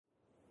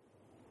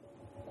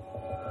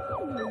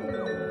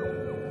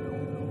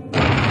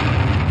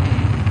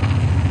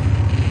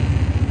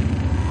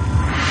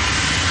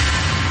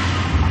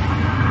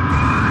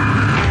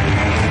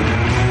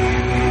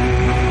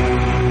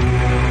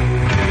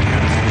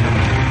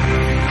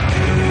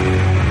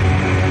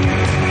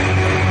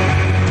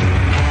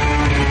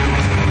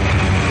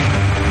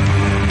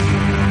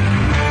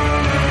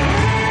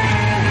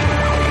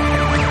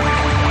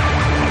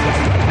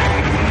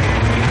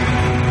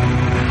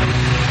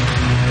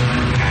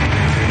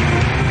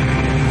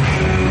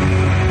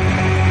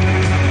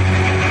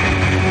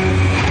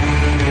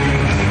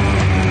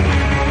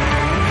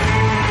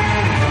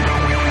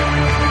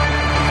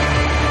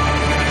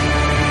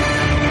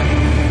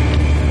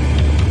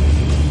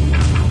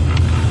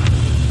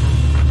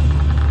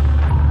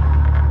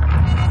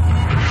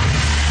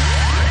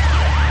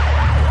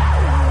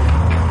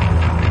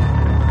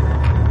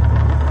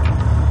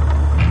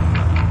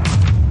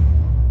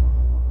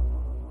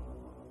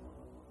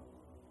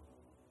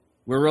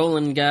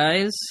rolling,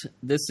 guys.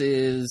 This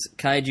is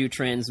Kaiju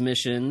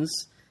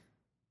Transmissions.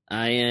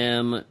 I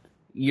am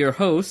your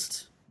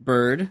host,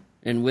 Byrd,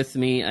 and with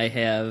me I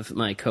have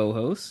my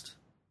co-host,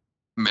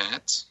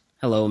 Matt.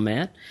 Hello,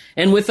 Matt.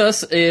 And with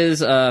us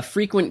is a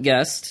frequent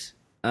guest,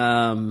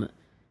 Mr.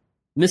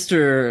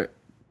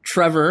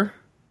 Trevor,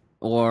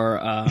 or,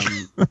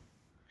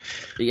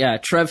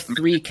 Trev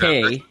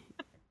 3K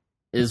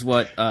is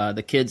what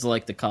the kids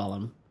like to call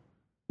him.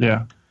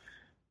 Yeah.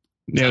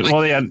 Yeah, like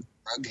well, yeah.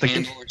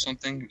 Handle or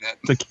something?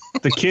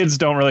 The kids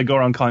don't really go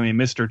around calling me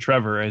Mr.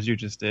 Trevor, as you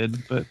just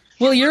did, but...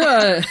 Well,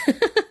 you're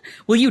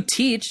Will you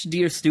teach? Do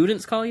your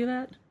students call you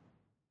that?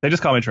 They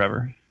just call me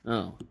Trevor.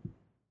 Oh.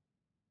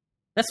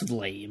 That's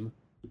lame.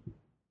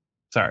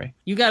 Sorry.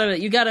 You gotta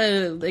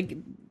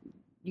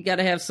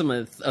have some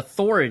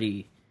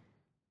authority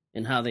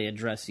in how they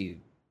address you.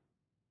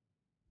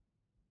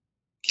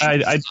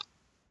 I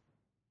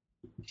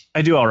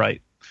do all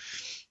right.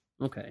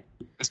 Okay.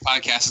 This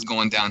podcast is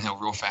going downhill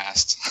real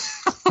fast.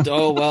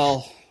 Oh,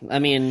 well, I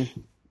mean...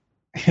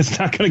 It's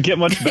not going to get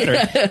much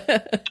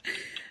better.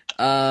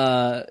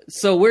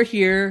 So we're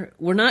here.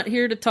 We're not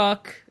here to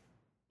talk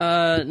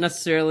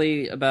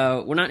necessarily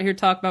about... We're not here to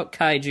talk about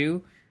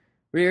kaiju.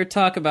 We're here to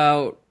talk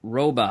about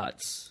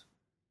robots.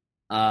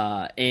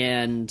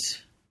 And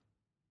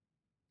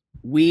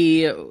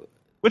we...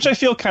 Which I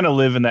feel kind of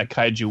live in that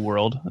kaiju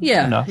world.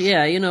 Yeah, enough.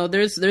 Yeah, you know,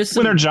 there's some...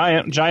 When they're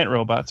giant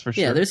robots, for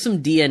sure. Yeah, there's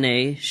some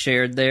DNA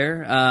shared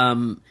there.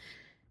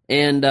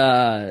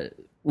 And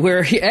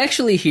we're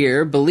actually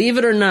here, believe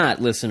it or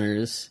not,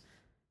 listeners,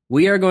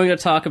 we are going to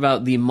talk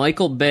about the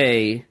Michael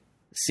Bay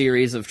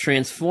series of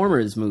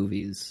Transformers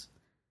movies.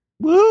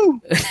 Woo!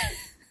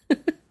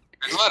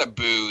 There's a lot of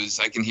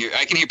boos. I can hear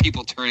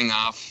people turning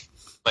off.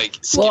 Like,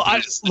 well,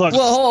 look.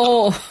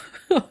 Whoa.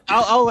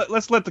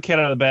 Let's let the cat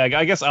out of the bag.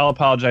 I guess I'll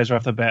apologize right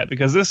off the bat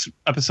because this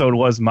episode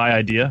was my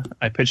idea.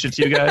 I pitched it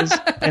to you guys,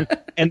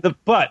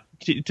 but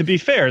to be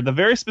fair, the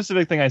very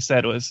specific thing I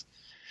said was,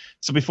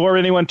 so before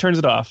anyone turns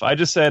it off, I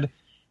just said,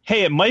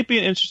 hey, it might be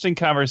an interesting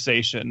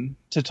conversation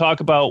to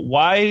talk about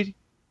why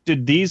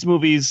did these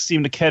movies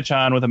seem to catch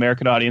on with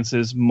American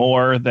audiences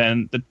more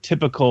than the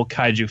typical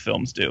kaiju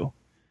films do.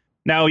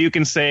 Now, you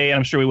can say, and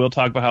I'm sure we will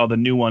talk about how the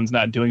new one's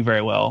not doing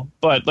very well,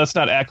 but let's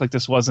not act like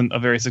this wasn't a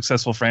very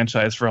successful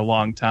franchise for a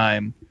long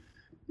time.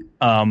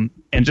 And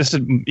just,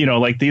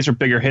 like these are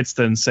bigger hits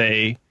than,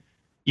 say,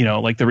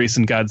 like the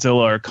recent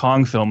Godzilla or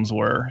Kong films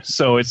were.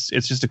 So it's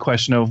just a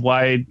question of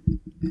why,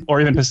 or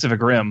even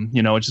Pacific Rim,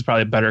 which is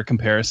probably a better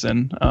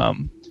comparison.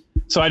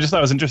 So I just thought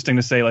it was interesting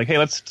to say, like, hey,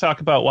 let's talk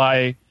about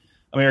why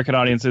American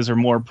audiences are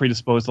more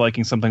predisposed to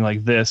liking something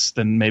like this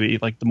than maybe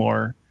like the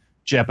more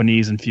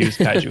Japanese-infused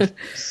kaiju.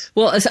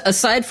 Well,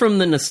 aside from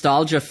the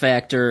nostalgia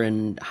factor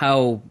and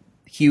how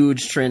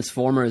huge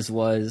Transformers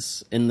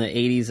was in the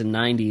 80s and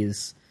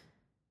 90s,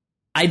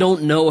 I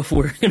don't know if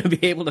we're going to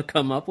be able to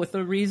come up with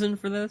a reason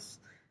for this.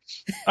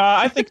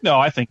 I think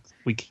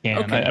we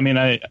can.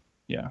 Okay.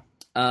 Yeah.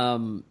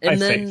 And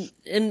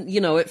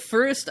at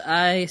first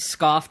I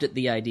scoffed at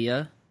the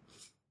idea.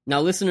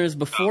 Now, listeners,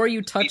 before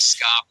you touch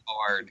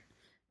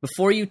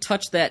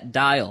that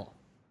dial,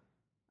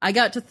 I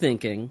got to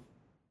thinking,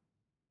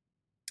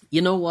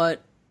 you know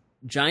what?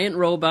 Giant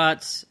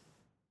robots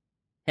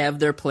have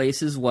their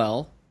place as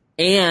well.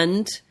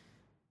 And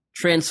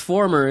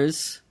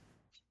Transformers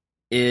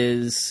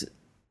is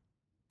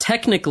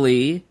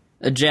technically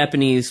a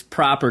Japanese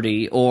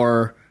property,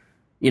 or,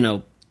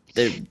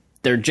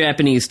 they're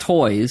Japanese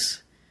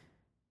toys.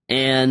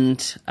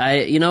 And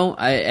I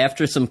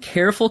after some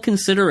careful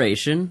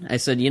consideration, I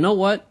said, you know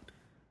what?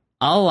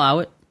 I'll allow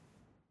it.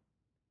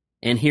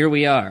 And here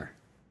we are.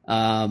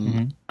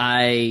 I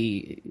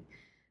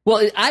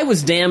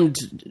was damned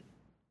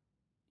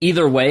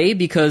either way,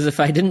 because if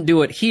I didn't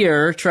do it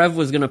here, Trev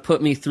was going to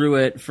put me through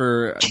it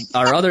for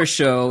our other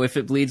show, If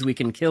It Bleeds, We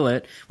Can Kill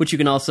It, which you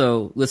can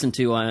also listen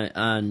to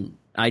on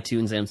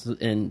iTunes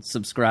and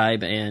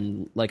subscribe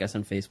and like us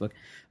on Facebook.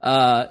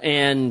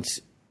 And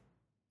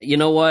you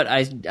know what?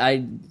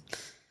 I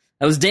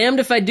was damned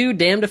if I do,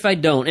 damned if I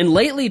don't. And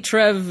lately,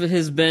 Trev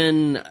has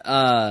been,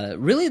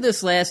 really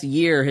this last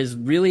year, has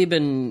really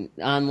been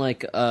on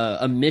like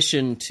a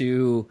mission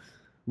to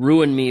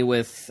ruin me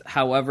with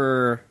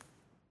however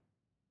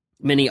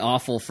many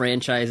awful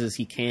franchises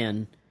he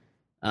can.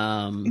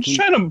 He's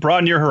trying to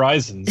broaden your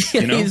horizons.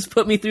 He's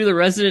put me through the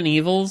Resident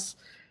Evils.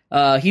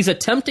 He's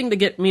attempting to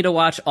get me to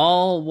watch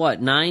all,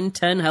 9,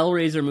 10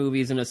 Hellraiser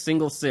movies in a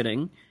single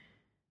sitting.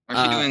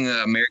 Aren't you doing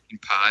American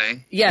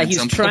Pie? Yeah,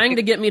 he's trying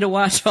to get me to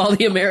watch all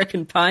the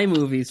American Pie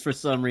movies for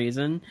some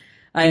reason.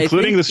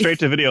 Including the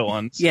straight-to-video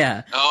ones.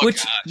 Yeah,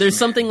 there's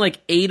something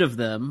like 8 of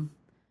them.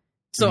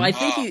 So I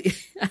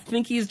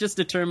think he's just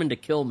determined to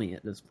kill me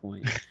at this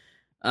point.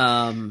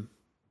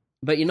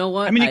 But you know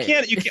what? I mean,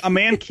 a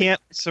man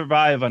can't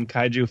survive on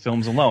kaiju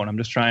films alone. I'm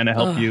just trying to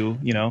help you,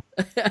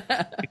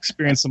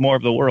 experience some more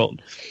of the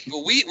world.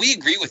 Well, we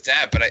agree with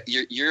that, but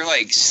you're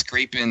like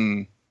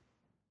scraping.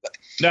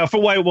 Now,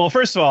 for why? Well,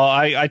 first of all,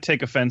 I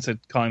take offense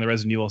at calling the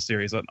Resident Evil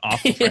series an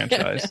awful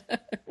franchise.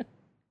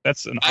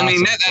 That's an I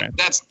mean,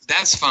 awesome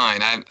that's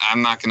fine.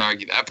 I'm not going to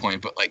argue that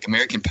point, but like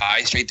American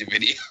Pie straight to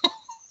video.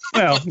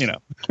 Well, you know.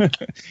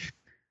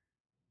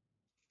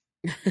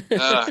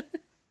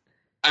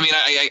 I mean,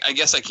 I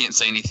guess I can't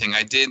say anything.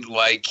 I did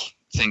like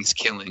Things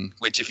Killing,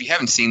 which if you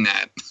haven't seen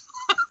that.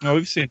 No,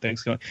 we've seen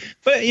Things Killing.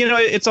 But, you know,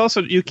 it's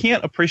also, you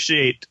can't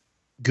appreciate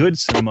good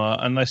cinema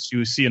unless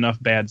you see enough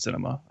bad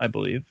cinema, I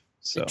believe.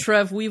 So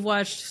Trev, we've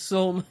watched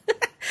so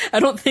I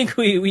don't think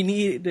we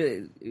need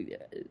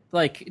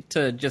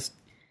to just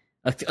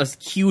a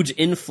huge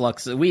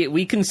influx.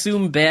 We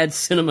consume bad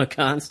cinema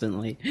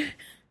constantly.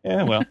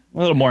 Yeah, well, a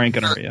little more ain't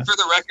gonna hurt you. For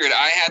the record,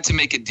 I had to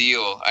make a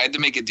deal. I had to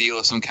make a deal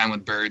of some kind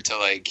with Byrd to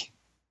like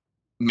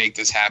make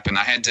this happen.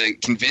 I had to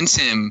convince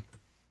him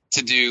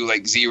to do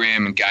like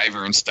Z-Ram and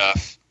Guyver and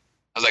stuff.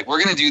 I was like,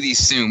 we're gonna do these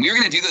soon. We were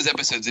gonna do those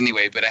episodes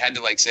anyway, but I had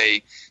to like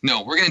say,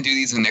 no, we're gonna do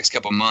these in the next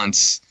couple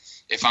months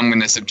if I'm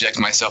gonna subject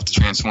myself to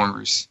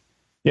Transformers.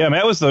 Yeah,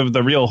 Matt was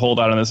the real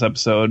holdout on this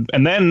episode,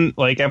 and then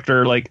like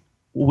after like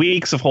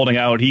weeks of holding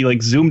out, he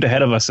like zoomed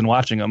ahead of us and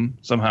watching them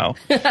somehow.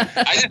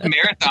 I just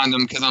marathoned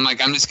them because I'm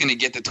like, I'm just gonna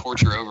get the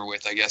torture over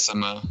with. I guess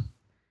I'm I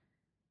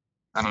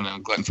don't know,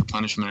 glutton for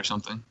punishment or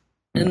something.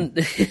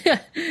 And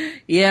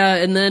yeah,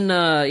 and then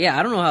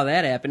I don't know how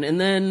that happened. And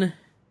then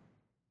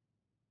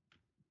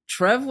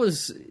Trev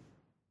was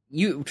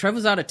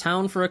out of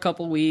town for a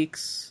couple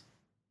weeks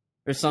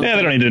or something. Yeah,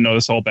 they don't need to know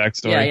this whole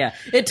backstory. Yeah.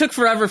 It took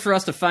forever for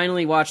us to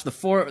finally watch the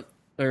fourth,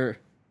 or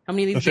how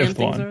many of these damn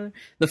things are there?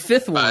 The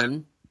fifth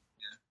one.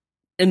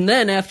 And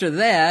then after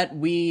that,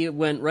 we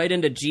went right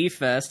into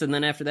G-Fest, and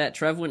then after that,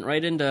 Trev went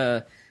right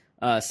into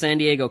San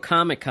Diego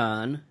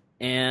Comic-Con,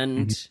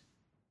 and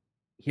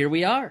here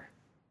we are.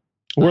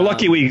 We're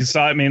lucky we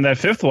saw. I mean, that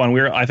fifth one,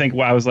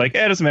 I was like,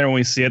 it doesn't matter when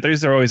we see it.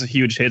 These are always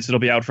huge hits. It'll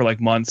be out for like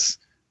months.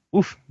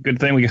 Oof, good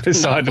thing we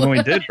saw it when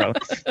we did, bro.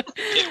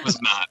 It was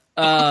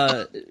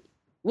not.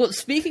 Well,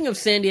 speaking of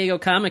San Diego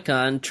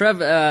Comic-Con, Trev,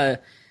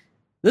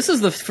 this is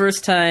the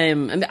first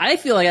time. I mean, I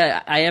feel like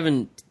I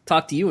haven't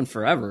talked to you in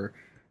forever.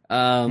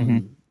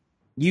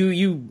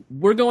 You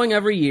were going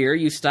every year.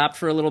 You stopped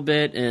for a little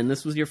bit, and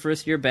this was your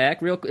first year back.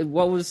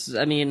 How was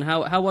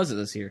it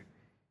this year?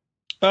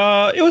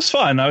 It was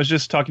fun. I was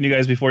just talking to you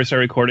guys before we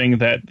started recording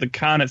that the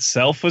con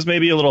itself was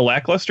maybe a little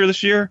lackluster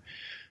this year.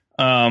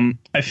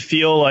 I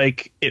feel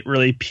like it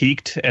really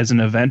peaked as an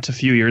event a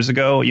few years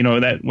ago. You know,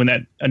 that when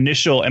that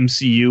initial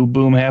MCU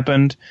boom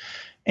happened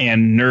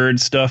and nerd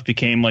stuff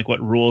became like what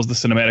rules the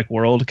cinematic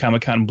world,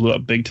 Comic-Con blew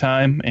up big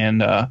time,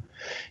 and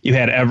you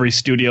had every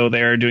studio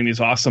there doing these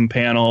awesome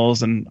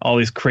panels and all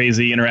these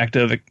crazy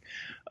interactive,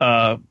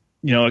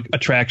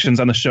 attractions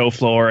on the show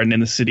floor and in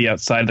the city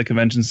outside the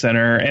convention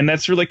center. And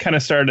that's really kind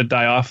of started to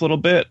die off a little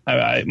bit.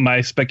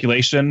 My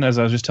speculation, as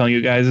I was just telling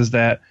you guys, is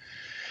that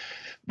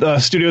the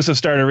studios have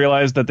started to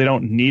realize that they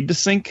don't need to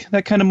sink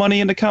that kind of money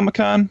into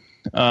Comic-Con.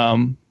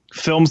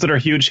 Films that are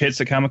huge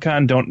hits at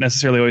Comic-Con don't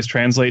necessarily always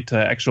translate to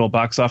actual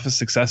box office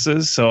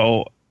successes.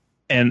 So,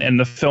 and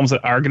the films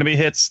that are going to be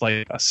hits,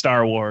 like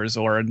Star Wars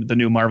or the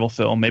new Marvel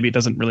film, maybe it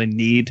doesn't really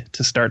need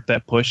to start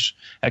that push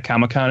at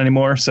Comic-Con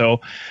anymore.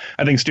 So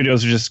I think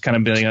studios are just kind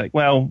of being like,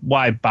 well,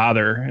 why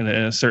bother in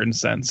a certain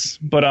sense?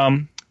 But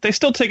they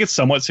still take it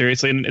somewhat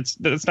seriously, and it's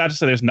not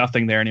just that there's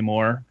nothing there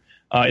anymore.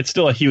 It's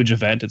still a huge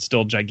event. It's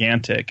still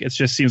gigantic. It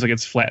just seems like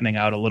it's flattening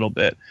out a little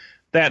bit.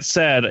 That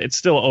said, it's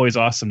still always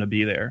awesome to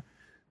be there.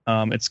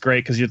 It's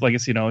great because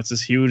it's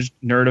this huge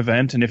nerd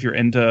event, and if you're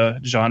into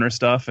genre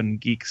stuff and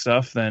geek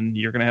stuff, then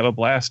you're gonna have a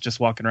blast just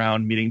walking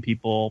around, meeting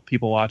people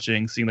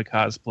watching, seeing the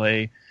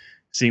cosplay,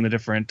 seeing the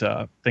different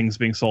things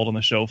being sold on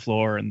the show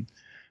floor and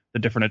the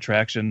different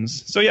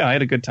attractions. So yeah, I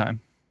had a good time.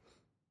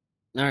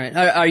 All right,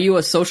 are you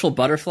a social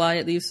butterfly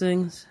at these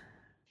things?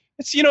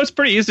 It's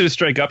pretty easy to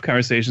strike up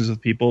conversations with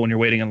people when you're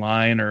waiting in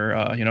line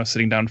or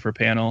sitting down for a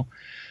panel.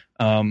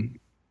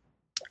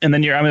 And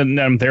then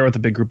I'm there with a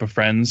big group of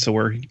friends, so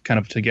we're kind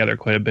of together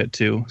quite a bit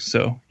too.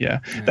 So yeah,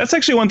 That's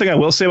actually one thing I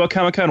will say about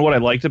Comic-Con. What I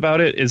liked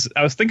about it is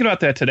I was thinking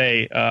about that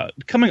today,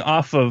 coming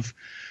off of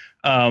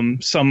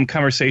some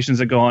conversations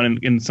that go on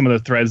in some of the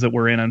threads that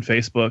we're in on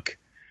Facebook.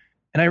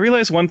 And I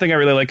realized one thing I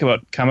really like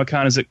about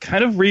Comic-Con is it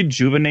kind of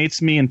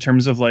rejuvenates me in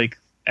terms of like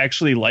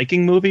actually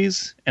liking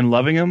movies and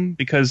loving them,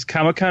 because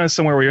Comic-Con is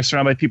somewhere where you're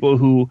surrounded by people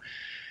who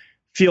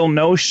feel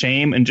no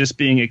shame in just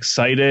being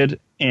excited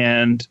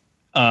and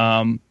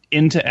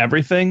into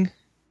everything.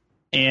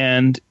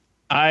 And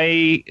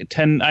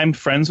I'm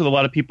friends with a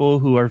lot of people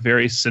who are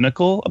very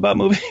cynical about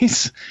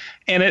movies,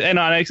 and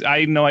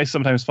I know I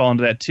sometimes fall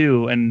into that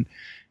too. And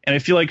I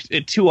feel like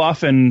too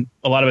often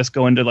a lot of us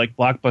go into like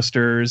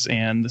blockbusters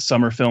and the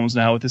summer films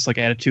now with this like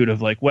attitude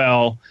of like,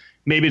 well,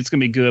 maybe it's gonna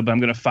be good, but I'm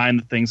gonna find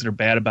the things that are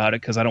bad about it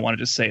because I don't want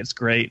to just say it's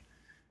great.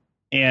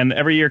 And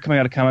every year coming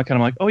out of Comic-Con,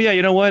 I'm like, oh yeah,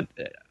 you know what?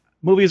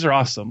 Movies are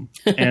awesome,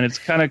 and it's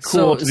kind of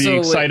cool to be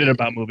excited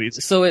about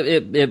movies. So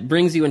it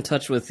brings you in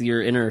touch with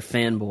your inner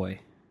fanboy.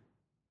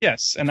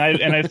 Yes, and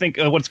I think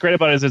what's great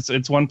about it is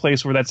it's one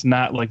place where that's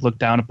not like looked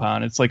down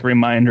upon. It's like a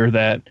reminder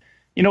that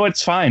you know,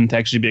 it's fine to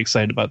actually be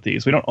excited about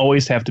these. We don't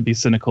always have to be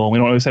cynical. We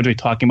don't always have to be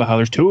talking about how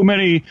there's too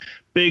many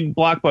big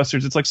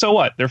blockbusters. It's like, so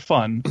what? They're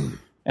fun.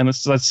 And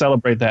let's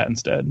celebrate that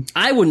instead.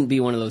 I wouldn't be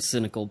one of those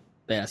cynical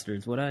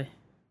bastards, would I?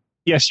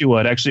 Yes, you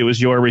would. Actually, it was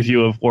your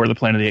review of War of the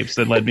Planet of the Apes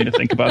that led me to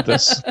think about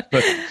this.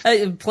 But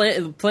Planet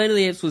of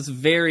the Apes was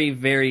very,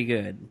 very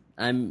good.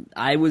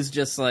 I was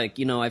just like,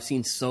 you know, I've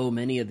seen so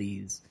many of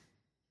these.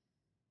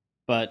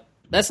 But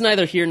that's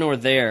neither here nor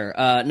there.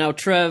 Now,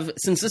 Trev,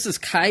 since this is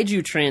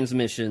kaiju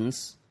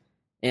transmissions,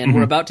 and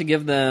we're about to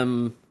give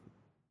them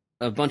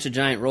a bunch of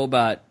giant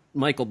robot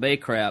Michael Bay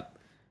crap,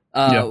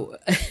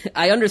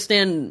 I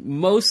understand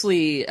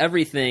mostly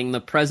everything. The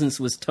presence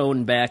was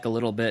toned back a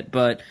little bit,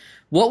 but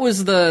what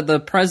was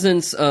the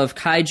presence of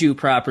kaiju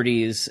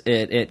properties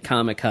at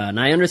Comic-Con?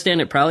 I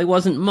understand it probably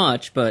wasn't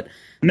much, but...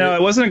 No,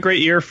 it wasn't a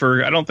great year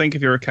for... I don't think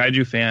if you're a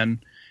kaiju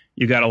fan,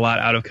 you got a lot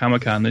out of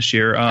Comic-Con this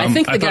year. I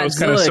think thought it was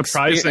kind of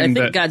surprising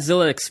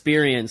Godzilla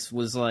experience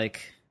was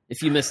like,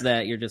 if you miss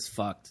that, you're just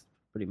fucked.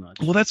 Pretty much.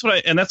 Well, that's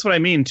what I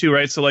mean too,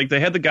 right? So like they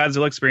had the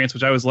Godzilla experience,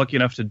 which I was lucky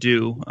enough to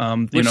do.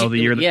 The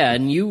year that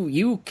and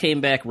you came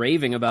back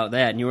raving about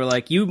that, and you were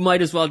like, you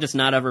might as well just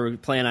not ever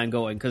plan on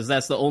going because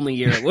that's the only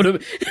year it would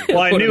have. Well,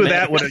 I knew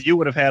that you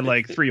would have had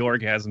like 3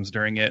 orgasms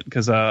during it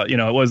because it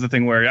was the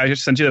thing where I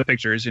just sent you the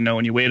pictures. You know,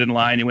 when you waited in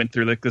line, you went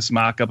through like this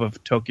mock-up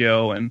of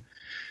Tokyo, and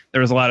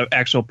there was a lot of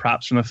actual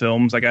props from the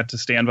films. I got to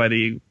stand by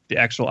the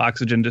actual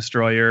oxygen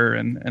destroyer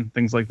and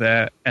things like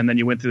that, and then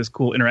you went through this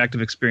cool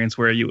interactive experience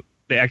where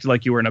they acted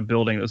like you were in a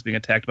building that was being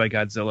attacked by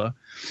Godzilla.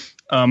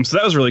 So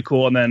that was really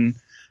cool. And then,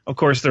 of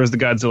course, there was the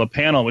Godzilla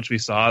panel, which we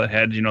saw that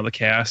had, the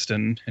cast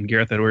and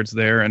Gareth Edwards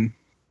there. And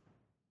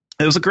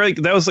it was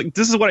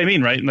this is what I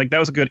mean, right? Like that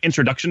was a good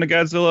introduction to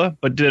Godzilla,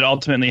 but did it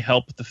ultimately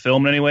help the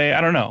film in any way?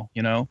 I don't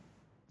know,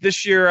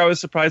 This year, I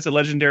was surprised that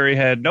Legendary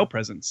had no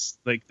presence.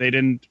 Like they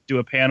didn't do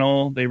a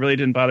panel. They really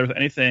didn't bother with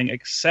anything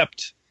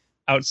except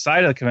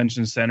outside of the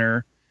convention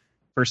center.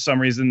 For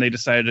some reason, they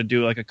decided to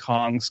do like a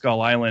Kong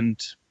Skull Island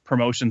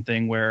promotion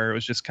thing where it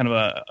was just kind of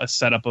a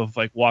setup of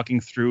like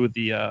walking through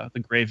the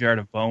graveyard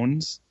of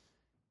bones,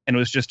 and it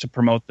was just to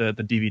promote the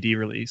DVD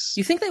release.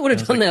 You think they would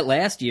have done that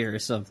last year or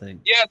something?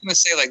 Yeah, I was gonna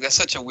say like that's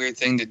such a weird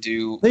thing to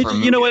do.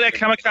 You know what? At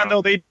Comic-Con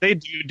though, they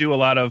do a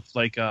lot of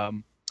like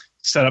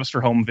setups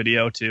for home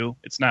video too.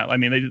 It's not. I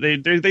mean,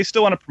 they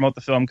still want to promote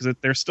the film because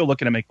they're still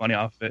looking to make money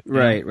off of it.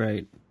 Right.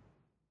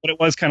 But it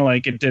was kind of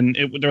like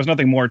there was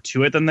nothing more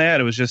to it than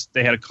that. It was just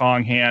they had a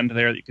Kong hand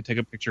there that you could take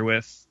a picture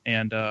with,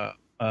 and a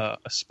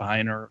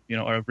spine or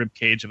a rib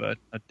cage of a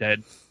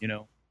dead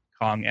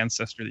Kong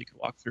ancestor that you could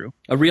walk through.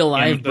 A real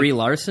live Brie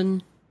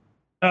Larson?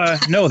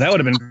 No, that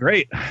would have been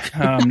great.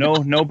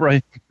 No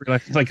Brie,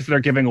 like if they're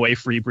giving away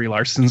free Brie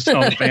Larsons to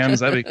all the fans,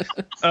 that'd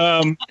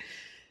be.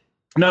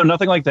 No,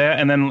 nothing like that.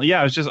 And then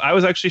I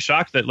was actually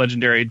shocked that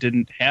Legendary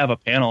didn't have a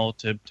panel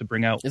to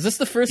bring out. Is this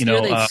the first year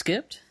they've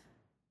skipped?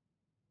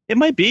 It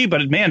might be,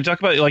 but man, talk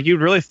about like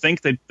you'd really think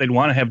they'd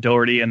want to have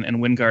Doherty and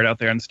Wingard out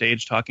there on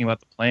stage talking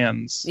about the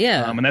plans.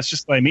 Yeah, and that's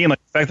just what I mean.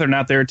 Like the fact they're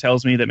not there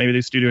tells me that maybe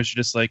the studios should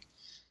just like,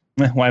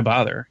 why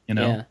bother?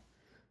 Yeah.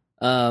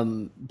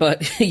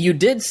 But you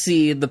did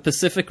see the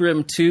Pacific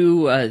Rim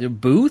 2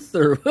 booth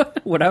or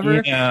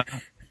whatever.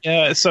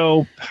 Yeah.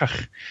 So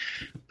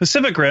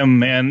Pacific Rim,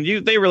 man,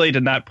 they really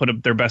did not put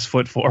their best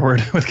foot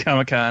forward with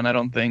Comic-Con. I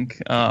don't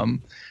think.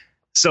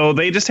 So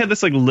they just had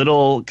this like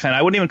little kind of,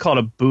 I wouldn't even call it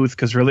a booth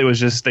because really it was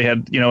just, they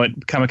had,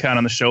 at Comic-Con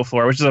on the show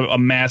floor, which is a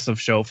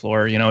massive show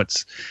floor.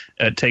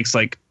 It takes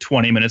like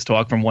 20 minutes to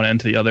walk from one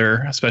end to the other,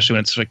 especially when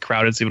it's like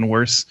crowded, it's even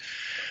worse.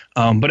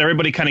 But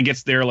everybody kind of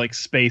gets their like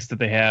space that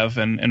they have.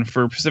 And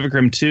for Pacific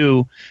Rim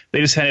 2,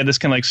 they just had this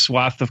kind of like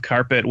swath of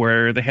carpet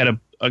where they had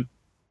a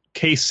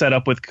case set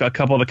up with a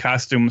couple of the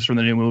costumes from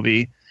the new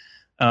movie.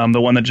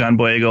 The one that John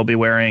Boyega will be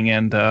wearing,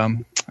 and I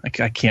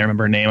can't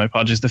remember her name. I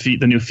apologize.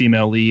 The new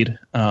female lead,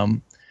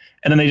 and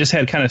then they just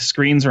had kind of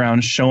screens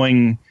around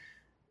showing.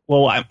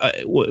 Well,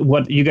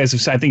 what you guys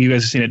have. I think you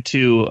guys have seen it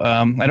too.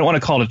 I don't want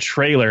to call it a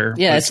trailer.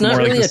 Yeah, it's not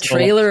really like a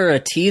trailer or a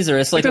teaser.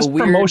 It's like a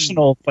weird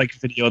promotional like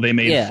video they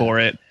made for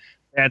it.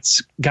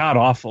 That's god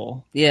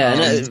awful.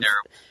 Yeah,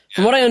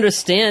 from what I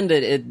understand,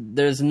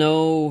 there's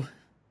no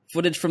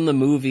footage from the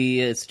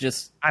movie. It's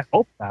just. I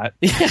hope not.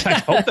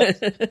 I hope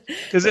that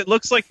because it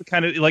looks like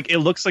it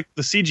looks like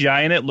the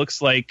CGI in it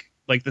looks like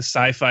the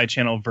Sci-Fi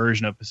Channel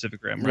version of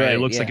Pacific Rim, right? It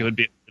looks like it would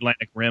be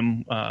Atlantic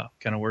Rim kind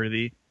of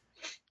worthy.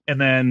 And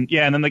then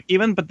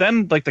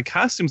the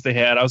costumes they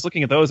had, I was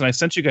looking at those and I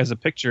sent you guys a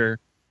picture.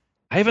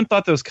 I even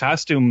thought those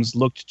costumes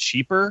looked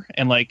cheaper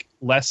and like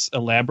less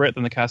elaborate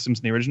than the costumes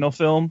in the original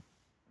film.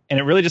 And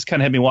it really just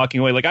kind of had me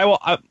walking away. Like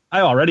I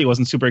already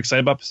wasn't super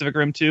excited about Pacific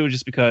Rim 2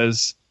 just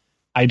because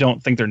I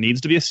don't think there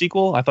needs to be a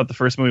sequel. I thought the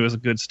first movie was a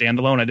good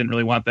standalone. I didn't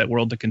really want that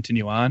world to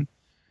continue on.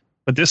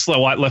 But this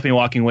left me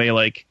walking away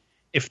like,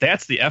 if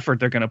that's the effort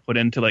they're going to put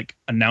into like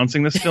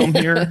announcing this film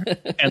here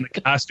and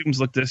the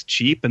costumes look this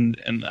cheap and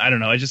I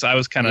don't know, I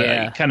was kind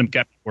of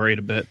got worried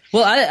a bit.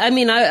 Well, I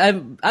mean,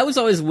 I was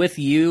always with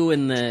you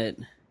in that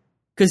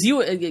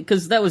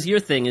Because that was your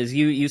thing, is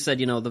you said,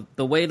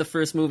 the way the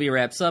first movie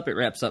wraps up, it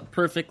wraps up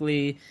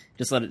perfectly,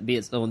 just let it be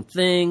its own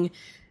thing.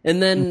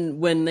 And then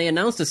when they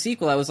announced a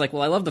sequel, I was like,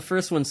 well, I love the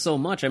first one so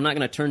much, I'm not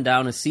going to turn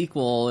down a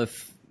sequel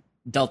if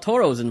Del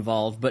Toro's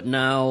involved. But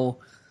now,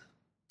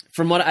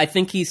 from what I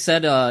think he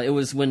said, it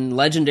was when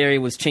Legendary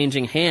was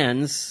changing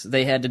hands,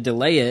 they had to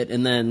delay it,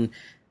 and then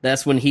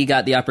that's when he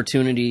got the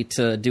opportunity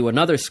to do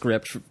another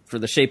script for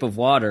The Shape of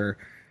Water.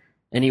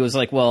 And he was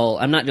like, well,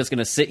 I'm not just going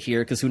to sit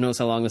here because who knows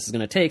how long this is going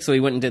to take. So he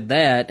went and did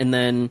that. And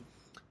then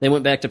they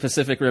went back to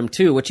Pacific Rim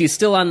 2, which he's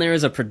still on there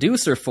as a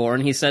producer for.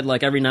 And he said,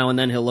 like, every now and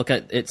then he'll look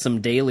at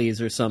some dailies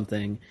or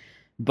something.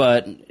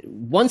 But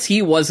once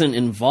he wasn't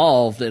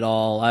involved at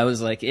all, I was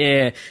like,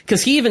 yeah.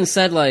 Because he even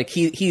said, like,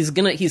 he's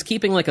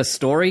keeping, like, a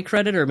story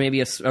credit or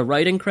maybe a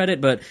writing credit.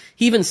 But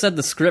he even said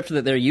the script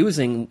that they're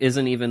using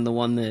isn't even the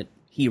one that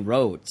he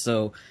wrote.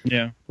 So,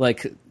 yeah,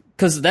 like...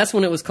 Because that's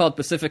when it was called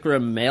Pacific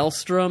Rim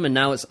Maelstrom, and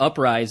now it's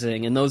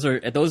Uprising, and those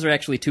are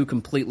actually two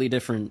completely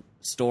different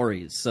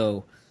stories.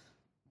 So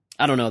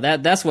I don't know,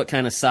 that's what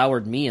kind of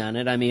soured me on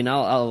it. I mean,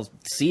 I'll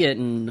see it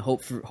and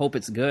hope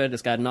it's good.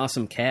 It's got an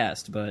awesome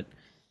cast, but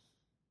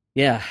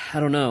yeah, I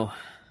don't know.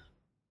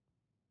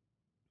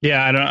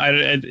 Yeah,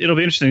 it'll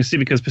be interesting to see,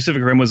 because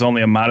Pacific Rim was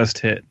only a modest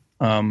hit,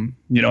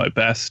 at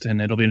best,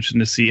 and it'll be interesting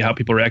to see how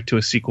people react to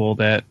a sequel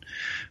that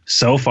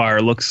so far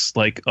looks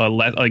like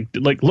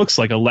looks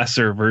like a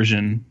lesser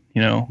version,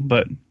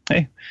 But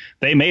hey,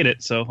 they made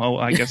it, so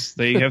I guess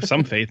they have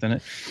some faith in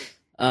it.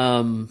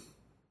 All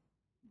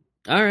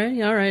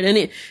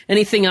right.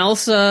 Anything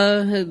else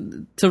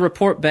to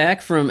report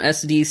back from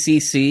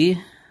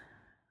SDCC?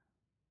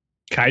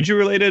 Kaiju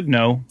related?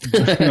 No,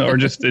 or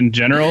just in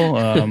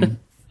general.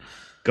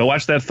 Go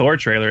watch that Thor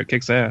trailer. It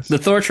kicks ass. The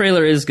Thor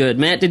trailer is good.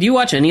 Matt, did you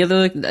watch any of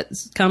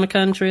the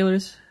Comic-Con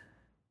trailers?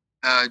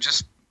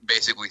 Just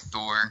basically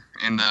Thor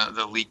and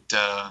the leaked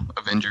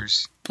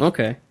Avengers.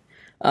 Okay.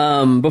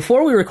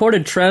 Before we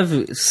recorded,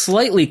 Trev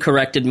slightly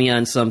corrected me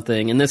on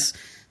something, and this,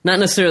 not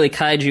necessarily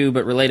kaiju,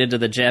 but related to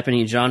the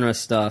Japanese genre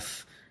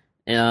stuff,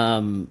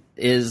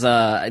 is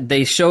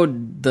they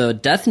showed the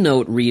Death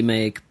Note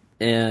remake,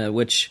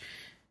 which...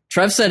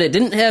 Trev said it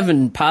didn't have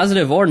a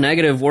positive or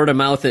negative word of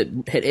mouth.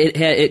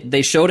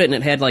 They showed it and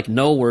it had like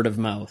no word of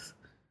mouth.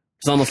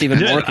 It's almost even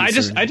more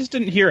concerning. I just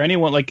didn't hear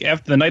anyone, like,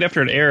 after the night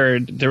after it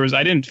aired,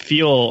 I didn't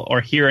feel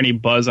or hear any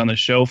buzz on the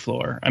show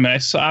floor. I mean, I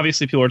saw,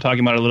 obviously people were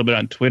talking about it a little bit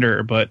on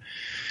Twitter, but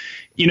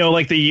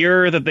like the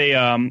year that they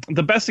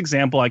the best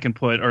example I can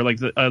put, or like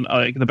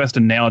the best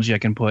analogy I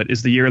can put,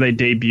 is the year they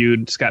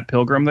debuted Scott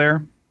Pilgrim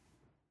there.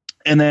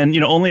 And then,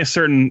 only a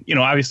certain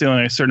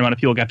amount of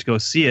people got to go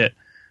see it.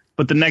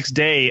 But the next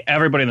day,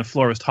 everybody on the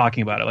floor was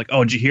talking about it. Like,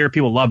 oh, did you hear?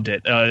 People loved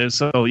it.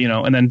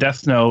 And then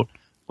Death Note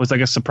was like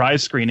a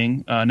surprise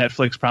screening.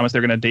 Netflix promised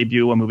they're going to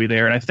debut a movie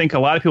there. And I think a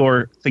lot of people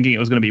were thinking it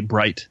was going to be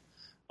Bright,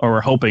 or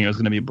were hoping it was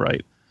going to be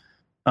Bright.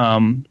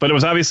 But it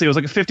was like a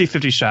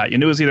 50-50 shot. You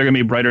knew it was either going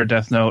to be Bright or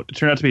Death Note. It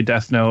turned out to be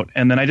Death Note.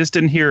 And then I just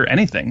didn't hear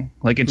anything.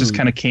 Like, it just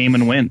kind of came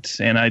and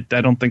went. And I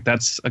don't think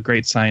that's a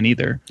great sign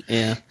either.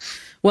 Yeah.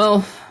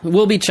 Well,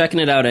 we'll be checking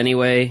it out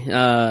anyway.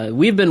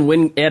 We've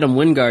been Adam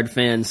Wingard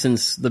fans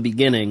since the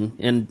beginning,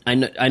 and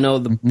I know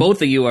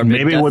both of you are.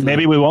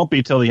 Maybe we won't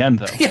be till the end,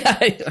 though. Yeah,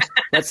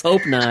 let's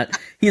hope not.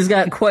 He's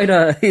got quite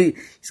a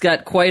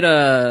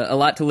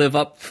lot to live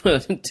up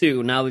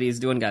to now that he's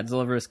doing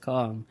Godzilla vs.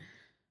 Kong.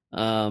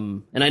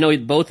 And I know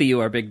both of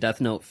you are big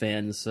Death Note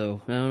fans,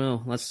 so I don't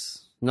know.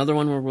 Another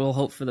one where we'll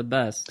hope for the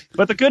best.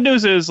 But the good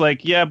news is,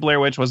 like, yeah, Blair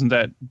Witch wasn't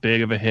that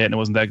big of a hit and it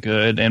wasn't that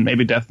good, and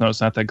maybe Death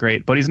Note's not that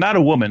great, but he's not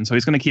a woman, so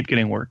he's going to keep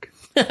getting work.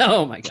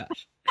 Oh, my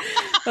gosh.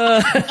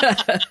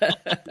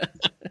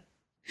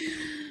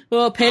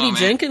 Well, Patty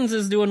Jenkins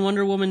is doing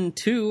Wonder Woman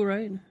 2,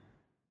 right?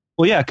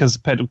 Well, yeah, because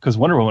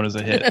Wonder Woman is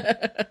a hit.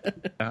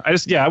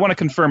 I want to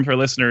confirm for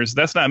listeners,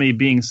 that's not me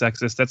being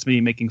sexist, that's me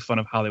making fun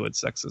of Hollywood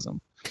sexism.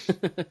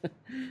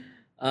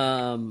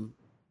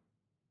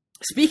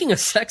 Speaking of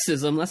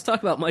sexism, let's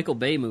talk about Michael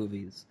Bay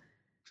movies.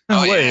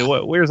 Wait,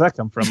 where's that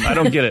come from? I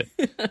don't get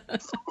it.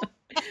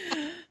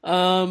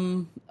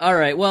 All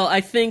right. Well,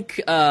 I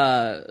think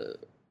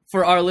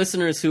for our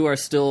listeners who are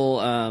still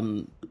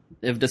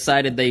have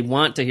decided they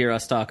want to hear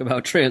us talk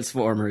about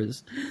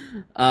Transformers,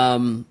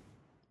 I'm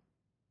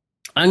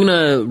going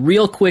to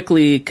real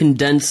quickly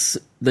condense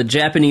the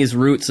Japanese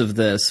roots of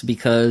this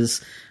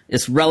because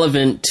it's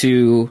relevant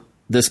to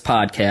this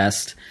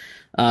podcast.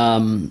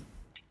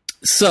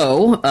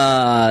 So,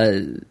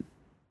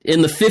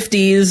 in the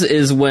 50s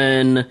is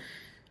when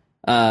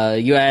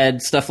you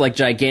had stuff like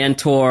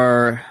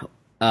Gigantor,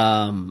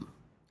 and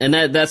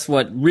that's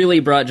what really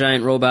brought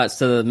giant robots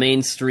to the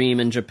mainstream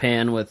in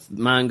Japan with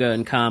manga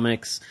and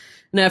comics.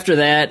 And after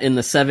that, in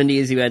the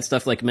 70s, you had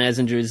stuff like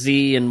Mazinger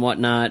Z and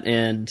whatnot,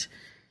 and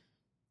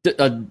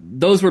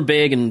those were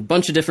big, and a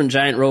bunch of different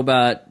giant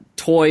robot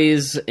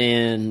toys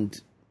and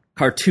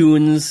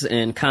cartoons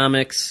and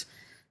comics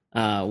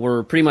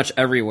were pretty much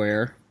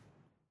everywhere.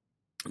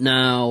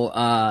 Now,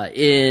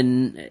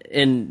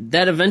 and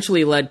that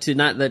eventually led to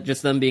not that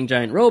just them being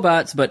giant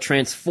robots, but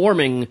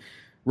transforming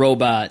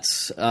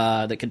robots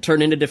that could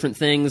turn into different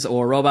things,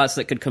 or robots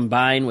that could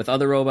combine with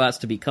other robots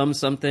to become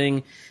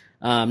something.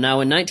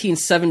 Now, in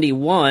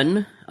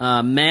 1971,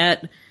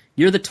 Matt,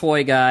 you're the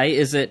toy guy.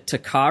 Is it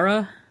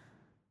Takara?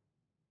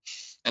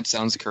 That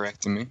sounds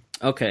correct to me.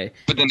 Okay.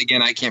 But then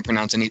again, I can't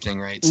pronounce anything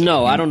right. So.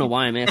 No, I don't know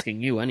why I'm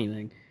asking you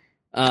anything.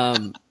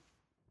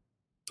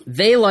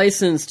 They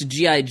licensed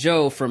G.I.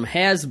 Joe from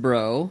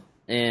Hasbro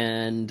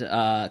and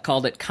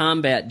called it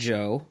Combat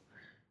Joe.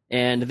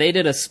 And they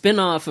did a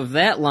spin-off of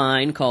that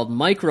line called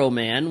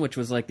Microman, which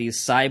was like these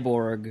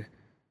cyborg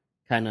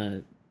kind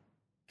of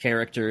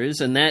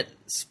characters. And that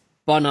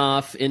spun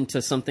off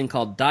into something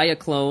called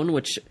Diaclone,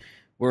 which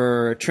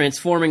were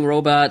transforming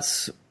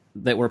robots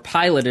that were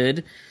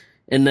piloted.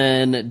 And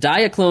then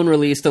Diaclone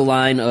released a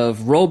line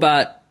of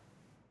robot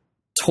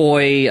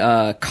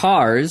toy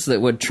cars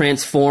that would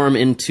transform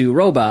into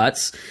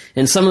robots.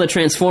 And some of the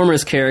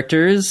Transformers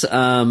characters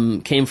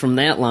came from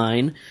that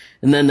line.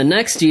 And then the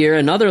next year,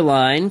 another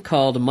line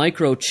called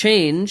Micro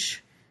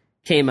Change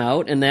came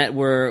out, and that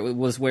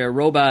was where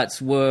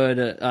robots would,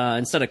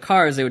 instead of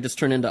cars, they would just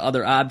turn into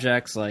other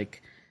objects,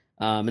 like,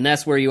 and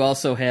that's where you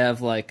also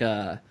have like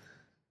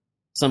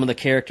some of the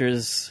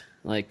characters,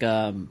 like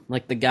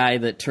the guy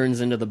that turns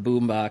into the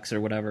boombox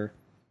or whatever.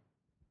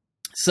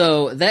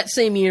 So that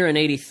same year in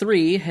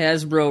 '83,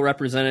 Hasbro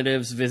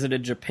representatives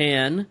visited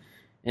Japan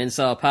and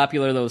saw how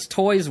popular those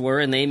toys were,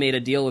 and they made a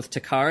deal with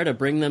Takara to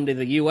bring them to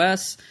the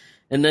U.S.,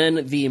 and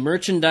then the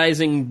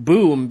merchandising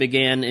boom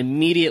began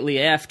immediately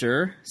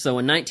after. So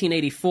in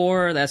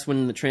 1984, that's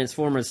when the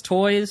Transformers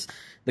toys,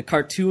 the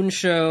cartoon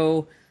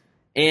show,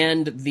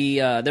 and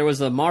there was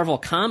a Marvel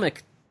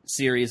comic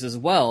series as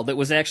well that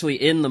was actually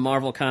in the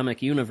Marvel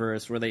comic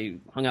universe where they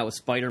hung out with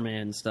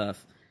Spider-Man and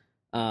stuff.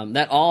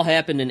 That all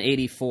happened in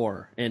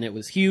 '84, and it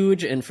was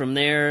huge. And from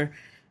there,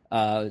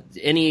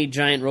 any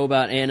giant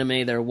robot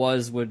anime there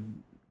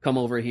would come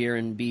over here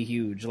and be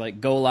huge. Like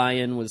Go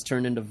Lion was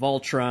turned into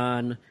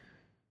Voltron,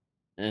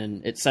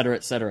 and et cetera,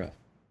 et cetera.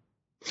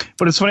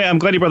 But it's funny. I'm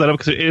glad you brought that up,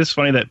 because it is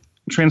funny that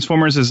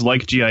Transformers is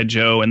like G.I.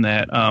 Joe, and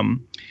that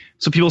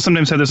so people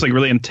sometimes have this like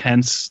really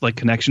intense like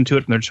connection to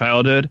it from their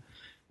childhood,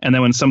 and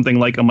then when something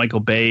like a Michael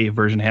Bay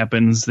version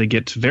happens, they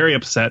get very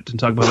upset and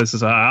talk about this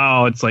as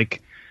it's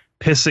like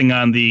pissing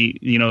on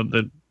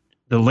the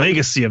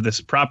legacy of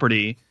this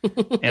property.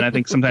 And I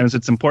think sometimes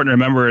it's important to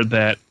remember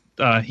that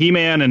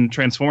He-Man and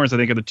Transformers, I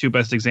think, are the two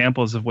best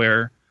examples of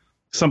where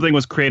something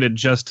was created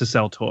just to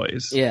sell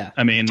toys. Yeah.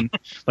 I mean,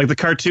 like the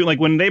cartoon, like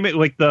when they made,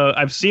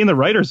 I've seen the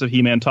writers of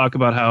He-Man talk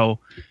about how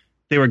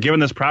they were given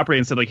this property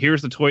and said, like,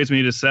 here's the toys we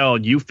need to sell.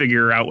 You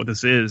figure out what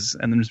this is.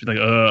 And then just be like,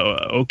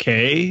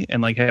 okay.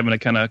 And like having to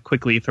kind of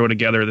quickly throw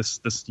together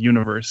this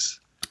universe.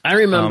 I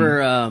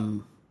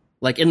remember,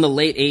 like in the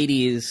late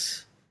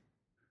 '80s,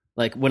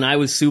 like when I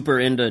was super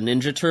into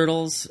Ninja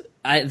Turtles,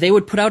 they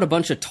would put out a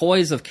bunch of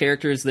toys of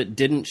characters that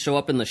didn't show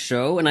up in the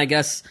show. And I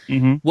guess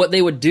what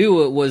they would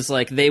do was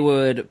like they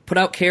would put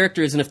out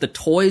characters, and if the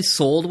toys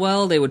sold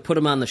well, they would put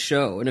them on the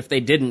show. And if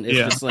they didn't, it's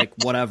just like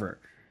whatever.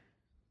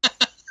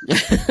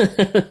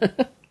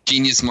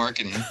 Genius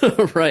marketing.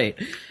 Right.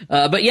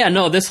 But yeah,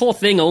 no, this whole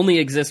thing only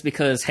exists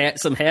because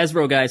some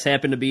Hasbro guys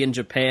happened to be in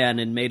Japan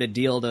and made a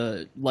deal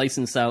to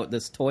license out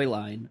this toy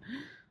line.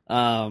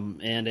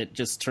 And it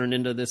just turned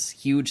into this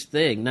huge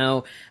thing.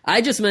 Now,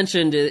 I just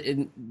mentioned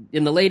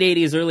in the late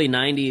 80s, early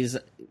 90s,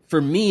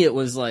 for me it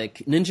was like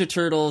Ninja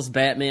Turtles,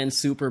 Batman,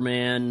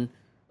 Superman,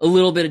 a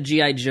little bit of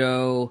G.I.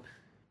 Joe.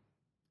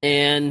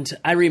 And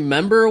I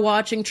remember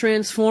watching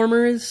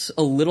Transformers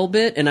a little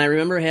bit, and I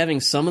remember having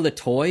some of the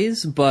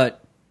toys,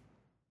 but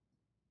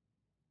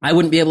I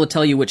wouldn't be able to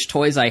tell you which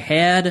toys I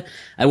had.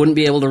 I wouldn't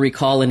be able to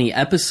recall any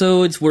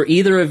episodes. Were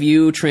either of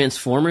you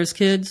Transformers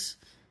kids?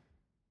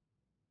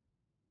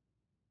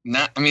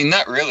 Not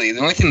really.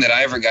 The only thing that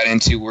I ever got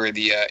into were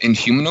the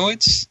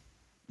Inhumanoids,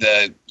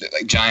 the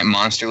like giant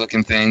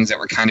monster-looking things that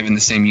were kind of in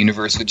the same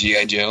universe with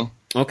G.I. Joe.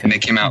 Okay. And they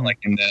came out like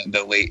in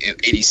the late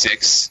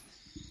 '86.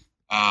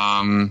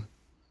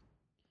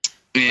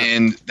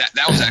 And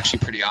that was actually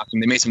pretty awesome.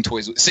 They made some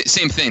toys.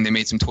 Same thing. They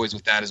made some toys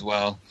with that as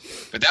well.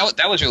 But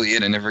that was really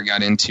it. I never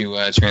got into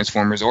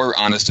Transformers or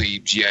honestly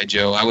G.I.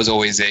 Joe. I was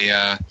always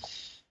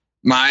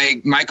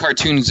my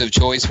cartoons of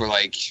choice were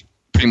like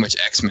pretty much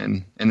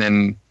X-Men, and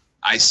then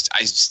I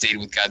stayed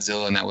with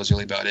Godzilla, and that was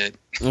really about it.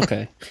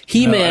 Okay.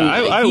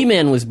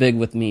 He-Man was big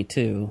with me,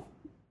 too.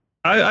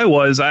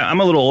 I'm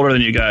a little older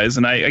than you guys,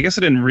 and I guess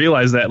I didn't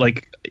realize that.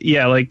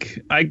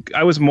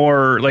 I was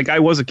more, like, I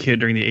was a kid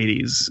during the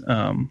 80s.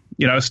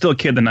 I was still a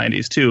kid in the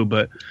 90s, too,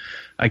 but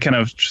I kind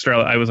of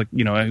started, I was like,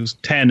 I was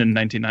 10 in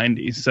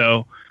 1990.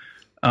 So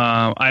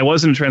I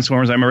was into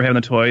Transformers. I remember having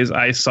the toys.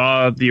 I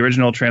saw the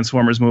original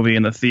Transformers movie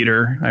in the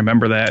theater. I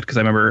remember that because I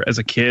remember as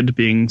a kid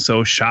being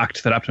so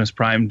shocked that Optimus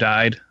Prime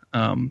died.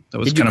 That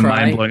was kind of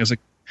mind blowing.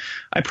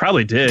 I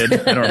probably did.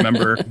 I don't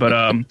remember, but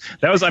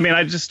that was. I mean,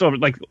 I just still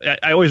like.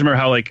 I always remember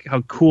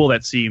how cool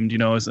that seemed,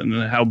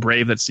 and how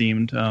brave that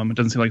seemed. It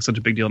doesn't seem like such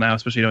a big deal now,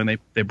 especially when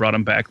they brought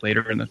him back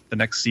later in the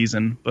next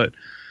season. But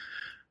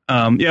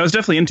I was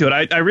definitely into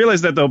it. I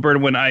realized that though,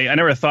 Byrd, when I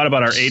never thought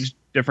about our age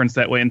difference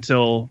that way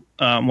until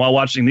while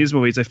watching these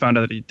movies, I found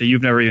out that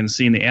you've never even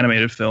seen the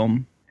animated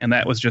film, and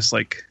that was just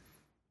like.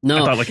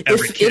 No, I thought like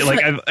every kid,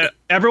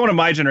 everyone of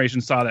my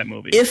generation saw that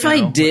movie. If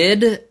I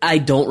did, I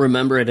don't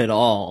remember it at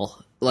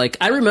all. Like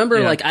I remember,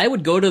 like I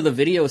would go to the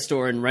video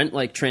store and rent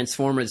like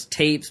Transformers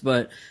tapes,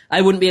 but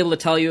I wouldn't be able to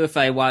tell you if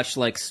I watched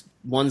like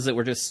ones that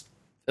were just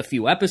a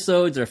few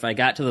episodes or if I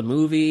got to the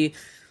movie.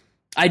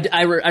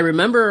 I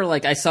remember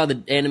like I saw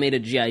the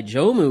animated G.I.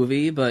 Joe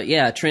movie, but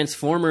yeah,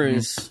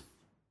 Transformers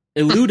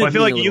eluded. Well, I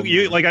feel me like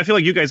you like I feel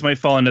like you guys might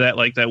fall into that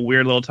like that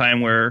weird little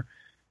time where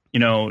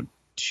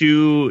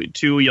too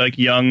like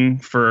young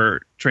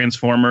for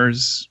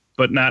Transformers,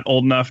 but not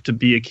old enough to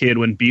be a kid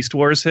when Beast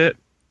Wars hit.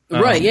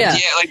 Right, yeah. Yeah,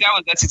 like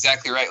that's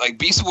exactly right. Like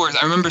Beast Wars,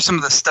 I remember some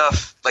of the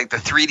stuff, like the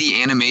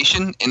 3D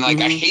animation, and like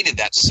I hated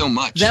that so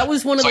much. That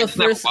was one of the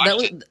first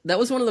that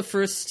was one of the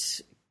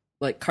first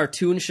like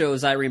cartoon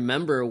shows I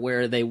remember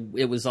where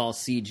it was all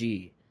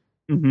CG.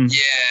 Mm-hmm.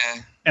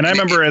 Yeah. And I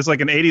remember as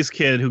like an 80s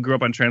kid who grew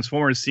up on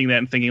Transformers seeing that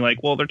and thinking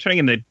like, well, they're turning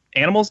into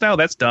animals now?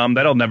 That's dumb.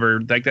 That'll never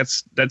like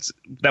that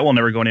will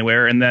never go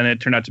anywhere. And then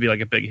it turned out to be like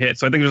a big hit.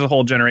 So I think there's a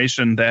whole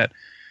generation that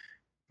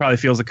probably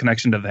feels a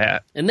connection to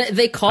that. And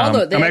they call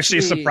it. I'm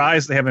actually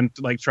surprised they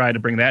haven't like tried to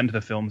bring that into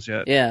the films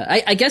yet. Yeah,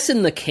 I guess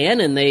in the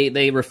canon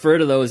they refer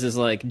to those as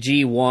like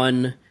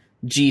G1,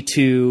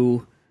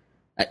 G2.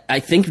 I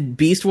think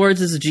Beast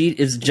Wars is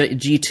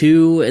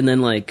G2, and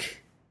then like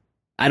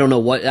I don't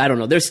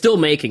know. They're still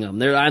making them.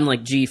 They're on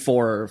like G4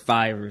 or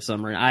 5 or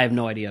something. I have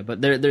no idea,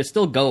 but they're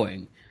still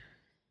going.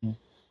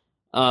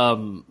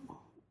 So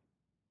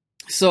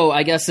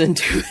I guess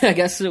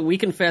we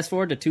can fast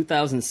forward to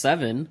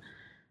 2007.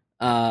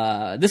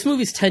 This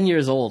movie's 10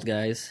 years old,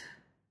 guys.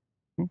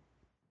 We're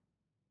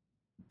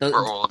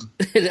old.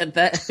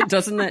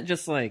 Doesn't that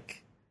just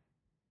like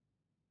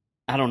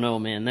I don't know,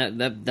 man.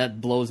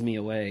 That blows me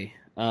away.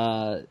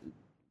 I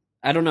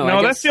don't know.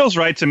 No, that feels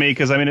right to me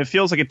because I mean, it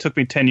feels like it took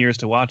me 10 years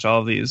to watch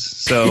all of these.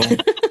 So,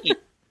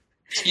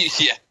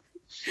 yeah.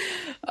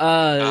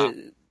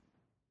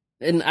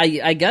 And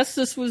I guess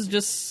this was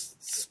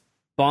just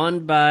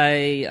spawned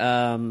by,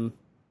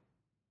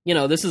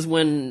 this is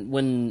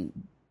when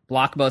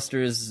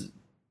blockbusters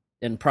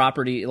and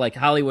property like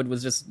Hollywood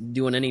was just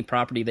doing any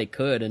property they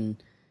could,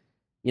 and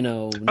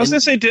I was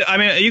gonna say, I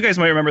mean, you guys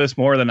might remember this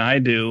more than I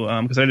do,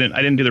 because I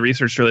didn't do the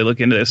research to really look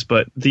into this.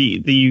 But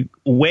the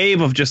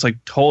wave of just like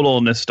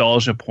total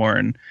nostalgia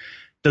porn,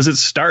 does it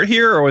start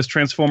here, or was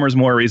Transformers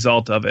more a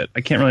result of it?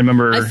 I can't really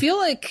remember. I feel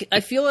like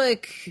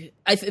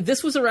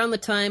this was around the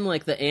time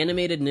like the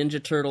animated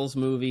Ninja Turtles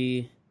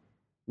movie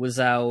was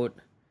out,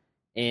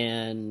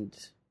 and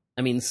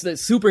I mean, the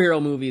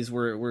superhero movies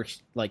were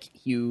like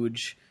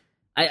huge.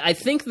 I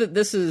think that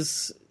this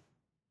is.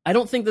 I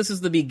don't think this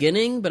is the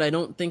beginning, but I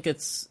don't think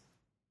it's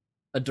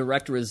a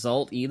direct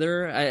result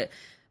either.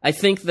 I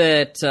think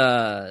that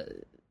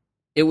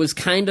it was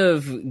kind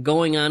of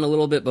going on a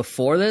little bit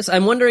before this.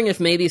 I'm wondering if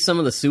maybe some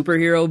of the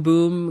superhero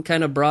boom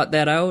kind of brought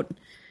that out,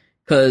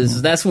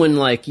 because that's when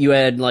like you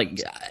had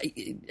like,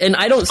 and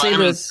I don't say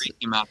this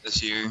came out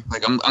this year.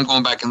 Like I'm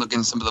going back and looking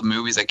at some of the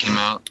movies that came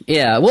out.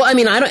 Yeah, well, I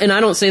mean, I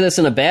don't say this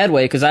in a bad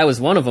way because I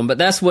was one of them, but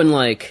that's when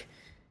like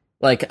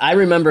I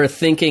remember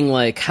thinking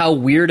like how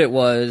weird it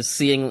was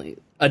seeing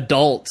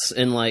adults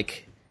and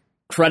like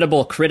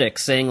credible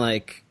critics saying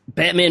like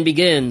Batman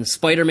Begins,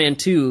 Spider-Man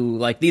 2,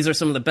 like these are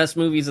some of the best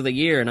movies of the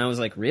year, and I was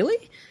like,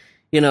 really?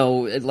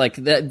 Like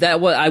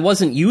that was, I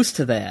wasn't used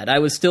to that. I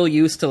was still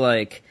used to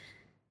like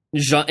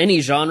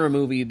any genre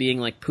movie being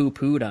like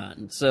poo-pooed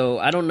on. So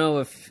I don't know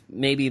if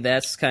maybe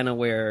that's kind of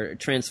where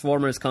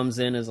Transformers comes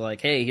in, as like,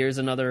 hey, here's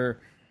another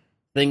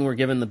thing we're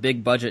giving the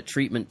big budget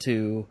treatment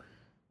to.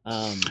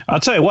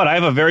 I'll tell you what, I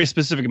have a very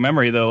specific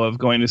memory, though, of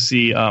going to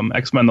see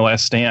X-Men The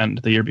Last Stand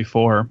the year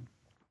before.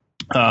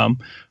 Well,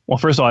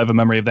 first of all, I have a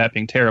memory of that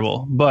being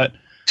terrible, but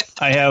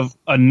I have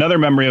another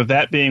memory of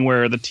that being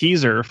where the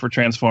teaser for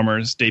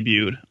Transformers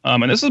debuted.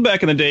 And this was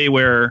back in the day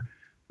where,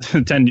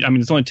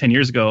 it's only 10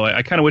 years ago.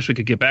 I kind of wish we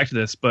could get back to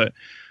this, but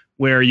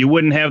where you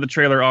wouldn't have the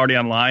trailer already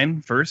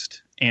online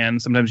first,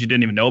 and sometimes you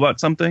didn't even know about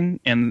something,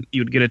 and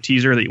you'd get a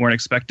teaser that you weren't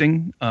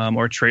expecting,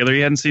 or a trailer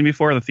you hadn't seen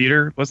before at the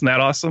theater. Wasn't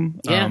that awesome?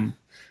 Yeah.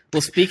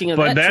 Well, speaking of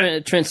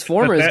that,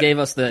 Transformers gave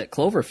us the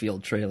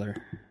Cloverfield trailer.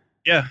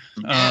 Yeah,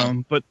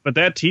 but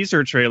that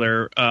teaser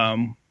trailer,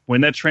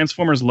 when that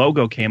Transformers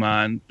logo came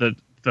on, the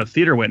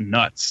theater went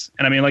nuts.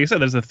 And I mean, like I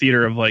said, there's a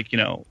theater of like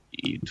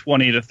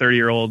 20 to 30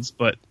 year olds,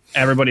 but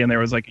everybody in there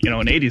was like an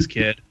 80s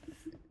kid,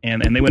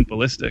 and they went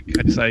ballistic.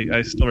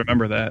 I still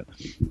remember that.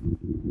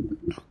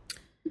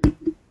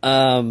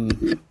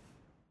 And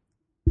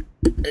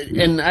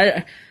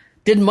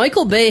did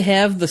Michael Bay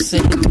have the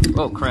same?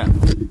 Oh crap.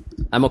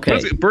 I'm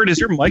okay. Byrd, is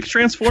your mic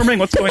transforming?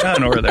 What's going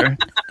on over there?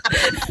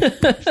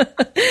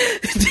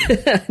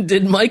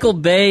 Did Michael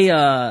Bay,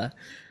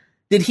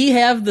 did he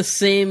have the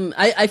same...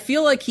 I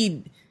feel like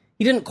he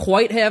didn't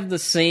quite have the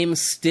same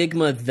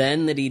stigma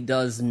then that he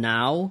does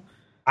now.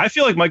 I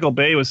feel like Michael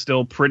Bay was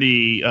still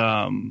pretty...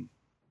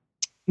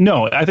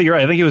 No, I think you're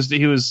right. I think he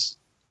was.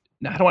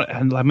 I don't want...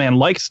 Man,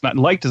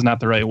 liked is not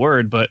the right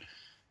word, but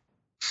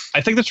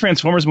I think the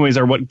Transformers movies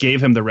are what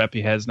gave him the rep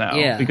he has now.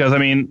 Yeah. Because, I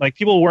mean, like,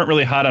 people weren't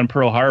really hot on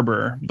Pearl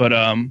Harbor, but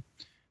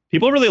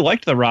people really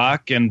liked The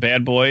Rock and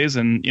Bad Boys,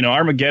 and, you know,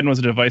 Armageddon was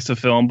a divisive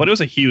film, but it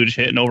was a huge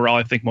hit, and overall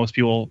I think most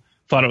people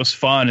thought it was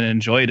fun and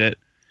enjoyed it.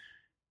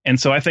 And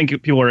so I think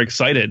people were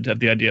excited at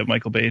the idea of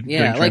Michael Bay.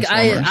 Yeah, like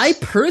I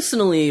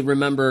personally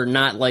remember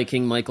not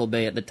liking Michael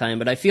Bay at the time,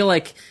 but I feel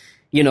like,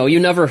 you know, you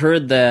never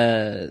heard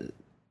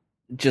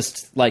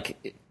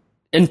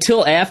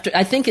until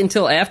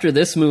after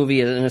this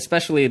movie, and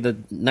especially the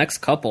next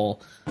couple,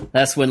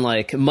 that's when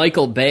like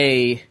Michael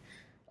Bay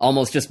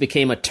almost just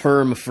became a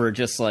term for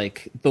just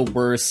like the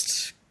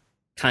worst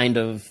kind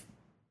of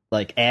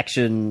like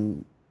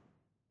action,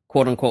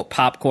 quote unquote,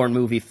 popcorn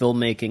movie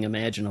filmmaking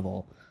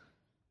imaginable.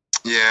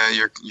 Yeah,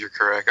 you're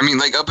correct. I mean,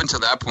 like up until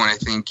that point, I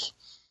think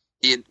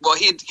he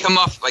had come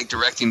off like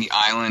directing The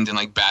Island and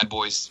like Bad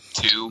Boys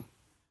 2.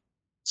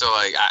 So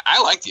like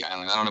I like The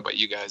Island. I don't know about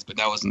you guys, but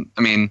that wasn't.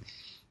 I mean,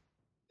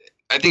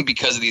 I think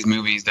because of these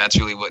movies, that's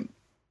really what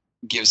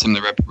gives him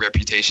the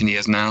reputation he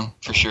has now,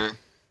 for sure.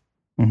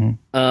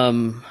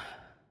 Mm-hmm.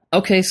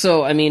 Okay,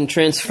 so I mean,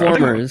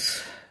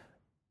 Transformers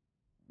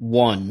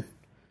 1.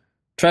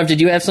 Trev,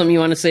 did you have something you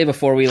want to say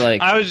before we like?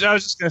 I was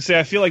just gonna say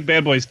I feel like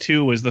Bad Boys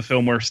 2 was the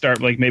film where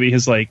maybe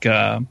his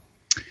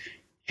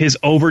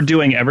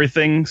overdoing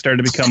everything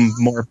started to become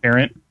more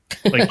apparent.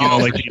 Like, you know,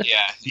 like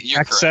the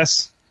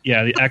excess. Correct.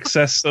 Yeah, the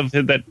excess of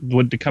it that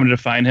would come to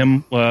define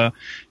him.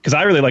 Because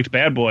I really liked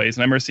Bad Boys,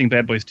 and I remember seeing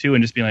Bad Boys 2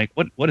 and just being like,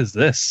 "What is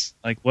this?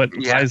 Like, why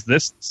is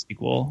this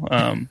sequel?"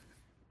 But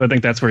I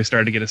think that's where he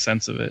started to get a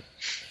sense of it.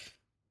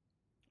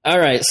 All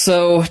right,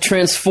 so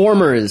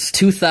Transformers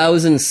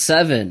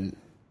 2007.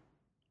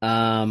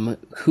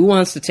 Who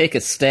wants to take a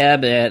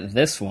stab at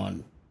this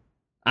one?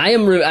 I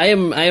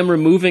am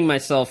removing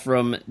myself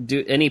from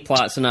any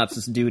plot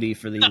synopsis duty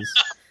for these.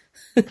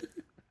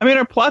 I mean,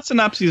 are plot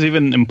synopses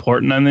even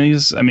important on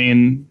these? I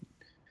mean,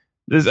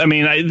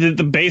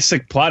 the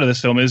basic plot of this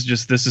film is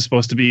just this is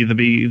supposed to be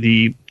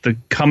the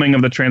coming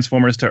of the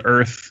Transformers to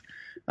Earth.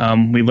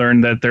 We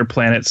learned that their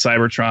planet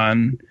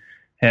Cybertron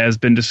has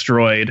been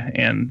destroyed,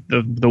 and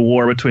the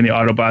war between the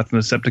Autobots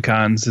and the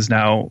Decepticons is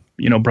now,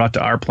 you know, brought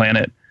to our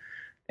planet.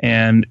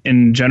 And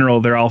in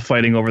general, they're all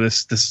fighting over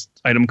this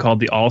item called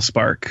the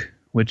Allspark,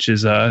 which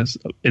is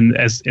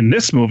in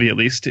this movie at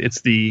least,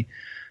 it's the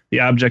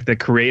object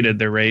that created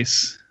their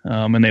race,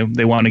 and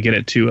they want to get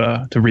it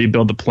to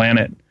rebuild the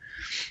planet.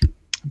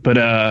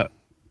 But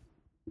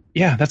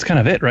yeah, that's kind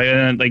of it, right?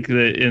 And like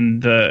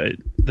the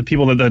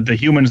people that the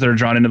humans that are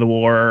drawn into the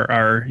war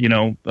are, you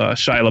know,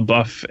 Shia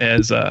LaBeouf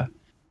as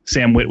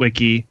Sam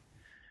Witwicky,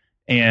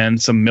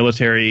 and some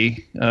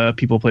military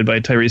people played by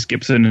Tyrese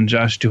Gibson and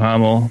Josh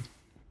Duhamel.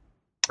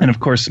 And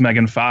of course,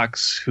 Megan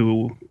Fox,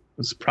 who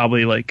was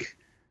probably like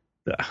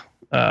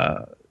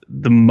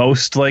the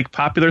most like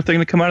popular thing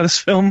to come out of this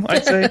film,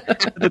 I'd say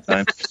at the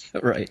time.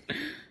 Right.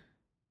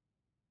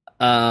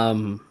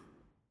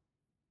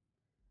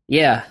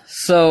 Yeah.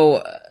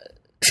 So,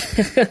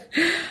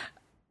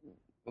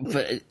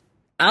 but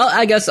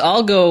I guess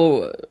I'll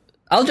go.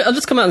 I'll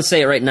just come out and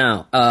say it right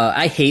now.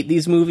 I hate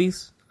these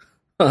movies,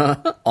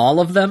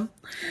 all of them.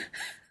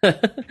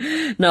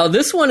 Now,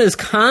 this one is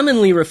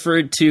commonly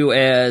referred to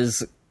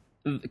as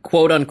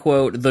quote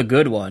unquote the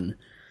good one.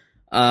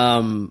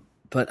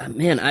 But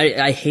man,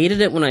 I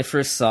hated it when I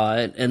first saw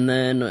it, and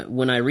then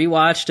when I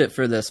rewatched it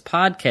for this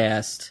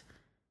podcast,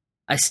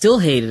 I still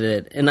hated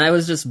it, and I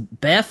was just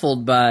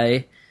baffled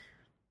by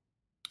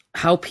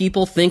how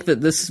people think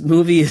that this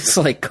movie is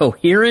like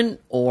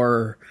coherent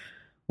or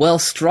well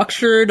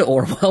structured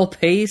or well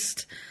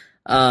paced.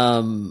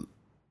 I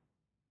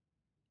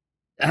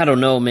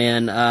don't know,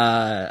 man.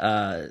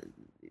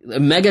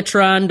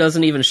 Megatron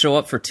doesn't even show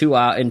up for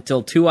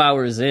until 2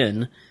 hours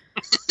in.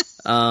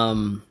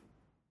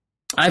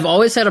 I've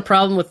always had a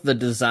problem with the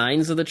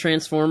designs of the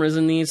Transformers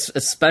in these,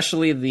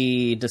 especially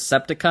the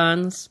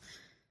Decepticons.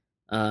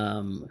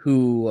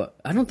 Who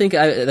I think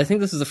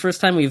this is the first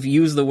time we've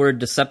used the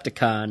word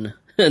Decepticon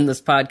in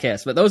this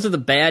podcast. But those are the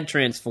bad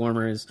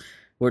Transformers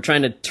who are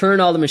trying to turn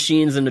all the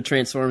machines into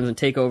Transformers and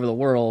take over the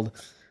world.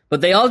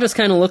 But they all just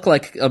kind of look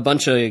like a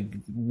bunch of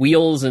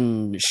wheels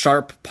and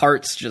sharp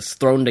parts just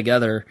thrown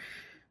together.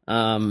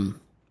 The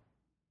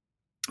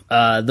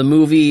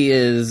movie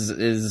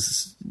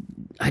is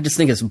I just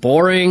think it's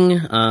boring.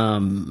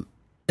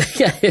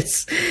 Yeah,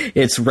 it's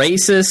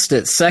racist,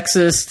 it's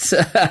sexist.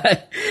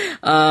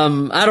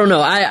 I don't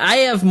know. I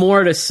have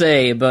more to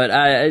say, but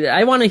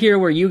I want to hear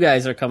where you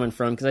guys are coming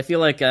from, because I feel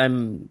like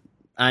I'm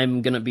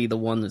gonna be the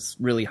one that's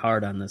really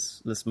hard on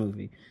this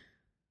movie.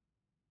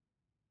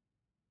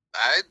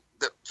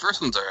 The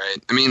first one's all right.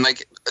 I mean,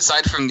 like,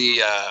 aside from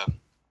the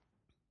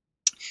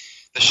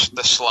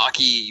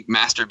schlocky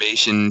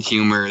masturbation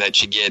humor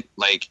that you get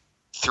like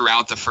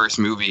throughout the first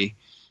movie,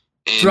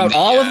 throughout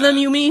all of them,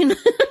 you mean?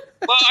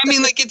 Well, I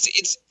mean, like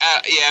it's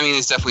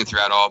definitely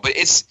throughout all, but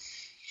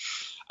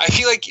I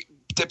feel like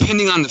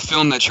depending on the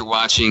film that you're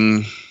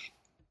watching,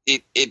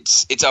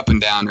 it's up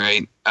and down,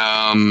 right?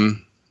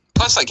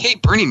 Plus, like, hey,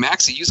 Bernie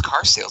Mac's a used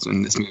car salesman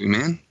in this movie,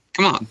 man.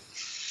 Come on.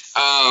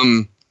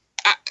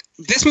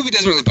 This movie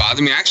doesn't really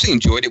bother me. I actually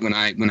enjoyed it when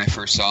I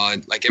first saw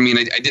it. Like, I mean,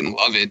 I didn't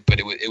love it, but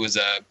it was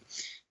a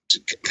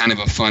kind of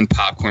a fun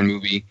popcorn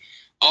movie.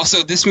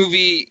 Also, this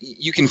movie,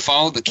 you can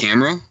follow the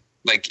camera.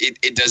 Like,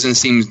 it doesn't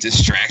seem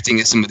distracting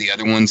as some of the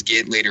other ones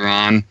get later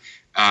on.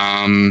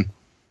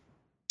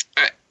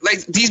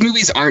 Like, these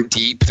movies aren't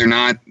deep. They're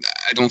not.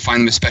 I don't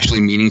find them especially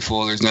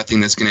meaningful. There's nothing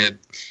that's going to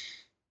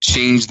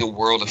change the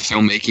world of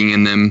filmmaking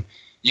in them.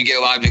 You get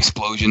a lot of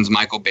explosions,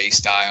 Michael Bay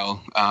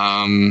style.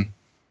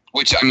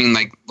 Which, I mean,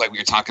 like we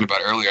were talking about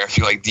earlier, I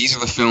feel like these are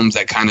the films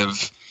that kind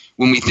of,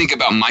 when we think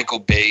about Michael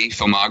Bay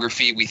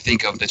filmography, we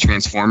think of the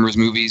Transformers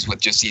movies with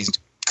just these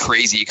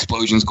crazy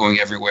explosions going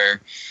everywhere.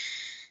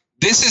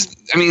 This is,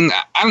 I mean,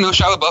 I don't know,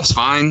 Shia LaBeouf's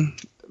fine.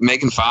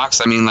 Megan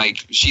Fox, I mean,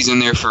 like, she's in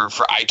there for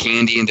eye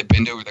candy and to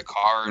bend over the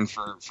car and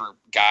for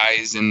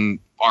guys in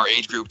our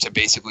age group to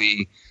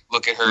basically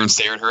look at her and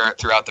stare at her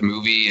throughout the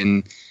movie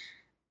and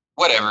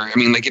whatever. I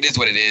mean, like, it is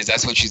what it is.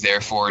 That's what she's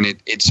there for, and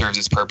it serves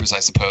its purpose,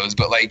 I suppose.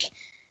 But, like,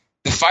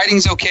 the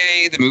fighting's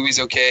okay, the movie's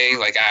okay.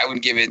 Like, I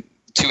would give it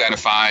 2 out of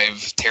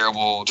 5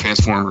 terrible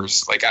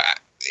Transformers. Like,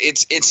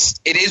 it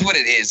is what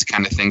it is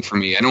kind of thing for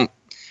me. I don't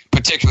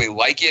particularly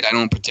like it. I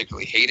don't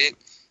particularly hate it.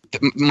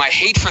 My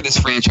hate for this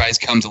franchise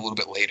comes a little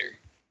bit later.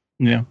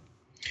 Yeah.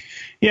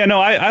 Yeah, no,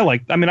 I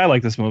like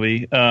this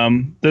movie.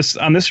 On this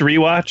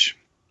rewatch,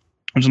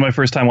 which is my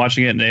first time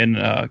watching it in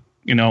a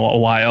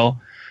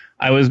while,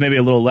 I was maybe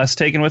a little less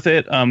taken with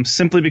it,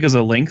 simply because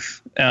of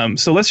length.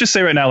 So let's just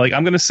say right now, like,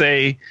 I'm going to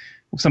say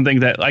something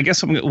that I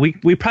guess we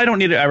probably don't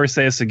need to ever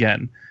say this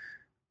again.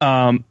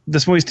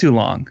 This movie's too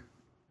long.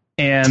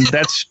 And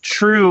that's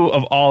true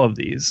of all of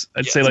these.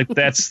 I'd say, like,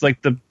 that's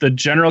like the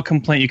general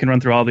complaint you can run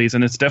through all these,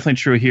 and it's definitely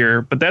true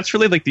here. But that's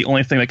really like the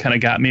only thing that kind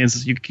of got me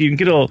is you can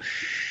get a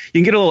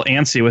little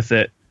antsy with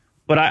it.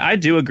 But I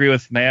do agree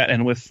with Matt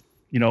and with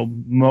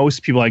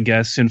most people, I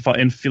guess, in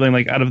feeling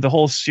like out of the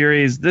whole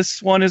series,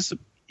 this one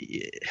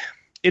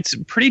it's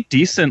pretty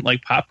decent,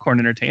 like, popcorn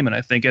entertainment.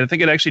 I think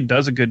it actually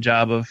does a good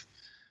job of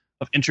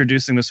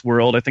introducing this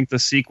world. I think the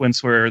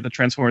sequence where the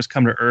Transformers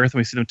come to Earth and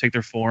we see them take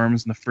their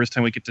forms, and the first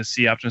time we get to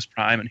see Optimus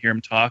Prime and hear him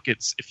talk,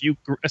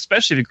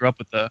 especially if you grew up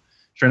with the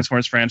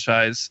Transformers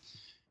franchise,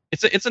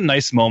 it's a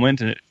nice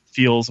moment and it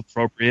feels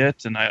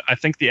appropriate. And I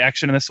think the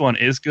action in this one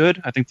is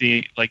good. I think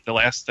the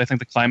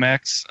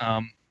climax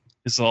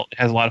has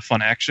a lot of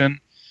fun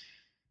action.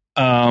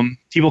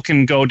 People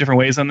can go different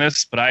ways on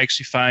this, but I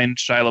actually find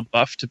Shia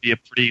LaBeouf to be a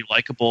pretty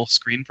likable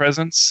screen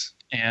presence.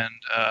 And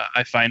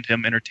I find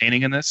him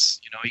entertaining in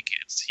this. He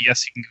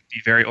can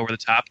be very over the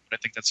top, but I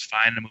think that's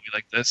fine in a movie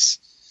like this.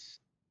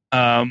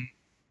 I'm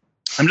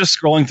just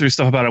scrolling through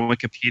stuff about it on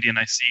Wikipedia, and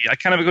I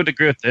kind of would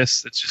agree with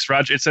this. It's just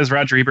it says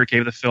Roger Ebert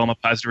gave the film a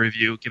positive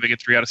review, giving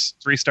it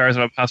 3 stars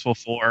out of a possible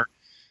 4.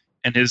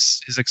 And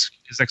his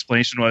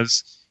explanation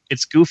was,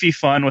 it's goofy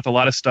fun with a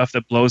lot of stuff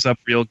that blows up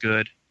real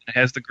good. It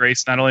has the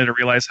grace not only to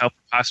realize how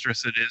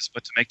preposterous it is,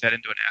 but to make that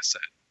into an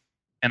asset.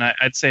 And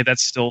I'd say that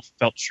still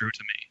felt true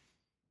to me.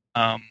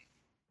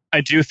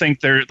 I do think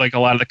there, like, a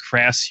lot of the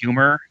crass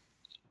humor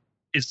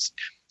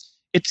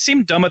it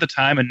seemed dumb at the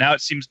time, and now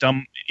it seems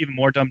dumb, even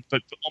more dumb,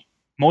 but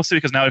mostly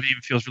because now it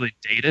even feels really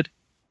dated.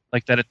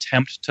 Like, that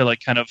attempt to, like,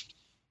 kind of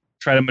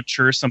try to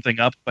mature something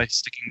up by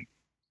sticking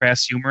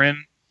crass humor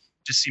in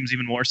just seems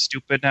even more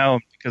stupid now,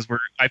 because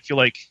I feel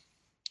like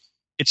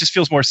it just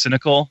feels more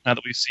cynical now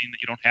that we've seen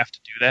that you don't have to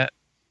do that.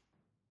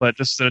 But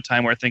this is at a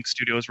time where I think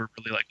studios were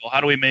really like, well, how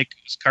do we make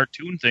this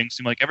cartoon thing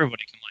seem like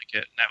everybody can like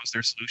it? And that was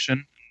their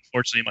solution.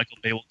 Unfortunately, Michael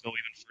Bay will go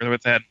even further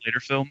with that in later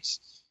films.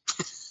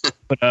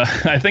 But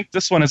I think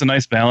this one has a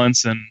nice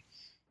balance. And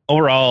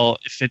overall,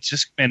 if you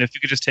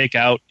could just take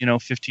out,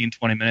 15,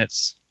 20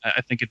 minutes,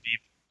 I think it'd be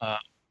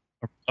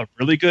a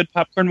really good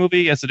popcorn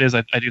movie. As it is,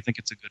 I do think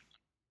it's a good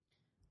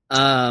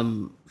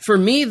one. For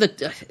me,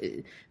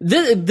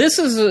 this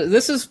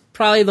is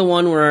probably the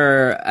one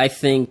where I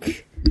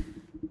think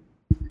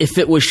if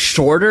it was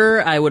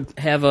shorter, I would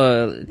have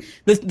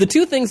the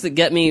 2 things that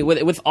get me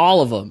with all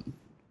of them.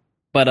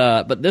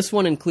 But this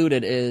one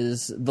included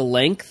is the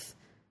length.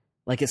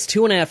 Like, it's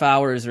 2.5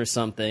 hours or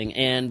something,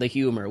 and the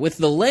humor. With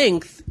the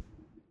length,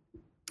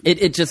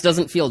 it just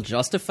doesn't feel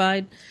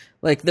justified.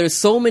 Like, there's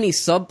so many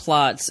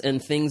subplots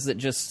and things that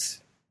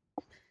just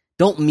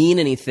don't mean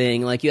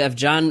anything. Like, you have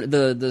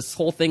this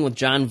whole thing with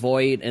John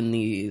Voight and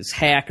these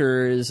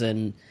hackers,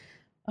 and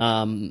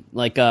I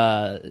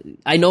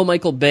know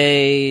Michael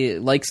Bay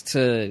likes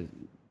to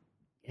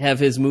have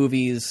his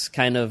movies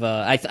kind of.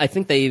 I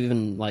think they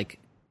even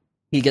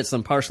he gets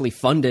them partially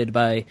funded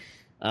by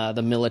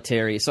the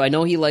military. So I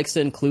know he likes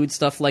to include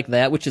stuff like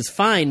that, which is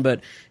fine.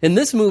 But in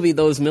this movie,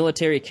 those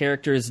military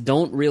characters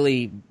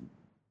they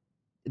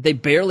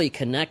barely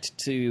connect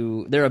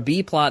to. They're a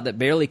B plot that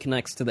barely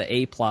connects to the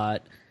A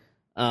plot.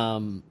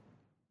 You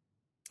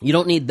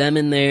don't need them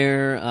in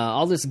there.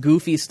 All this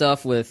goofy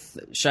stuff with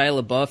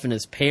Shia LaBeouf and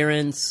his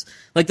parents.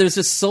 Like, there's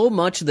just so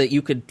much that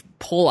you could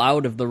pull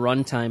out of the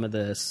runtime of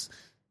this.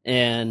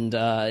 And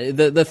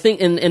the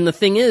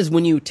thing is,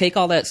 when you take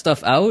all that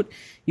stuff out,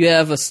 you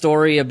have a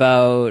story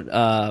about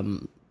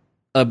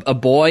a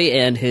boy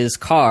and his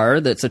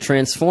car that's a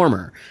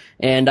transformer,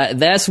 and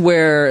that's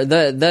where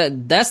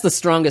that's the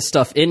strongest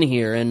stuff in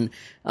here. And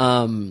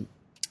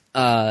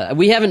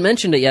we haven't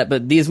mentioned it yet,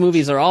 but these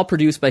movies are all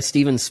produced by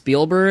Steven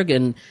Spielberg,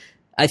 and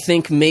I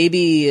think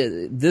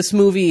maybe this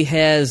movie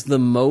has the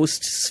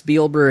most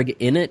Spielberg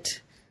in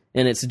it,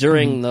 and it's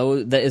during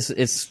those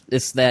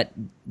it's that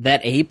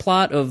A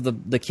plot of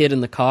the kid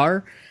in the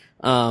car,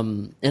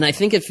 and I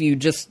think if you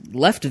just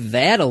left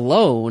that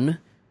alone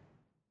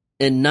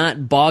and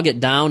not bog it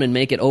down and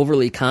make it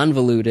overly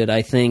convoluted,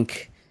 I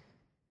think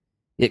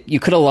you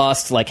could have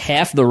lost like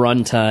half the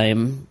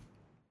runtime.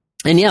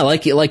 And yeah,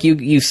 like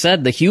you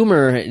said, the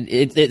humor,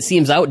 it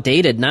seems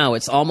outdated now.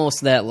 It's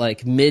almost that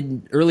like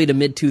early to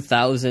mid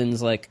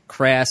 2000s like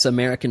crass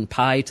American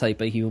Pie type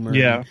of humor.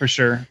 Yeah, for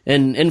sure.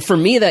 And for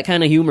me, that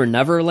kind of humor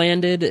never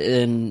landed.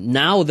 And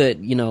now that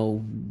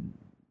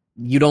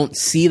you don't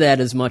see that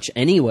as much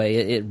anyway,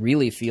 it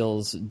really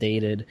feels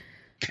dated.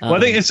 Well, I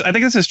think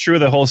this is true of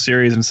the whole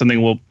series, and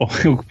something will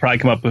probably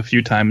come up a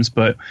few times.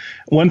 But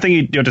one thing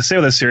you have to say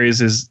with this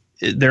series is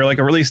they're like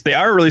they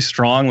are a really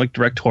strong like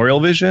directorial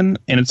vision,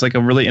 and it's like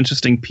a really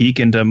interesting peek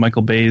into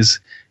Michael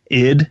Bay's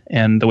id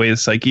and the way the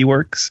psyche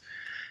works.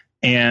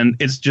 And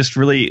it's just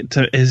really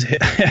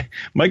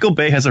Michael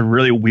Bay has a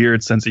really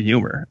weird sense of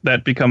humor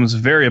that becomes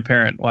very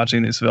apparent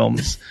watching these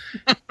films.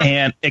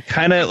 And it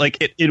kind of like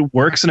it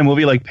works in a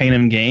movie like Pain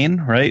and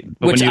Gain, right?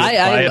 But which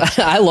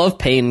I love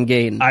Pain and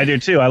Gain. I do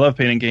too. I love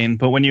Pain and Gain.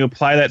 But when you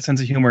apply that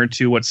sense of humor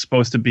to what's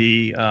supposed to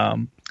be a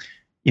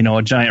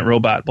giant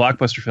robot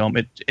blockbuster film,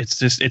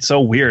 it's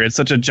so weird. It's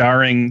such a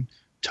jarring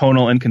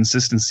tonal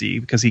inconsistency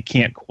because he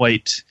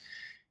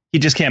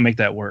just can't make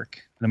that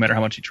work no matter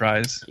how much he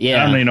tries.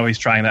 Yeah. I don't even know he's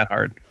trying that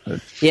hard.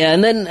 But. Yeah,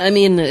 and then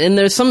and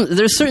there's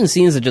certain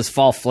scenes that just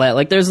fall flat.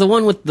 Like there's the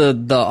one with the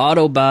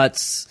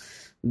Autobots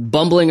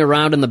bumbling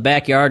around in the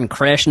backyard and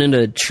crashing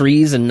into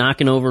trees and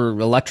knocking over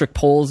electric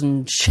poles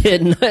and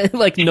shit, and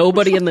like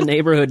nobody in the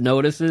neighborhood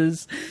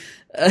notices.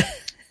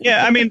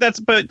 Yeah,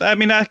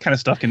 that kind of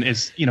stuff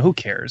who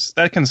cares?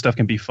 That kind of stuff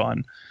can be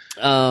fun.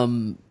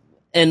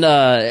 And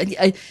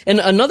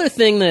another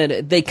thing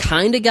that they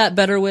kind of got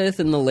better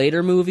with in the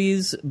later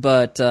movies,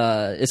 but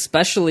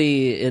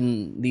especially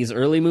in these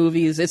early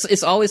movies,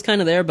 it's always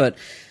kind of there. But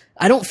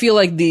I don't feel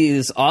like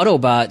these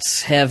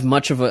Autobots have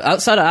much of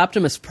outside of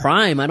Optimus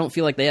Prime. I don't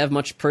feel like they have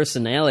much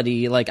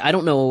personality. Like I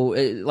don't know,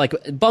 like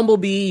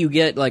Bumblebee, you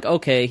get like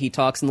okay, he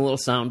talks in the little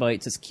sound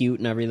bites, it's cute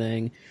and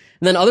everything.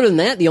 And then other than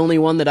that, the only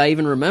one that I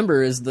even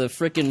remember is the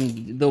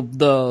frickin'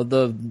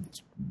 the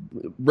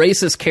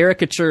racist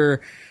caricature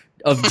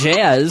of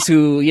Jazz,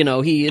 who,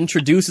 he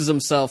introduces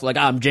himself like,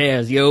 I'm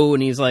Jazz, yo,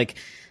 and he's like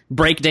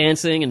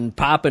breakdancing and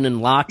popping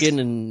and locking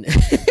and,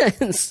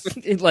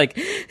 and like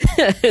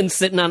and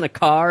sitting on the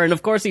car, and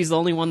of course he's the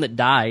only one that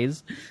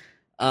dies.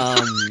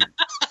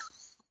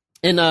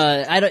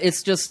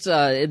 It's just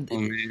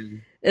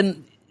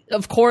and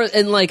of course,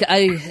 and like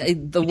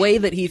the way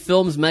that he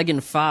films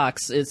Megan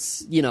Fox,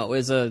 it's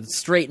as a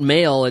straight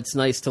male, it's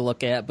nice to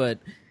look at, but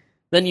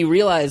then you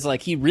realize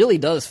like he really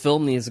does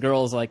film these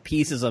girls like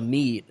pieces of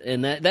meat,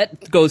 and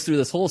that goes through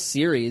this whole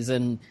series.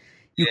 And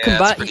you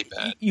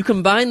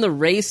combine the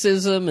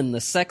racism and the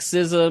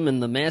sexism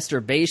and the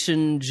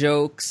masturbation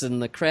jokes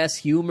and the crass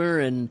humor,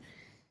 and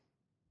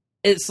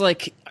it's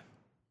like,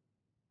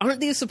 aren't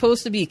these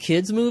supposed to be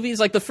kids' movies?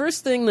 Like the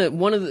first thing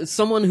that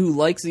someone who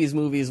likes these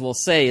movies will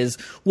say is,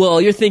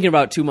 "Well, you're thinking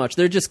about too much.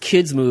 They're just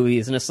kids'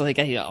 movies." And it's like,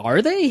 hey,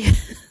 are they?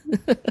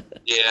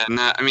 Yeah,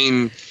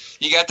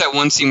 you got that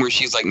one scene where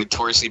she's like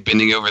notoriously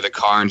bending over the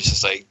car, and it's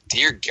just like,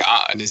 dear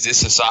God, is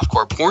this a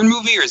softcore porn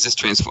movie or is this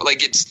transform?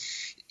 Like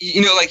it's,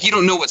 like you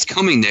don't know what's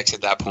coming next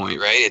at that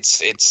point, right?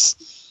 It's.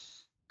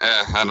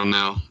 I don't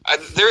know.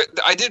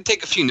 I did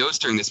take a few notes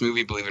during this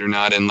movie, believe it or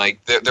not, and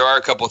like there are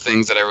a couple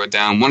things that I wrote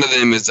down. One of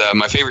them is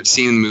my favorite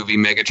scene in the movie.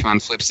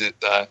 Megatron flips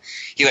it.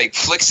 He like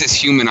flicks this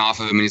human off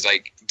of him, and he's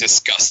like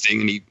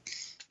disgusting, and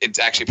it's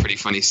actually a pretty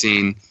funny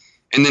scene.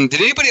 And then,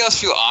 did anybody else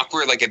feel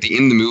awkward like at the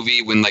end of the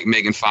movie when like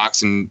Megan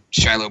Fox and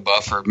Shia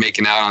LaBeouf are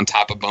making out on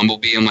top of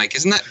Bumblebee? I'm like,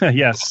 isn't that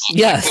yes, a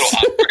little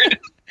awkward?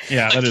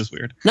 Yeah, that is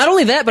weird. Not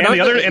only that, but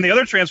the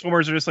other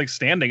Transformers are just like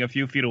standing a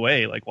few feet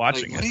away, like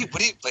watching it.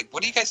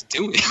 What are you guys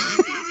doing?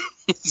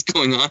 What's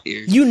going on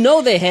here?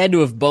 They had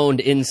to have boned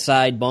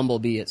inside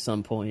Bumblebee at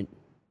some point.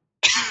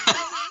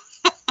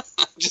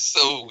 Just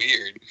so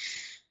weird.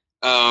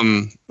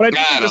 But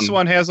I think this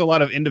one has a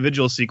lot of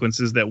individual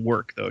sequences that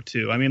work, though,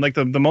 too. I mean, like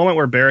the moment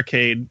where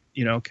Barricade,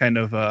 kind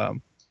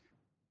of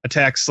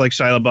attacks like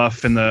Shia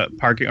LaBeouf in the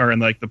parking or in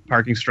like the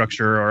parking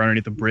structure or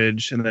underneath the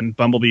bridge, and then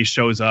Bumblebee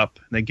shows up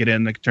and they get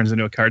in, it turns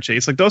into a car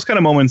chase. Like those kind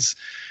of moments,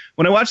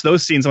 when I watch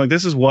those scenes, I'm like,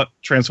 this is what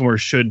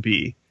Transformers should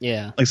be.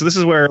 Yeah. Like, so this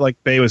is where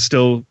like Bay was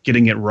still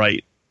getting it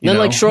right. And then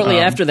like shortly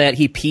after that,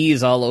 he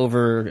pees all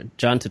over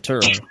John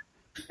Turturro.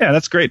 Yeah,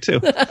 that's great too.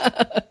 What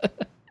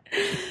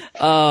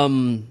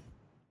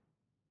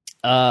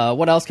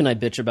else can I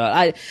bitch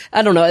about?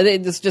 I don't know.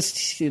 It's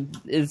just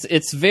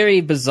it's very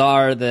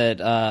bizarre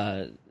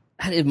that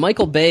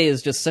Michael Bay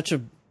is just such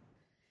a.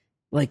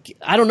 like,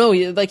 I don't know,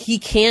 like he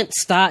can't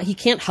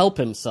help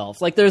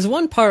himself. Like there's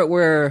one part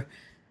where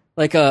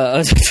like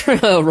a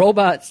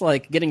robot's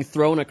like getting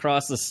thrown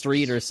across the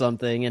street or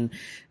something, and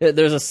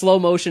there's a slow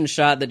motion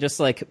shot that just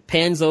like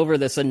pans over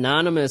this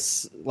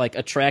anonymous like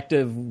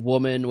attractive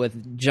woman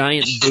with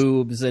giant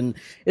boobs, and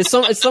it's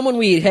someone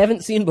we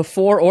haven't seen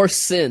before or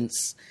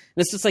since.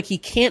 And it's just like he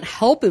can't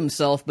help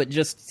himself but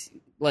just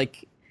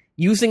like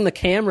using the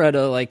camera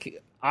to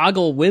like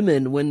ogle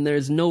women when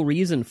there's no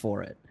reason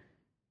for it.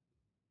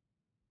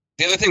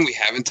 The other thing we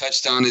haven't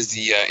touched on is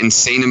the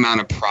insane amount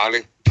of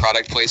product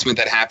placement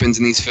that happens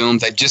in these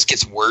films that just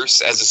gets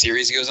worse as the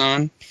series goes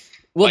on.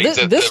 Well,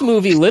 like this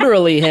movie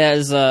literally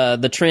has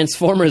the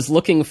Transformers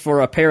looking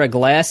for a pair of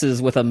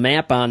glasses with a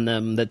map on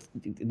them that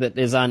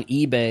is on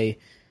eBay.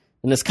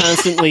 And it's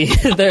constantly,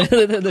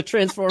 the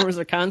Transformers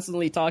are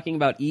constantly talking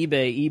about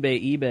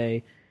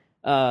eBay.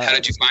 How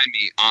did you find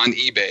me on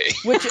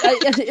eBay? Which,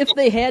 if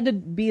they had to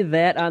be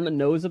that on the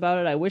nose about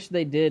it, I wish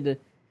they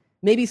did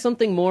maybe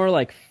something more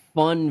like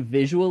fun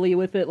visually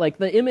with it. Like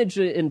the image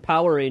in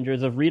Power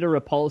Rangers of Rita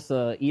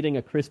Repulsa eating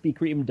a Krispy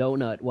Kreme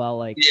donut while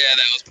like... Yeah,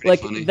 that was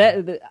pretty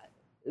funny.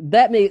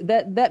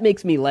 That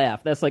makes me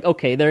laugh. That's like,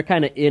 okay, they're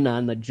kind of in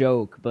on the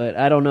joke, but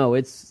I don't know. I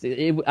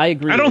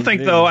agree. I don't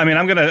think though. I mean,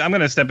 I'm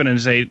gonna step in and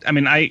say, I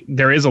mean,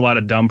 there is a lot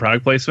of dumb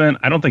product placement.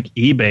 I don't think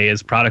eBay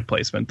is product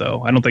placement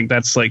though. I don't think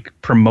that's like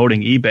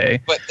promoting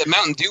eBay. But the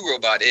Mountain Dew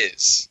robot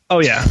is.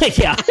 Oh yeah,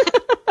 yeah.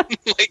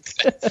 like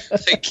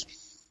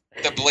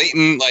the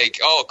blatant like,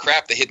 oh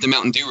crap, they hit the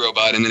Mountain Dew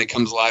robot and then it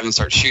comes alive and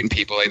starts shooting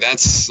people. Like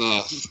that's.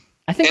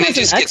 I think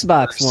there's an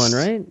Xbox one,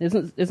 right?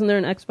 Isn't there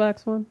an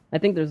Xbox one? I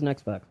think there's an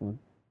Xbox one.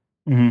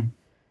 Mm-hmm.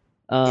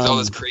 There's all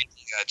this crazy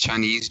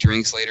Chinese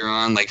drinks later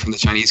on, like from the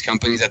Chinese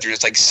companies that they're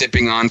just like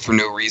sipping on for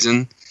no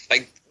reason.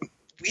 Like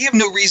we have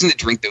no reason to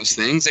drink those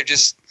things. They're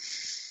just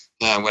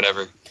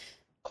whatever.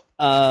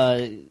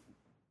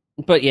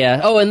 But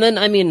yeah. Oh, and then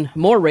I mean,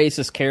 more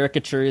racist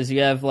caricatures. You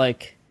have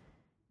like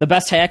the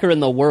best hacker in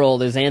the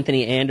world is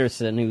Anthony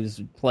Anderson, who's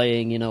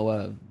playing, you know,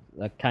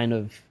 a kind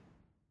of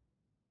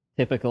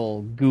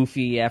typical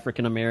goofy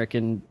African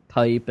American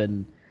type,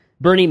 and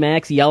Bernie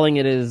Mac's yelling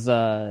at his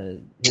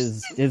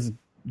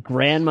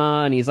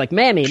grandma, and he's like,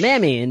 "Mammy,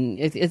 mammy," and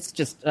it's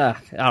just I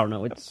don't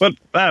know. But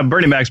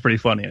Bernie Mac's pretty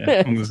funny.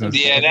 I'm just gonna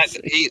yeah,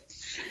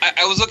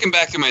 I was looking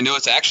back through my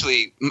notes.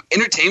 Actually,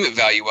 entertainment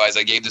value wise,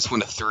 I gave this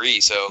one a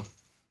 3. So,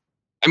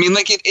 I mean,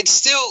 like it's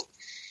still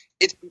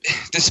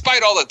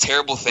despite all the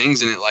terrible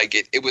things in it, like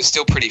it was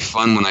still pretty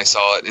fun when I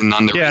saw it. And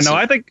on the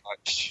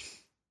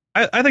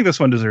I think this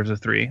one deserves a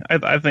 3.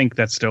 I think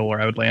that's still where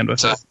I would land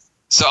with it.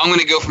 So I'm going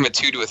to go from a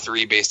 2 to a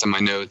 3 based on my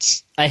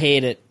notes. I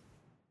hate it.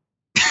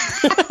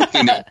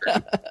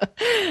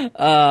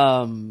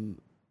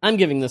 I'm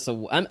giving this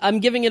I'm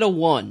giving it a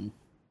 1,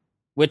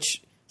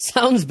 which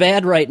sounds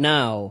bad right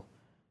now,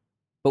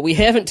 but we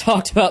haven't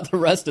talked about the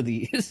rest of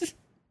these.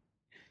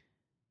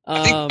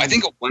 I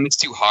think a 1 is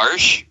too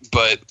harsh,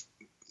 but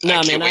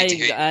no, man,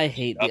 I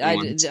hate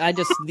I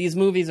just these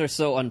movies are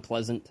so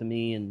unpleasant to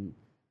me, and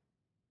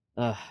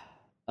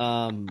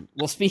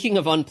well, speaking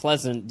of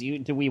unpleasant,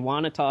 do we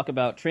want to talk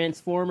about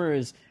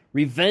Transformers: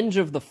 Revenge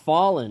of the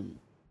Fallen?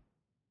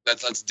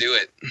 Let's do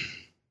it.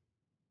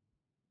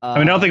 I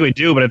mean, I don't think we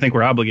do, but I think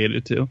we're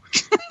obligated to.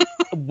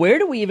 Where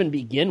do we even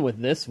begin with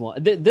this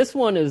one? This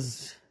one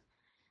is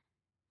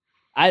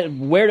I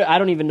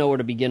don't even know where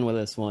to begin with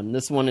this one.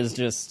 This one is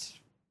just.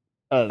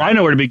 I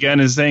know where to begin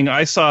is saying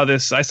I saw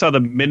the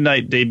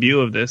midnight debut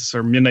of this,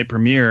 or midnight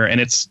premiere, and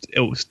it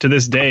was to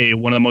this day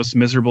one of the most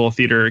miserable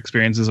theater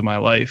experiences of my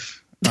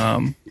life.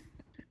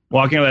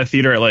 Walking out of that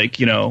theater at like,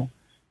 you know,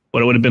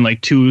 what it would have been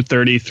like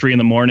 2:30, 3 in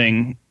the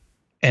morning,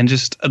 and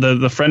just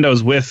the friend I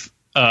was with,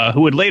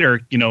 who would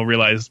later, you know,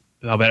 realize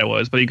how bad it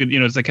was, but he could, you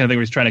know, it's that kind of thing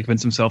where he's trying to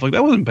convince himself like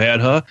that wasn't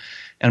bad, huh?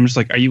 And I'm just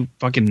like, are you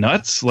fucking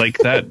nuts? Like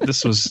that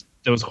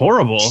was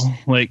horrible.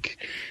 Like.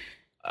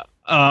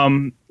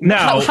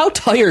 Now, how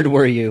tired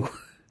were you?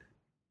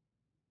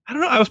 I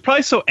don't know. I was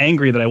probably so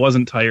angry that I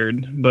wasn't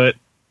tired, but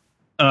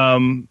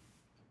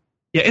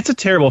yeah, it's a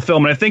terrible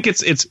film, and I think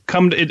it's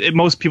come to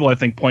most people I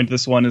think point to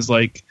this one as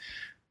like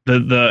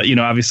the you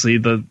know, obviously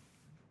the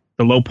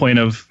low point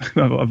of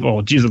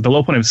the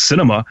low point of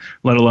cinema,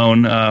 let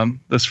alone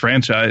this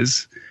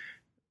franchise.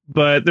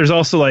 But there's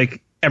also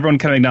like everyone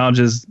kind of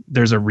acknowledges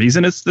there's a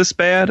reason it's this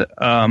bad.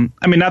 I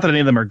mean, not that any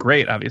of them are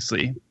great,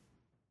 obviously,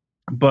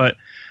 but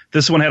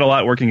this one had a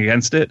lot working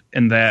against it,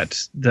 in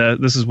that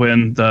this is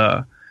when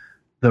the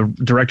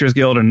Directors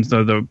Guild and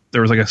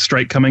there was like a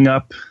strike coming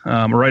up,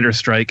 a writer's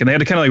strike, and they had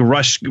to kind of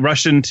like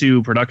rush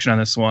into production on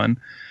this one,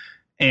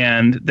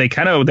 and they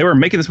were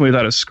making this movie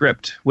without a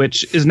script,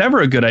 which is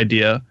never a good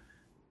idea.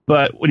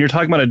 But when you're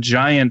talking about a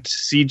giant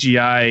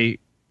CGI,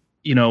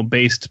 you know,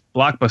 based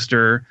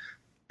blockbuster,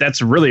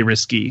 that's really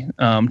risky,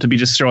 to be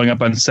just showing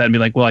up on set and be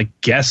like, well, I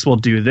guess we'll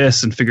do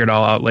this and figure it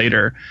all out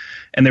later.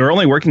 And they were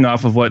only working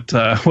off of what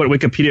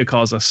Wikipedia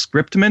calls a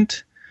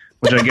scriptment,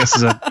 which I guess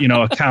is a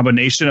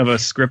combination of a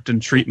script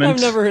and treatment. I've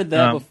never heard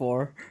that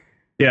before.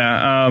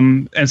 Yeah,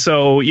 and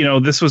so,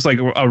 this was like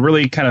a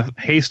really kind of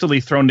hastily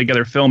thrown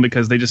together film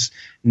because they just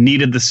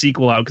needed the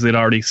sequel out because they'd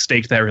already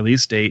staked that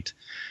release date.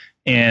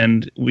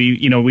 And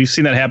we've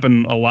seen that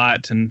happen a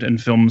lot, and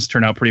films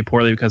turn out pretty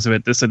poorly because of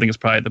it. This, I think, is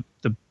probably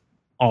the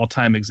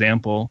all-time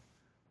example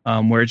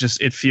where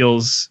it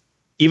feels,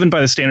 even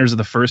by the standards of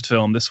the first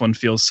film, this one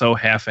feels so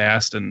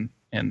half-assed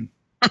and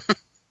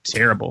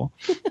terrible.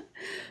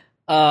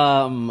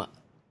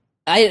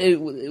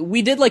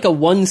 We did like a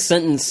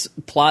 1-sentence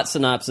plot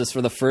synopsis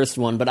for the first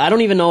one, but I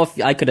don't even know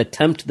if I could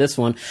attempt this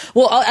one.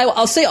 Well,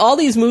 I'll say all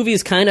these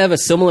movies kind of have a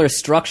similar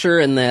structure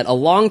in that a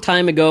long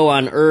time ago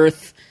on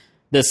Earth,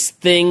 this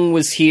thing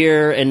was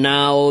here, and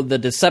now the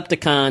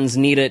Decepticons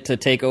need it to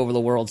take over the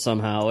world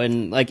somehow.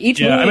 And like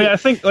each movie, I mean, I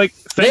think like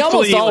they're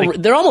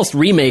almost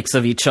remakes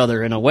of each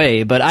other in a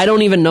way. But I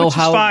don't even know which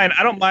how. Is fine.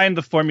 I don't mind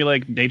the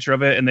formulaic nature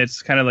of it, and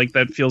it's kind of like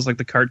that feels like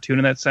the cartoon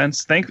in that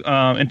sense. In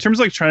terms of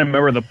like trying to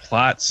remember the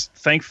plots,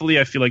 thankfully,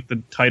 I feel like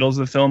the titles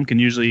of the film can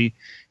usually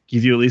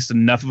give you at least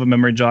enough of a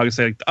memory jog to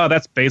say, like, oh,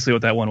 that's basically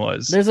what that one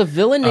was. There's a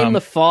villain named the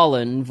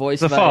Fallen,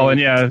 voiced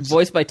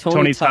by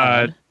Tony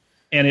Todd.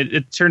 And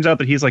it turns out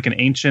that he's like an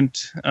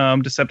ancient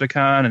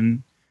Decepticon,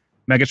 and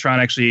Megatron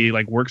actually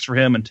like works for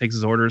him and takes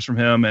his orders from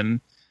him. And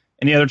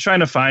they're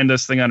trying to find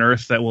this thing on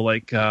Earth that will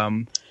like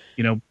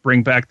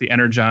bring back the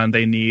energon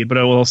they need, but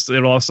it'll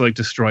also like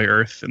destroy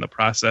Earth in the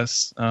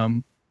process.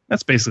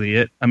 That's basically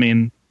it. I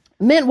mean,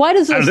 man, why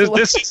does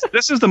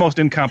this is the most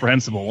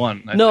incomprehensible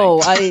one?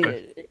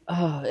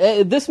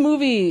 This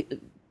movie,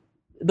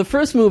 the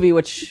first movie,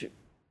 which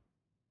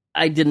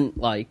I didn't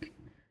like.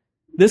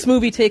 This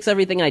movie takes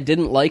everything I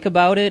didn't like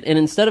about it, and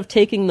instead of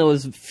taking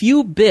those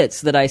few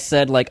bits that I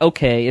said, like,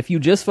 okay, if you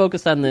just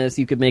focused on this,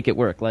 you could make it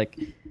work. Like,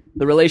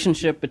 the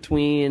relationship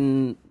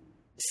between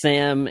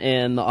Sam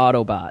and the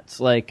Autobots.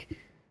 Like,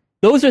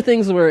 those are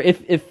things where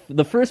if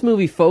the first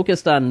movie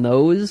focused on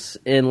those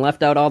and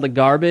left out all the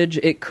garbage,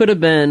 it could have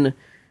been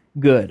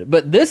good.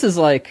 But this is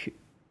like,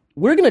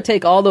 we're going to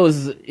take all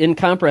those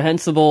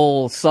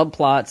incomprehensible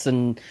subplots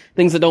and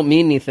things that don't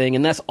mean anything,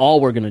 and that's all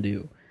we're going to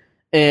do.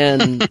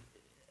 And...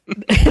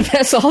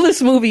 that's all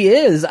this movie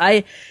is.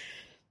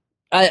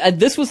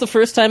 This was the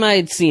first time I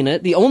had seen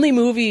it. The only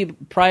movie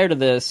prior to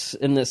this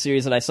in this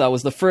series that I saw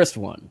was the first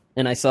one,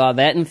 and I saw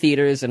that in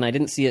theaters, and I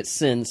didn't see it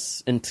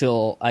since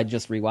until I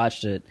just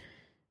rewatched it.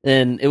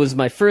 And it was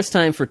my first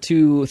time for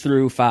 2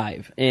 through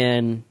 5,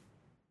 and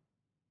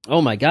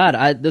oh my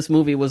god, this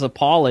movie was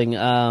appalling.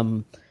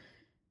 The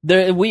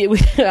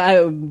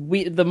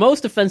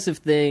most offensive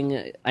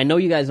thing, I know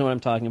you guys know what I'm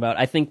talking about.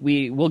 I think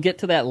we'll get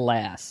to that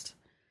last.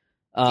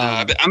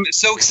 But I'm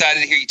so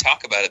excited to hear you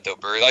talk about it, though,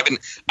 Byrd. I've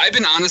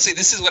been honestly,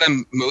 this is what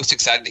I'm most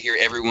excited to hear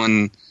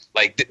everyone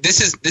like. This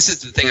is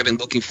the thing I've been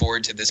looking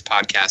forward to this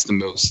podcast the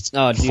most.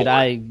 Oh,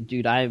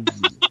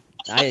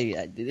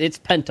 it's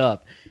pent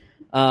up.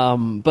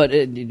 But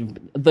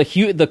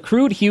the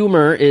crude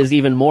humor is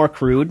even more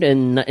crude,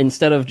 and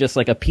instead of just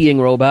like a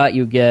peeing robot,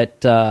 you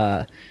get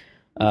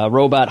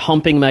robot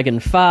humping Megan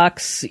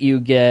Fox. You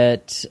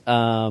get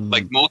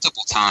like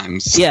multiple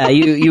times. Yeah,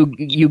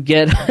 you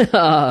get.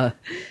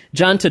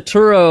 John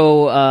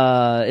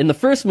Turturro, in the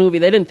first movie,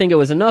 they didn't think it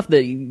was enough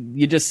that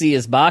you just see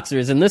his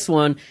boxers. In this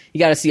one, you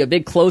got to see a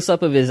big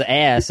close-up of his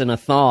ass in a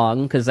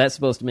thong, because that's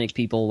supposed to make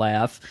people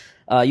laugh.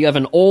 You have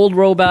an old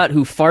robot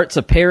who farts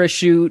a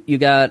parachute. You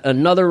got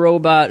another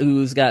robot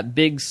who's got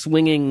big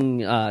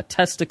swinging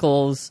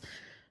testicles.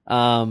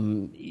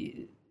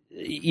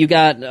 You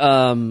got...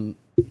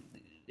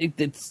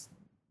 it's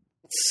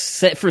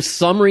set for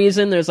some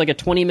reason, there's like a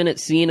 20-minute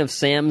scene of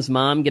Sam's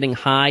mom getting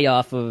high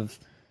off of...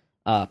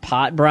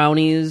 pot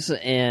brownies,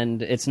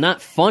 and it's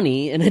not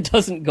funny, and it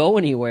doesn't go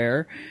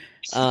anywhere.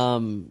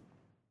 One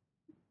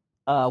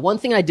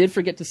thing I did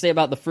forget to say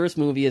about the first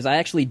movie is I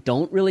actually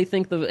don't really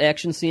think the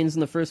action scenes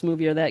in the first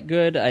movie are that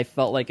good. I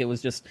felt like it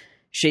was just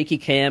shaky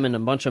cam and a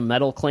bunch of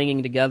metal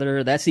clanging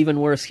together. That's even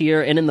worse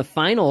here. And in the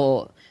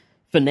final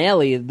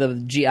finale,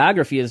 the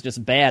geography is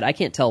just bad. I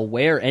can't tell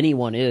where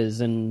anyone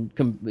is in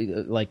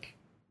like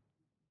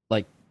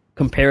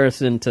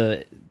comparison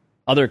to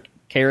other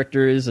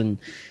characters, and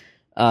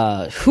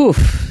I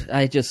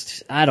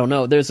don't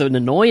know. There's an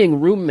annoying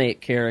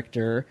roommate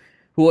character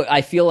who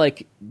I feel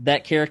like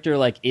that character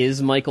like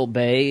is Michael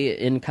Bay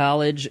in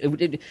college.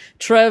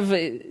 Trev,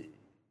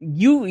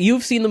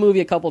 you've seen the movie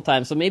a couple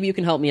times, so maybe you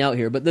can help me out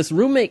here. But this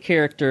roommate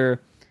character,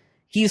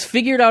 he's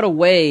figured out a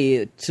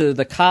way to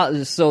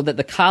so that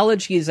the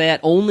college he's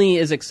at only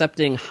is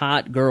accepting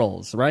hot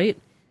girls, right?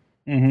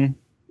 Mm-hmm.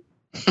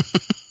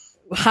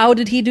 How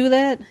did he do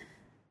that?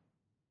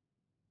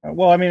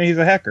 Well, I mean, he's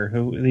a hacker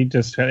he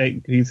gets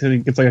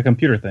like a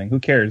computer thing. Who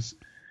cares?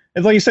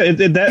 It's like you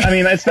said.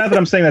 It's not that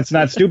I'm saying that's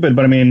not stupid,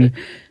 but I mean,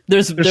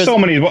 there's so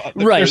many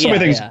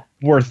things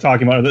worth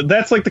talking about.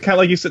 That's like the kind,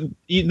 like you said.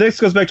 This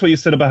goes back to what you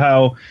said about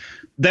how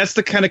that's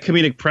the kind of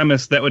comedic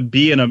premise that would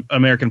be in an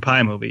American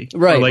Pie movie,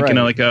 right? Or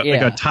like like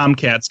a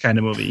Tomcats kind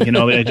of movie. You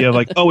know, the idea of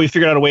like, oh, we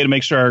figured out a way to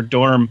make sure our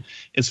dorm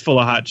is full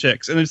of hot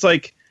chicks, and it's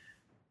like,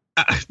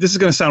 this is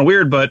going to sound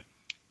weird, but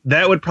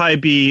that would probably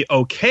be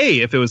okay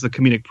if it was the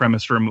comedic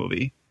premise for a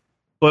movie.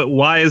 But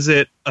why is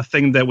it a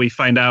thing that we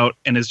find out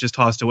and is just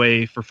tossed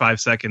away for 5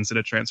 seconds in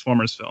a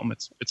Transformers film?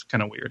 It's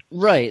kind of weird.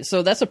 Right.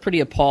 So that's a pretty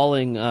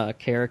appalling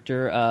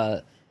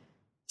character.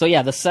 So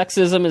yeah, the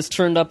sexism is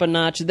turned up a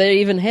notch. They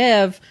even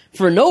have,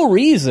 for no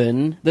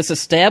reason, this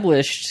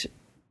established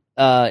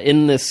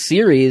in this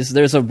series,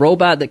 there's a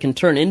robot that can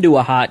turn into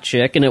a hot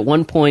chick, and at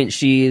one point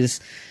she's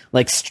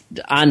like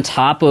on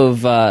top of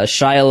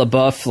Shia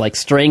LaBeouf, like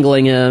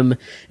strangling him,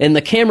 and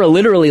the camera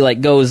literally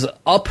like goes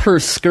up her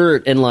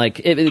skirt, and like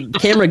the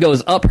camera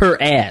goes up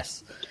her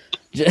ass,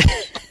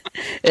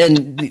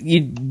 and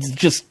you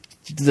just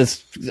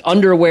this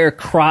underwear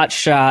crotch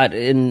shot,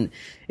 and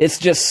it's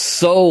just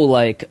so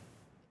like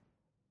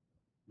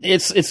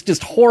it's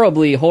just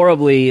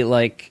horribly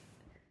like,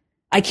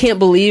 I can't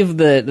believe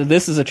that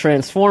this is a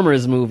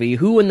Transformers movie.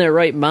 Who in their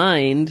right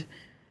mind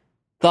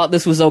thought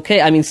this was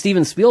okay? I mean,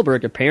 Steven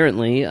Spielberg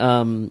apparently.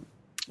 To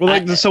go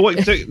back to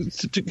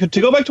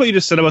what you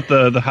just said about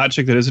the hot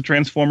chick that is a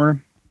Transformer,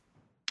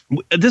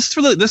 this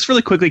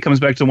really quickly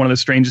comes back to one of the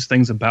strangest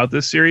things about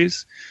this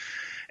series,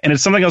 and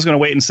it's something I was going to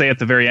wait and say at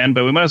the very end,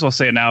 but we might as well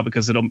say it now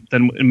because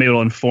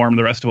it'll inform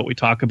the rest of what we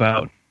talk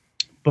about.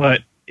 But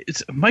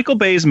Michael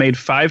Bay's made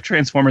 5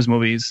 Transformers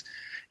movies,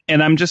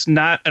 and I'm just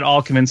not at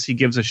all convinced he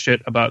gives a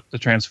shit about the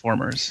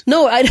Transformers.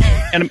 No, I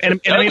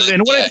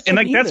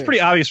that's pretty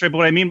obvious, right? But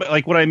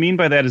what I mean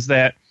by that is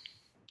that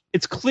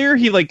it's clear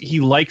he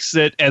likes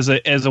it as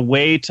a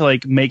way to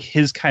like make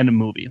his kind of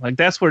movie. Like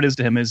that's what it is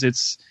to him.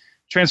 It's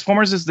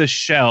Transformers is this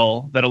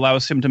shell that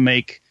allows him to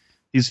make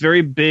these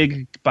very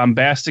big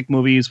bombastic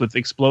movies with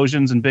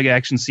explosions and big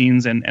action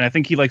scenes, and I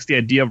think he likes the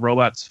idea of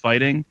robots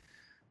fighting.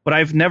 But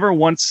I've never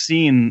once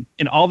seen,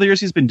 in all the years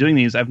he's been doing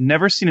these, I've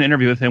never seen an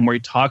interview with him where he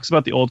talks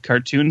about the old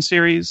cartoon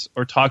series,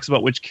 or talks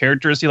about which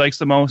characters he likes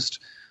the most,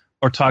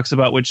 or talks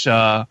about which,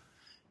 what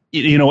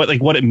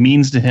it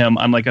means to him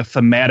on like a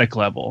thematic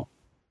level.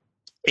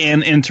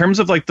 And in terms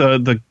of like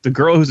the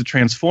girl who's a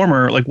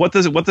Transformer, like what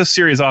this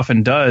series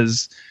often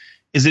does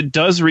is it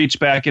does reach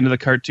back into the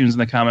cartoons and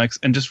the comics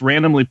and just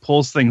randomly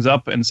pulls things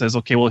up and says,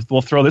 okay, well,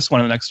 we'll throw this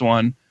one in the next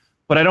one.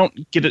 But I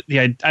don't get it.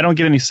 I don't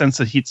get any sense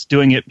that he's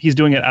doing it. He's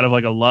doing it out of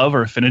like a love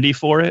or affinity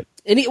for it.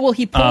 And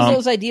he pulls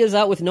those ideas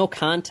out with no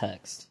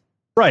context.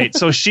 Right.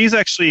 So she's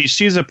a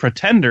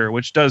pretender,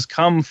 which does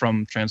come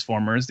from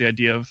Transformers. The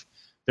idea of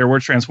there were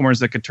Transformers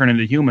that could turn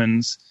into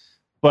humans,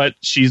 but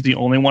she's the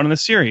only one in the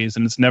series,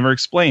 and it's never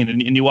explained.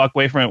 And you walk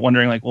away from it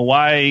wondering, like, well,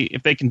 why,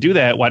 if they can do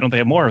that, why don't they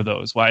have more of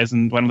those? Why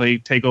don't they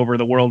take over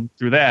the world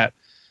through that?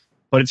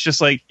 But it's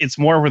just like, it's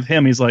more with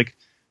him. He's like,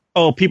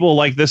 oh, people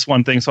like this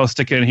one thing, so I'll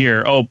stick it in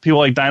here. Oh, people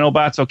like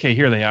Dinobots? Okay,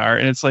 here they are.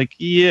 And it's like,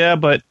 yeah,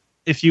 but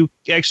if you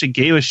actually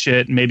gave a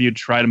shit, maybe you'd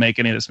try to make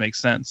any of this make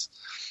sense.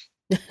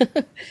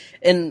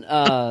 And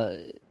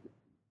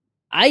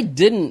I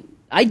don't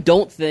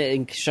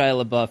think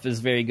Shia LaBeouf is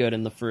very good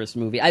in the first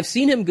movie. I've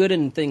seen him good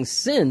in things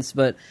since,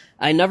 but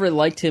I never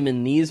liked him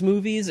in these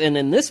movies. And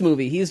in this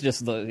movie, he's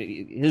just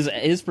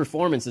his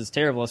performance is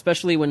terrible,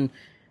 especially when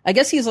I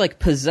guess he's like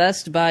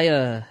possessed by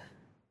a.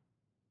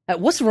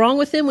 What's wrong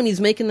with him when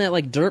he's making that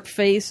like derp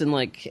face and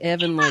like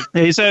having like?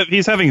 Yeah,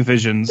 he's having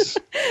visions.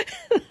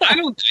 I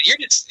don't.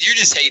 You're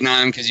just hating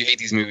on him because you hate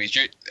these movies.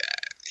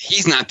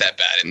 He's not that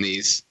bad in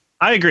these.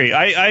 I agree.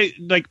 I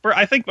like Byrd.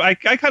 I think I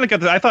kind of got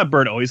that. I thought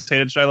Byrd always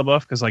hated Shia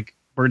LaBeouf because like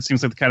Byrd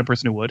seems like the kind of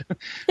person who would.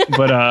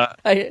 But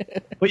I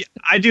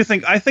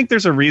think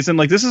there's a reason.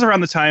 Like this is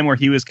around the time where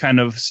he was kind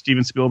of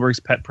Steven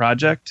Spielberg's pet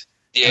project.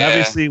 Yeah. And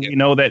obviously, we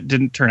know that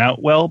didn't turn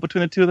out well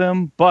between the two of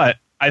them, but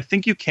I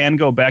think you can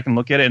go back and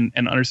look at it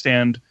and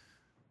understand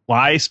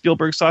why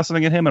Spielberg saw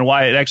something in him and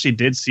why it actually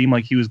did seem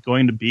like he was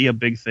going to be a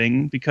big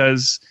thing,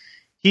 because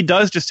he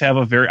does just have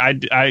a very,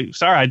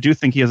 I do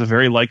think he has a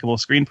very likable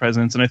screen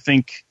presence. And I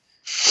think,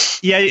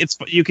 yeah,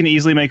 you can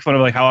easily make fun of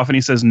like how often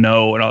he says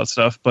no and all that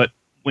stuff, but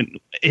when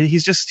I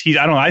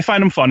don't know, I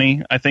find him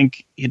funny. I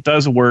think it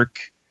does work.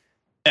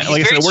 Like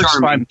I said, it works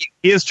fine.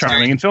 He is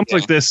charming. In films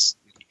like this,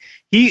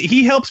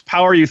 he helps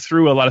power you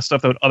through a lot of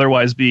stuff that would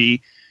otherwise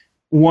be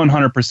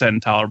 100%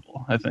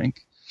 intolerable, I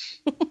think.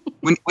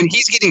 When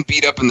he's getting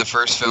beat up in the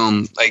first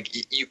film, like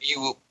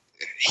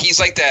he's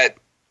like that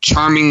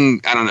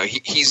charming. I don't know.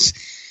 He's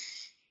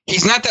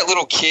not that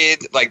little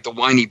kid, like the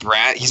whiny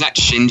brat. He's not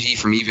Shinji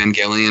from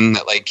Evangelion.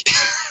 That like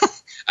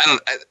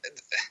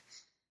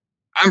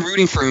I'm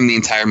rooting for him the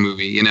entire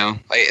movie, you know.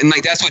 And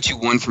that's what you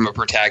want from a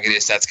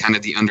protagonist. That's kind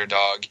of the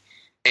underdog.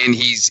 And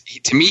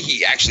to me,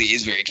 he actually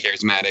is very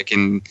charismatic,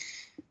 and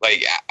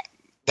like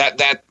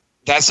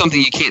that's something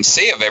you can't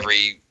say of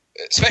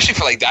especially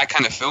for like that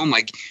kind of film.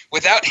 Like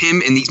without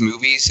him in these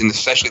movies, and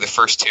especially the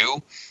first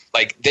two,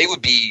 like they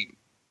would be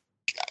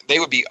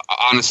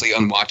honestly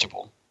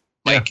unwatchable,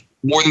 like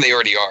more than they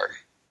already are.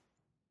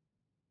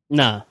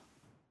 Nah.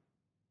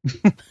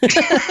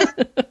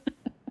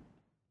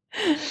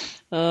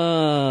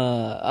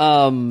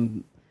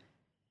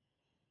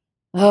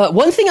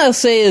 One thing I'll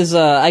say is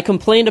I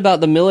complained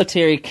about the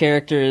military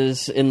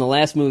characters in the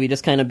last movie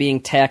just kind of being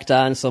tacked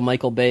on so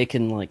Michael Bay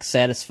can like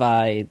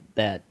satisfy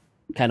that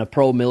kind of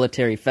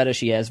pro-military fetish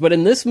he has. But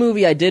in this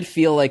movie, I did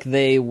feel like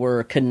they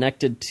were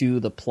connected to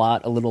the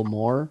plot a little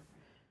more.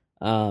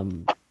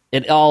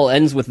 It all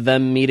ends with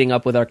them meeting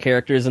up with our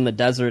characters in the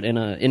desert in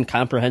an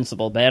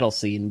incomprehensible battle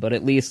scene, but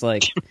at least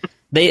like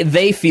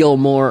they feel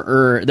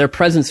more their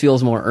presence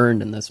feels more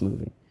earned in this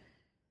movie.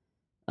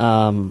 So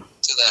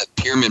that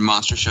pyramid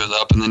monster shows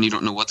up, and then you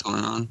don't know what's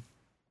going on.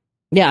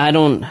 Yeah, I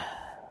don't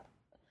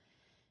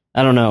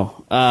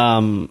know.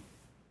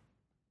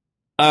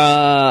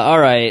 All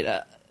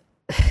right.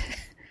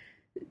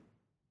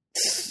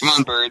 Come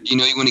on, Byrd. You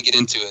know you want to get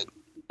into it.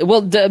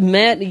 Well,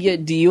 Matt,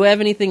 do you have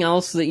anything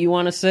else that you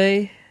want to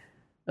say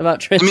about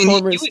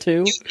Transformers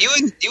 2? You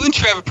and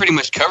Trev pretty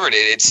much covered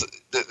it. It's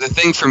the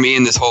thing for me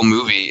in this whole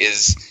movie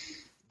is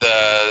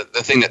the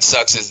thing that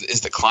sucks is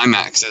the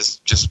climax is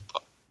just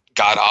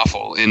god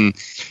awful, and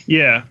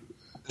yeah,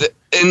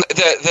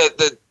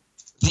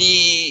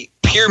 the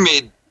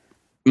pyramid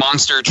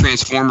monster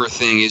transformer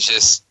thing is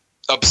just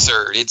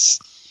absurd. It's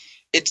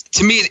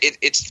to me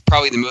it's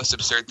probably the most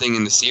absurd thing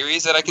in the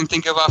series that I can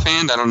think of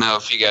offhand. I don't know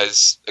if you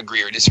guys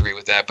agree or disagree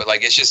with that, but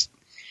like it's just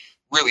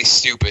really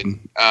stupid.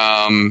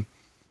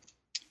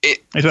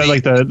 It's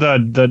like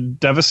the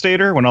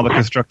Devastator when all the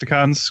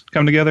Constructicons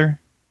come together.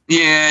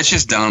 Yeah, it's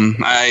just dumb.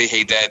 I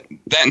hate that.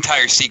 That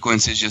entire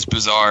sequence is just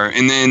bizarre,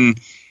 and then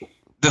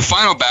the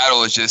final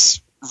battle is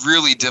just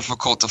really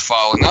difficult to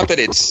follow. Not that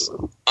it's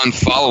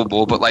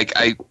unfollowable, but like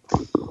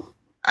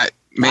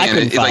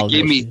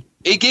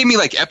it gave me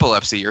like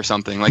epilepsy or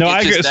something. Like, no, I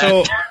agree.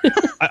 So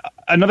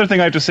another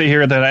thing I have to say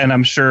here that, and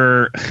I'm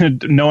sure,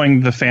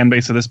 knowing the fan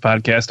base of this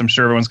podcast, I'm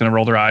sure everyone's going to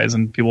roll their eyes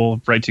and people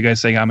will write to you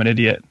guys saying I'm an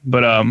idiot.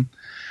 But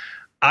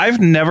I've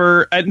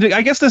never. I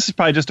guess this is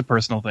probably just a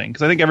personal thing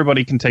because I think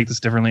everybody can take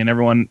this differently, and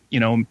everyone,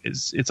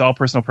 it's all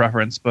personal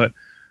preference. But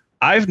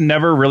I've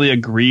never really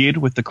agreed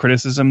with the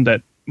criticism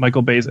that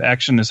Michael Bay's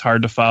action is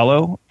hard to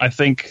follow. I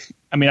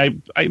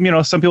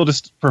some people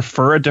just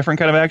prefer a different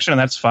kind of action, and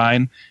that's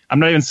fine. I'm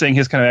not even saying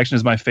his kind of action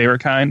is my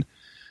favorite kind,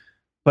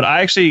 but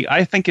I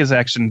think his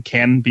action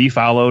can be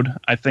followed.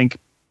 I think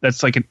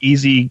that's like an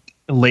easy,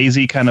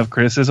 lazy kind of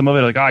criticism of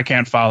it. Like, I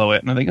can't follow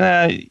it. And I think,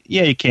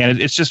 yeah, you can.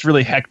 It's just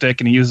really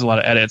hectic, and he uses a lot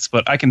of edits,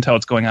 but I can tell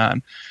what's going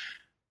on.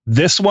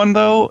 This one,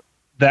 though,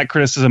 that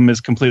criticism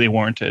is completely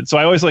warranted. So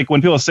I always like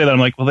when people say that, I'm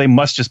like, well, they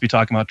must just be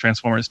talking about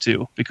Transformers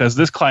 2 because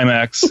this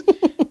climax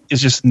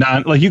is just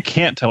not like you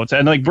can't tell what's.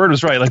 And like Byrd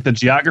was right, like the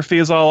geography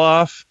is all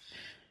off.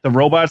 The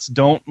robots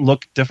don't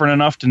look different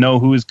enough to know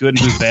who is good and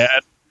who's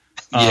bad.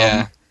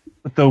 Yeah,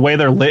 the way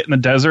they're lit in the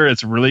desert,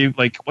 it's really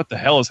like, what the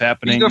hell is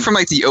happening? You go from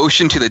like the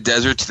ocean to the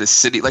desert to the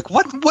city. Like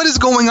what is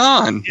going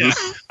on? Yeah.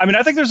 I mean,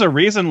 I think there's a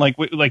reason. Like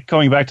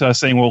going back to us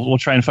saying, we'll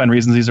try and find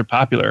reasons these are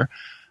popular.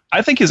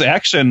 I think his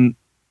action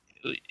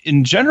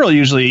in general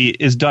usually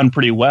is done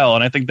pretty well,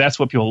 and I think that's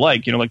what people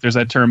like. Like there's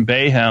that term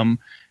Bayhem,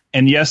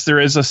 and yes, there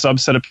is a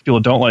subset of people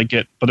who don't like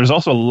it, but there's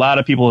also a lot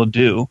of people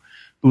who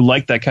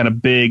like that kind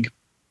of big,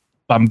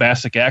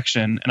 bombastic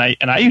action,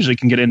 and I usually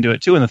can get into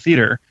it too in the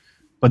theater.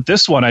 But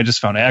this one I just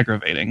found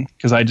aggravating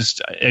because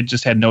it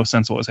just had no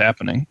sense of what was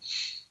happening.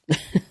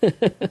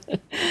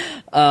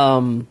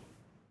 Another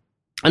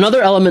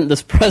element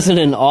that's present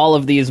in all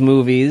of these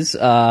movies.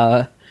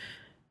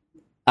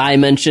 I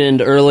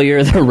mentioned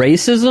earlier the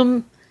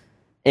racism,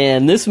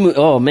 and this movie.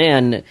 Oh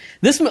man,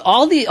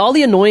 all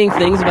the annoying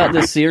things about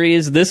this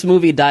series. This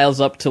movie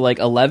dials up to like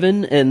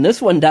 11, and this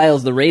one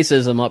dials the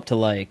racism up to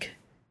like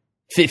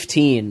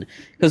 15.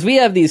 Because we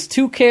have these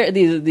two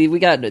we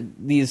got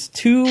these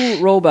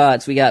two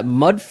robots. We got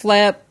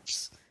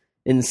Mudflaps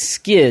and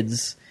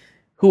Skids,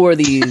 who are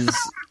these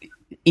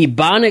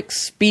Ebonic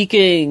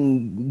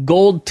speaking,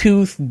 gold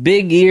tooth,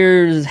 big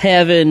ears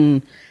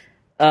having.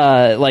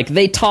 Like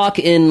they talk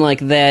in like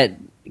that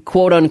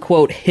quote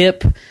unquote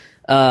hip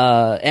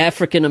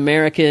African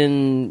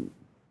American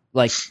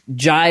like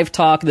jive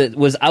talk that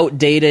was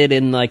outdated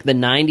in like the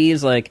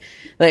 90s. Like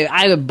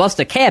I would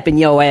bust a cap in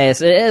yo ass.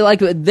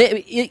 Like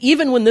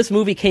even when this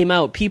movie came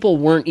out, people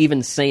weren't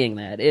even saying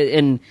that.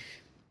 And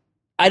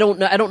I don't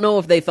know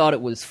if they thought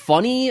it was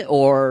funny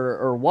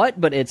or what,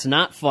 but it's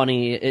not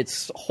funny.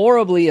 It's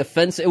horribly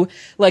offensive.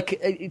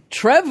 Like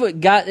Trev.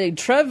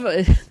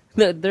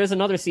 There's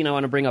another scene I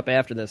want to bring up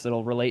after this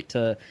that'll relate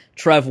to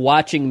Trev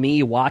watching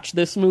me watch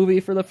this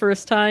movie for the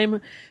first time.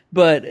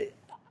 But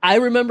I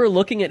remember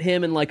looking at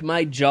him and like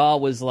my jaw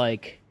was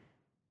like,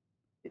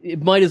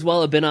 it might as well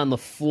have been on the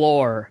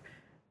floor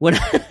when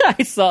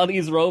I saw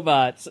these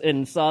robots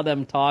and saw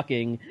them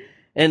talking.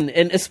 And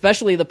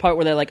especially the part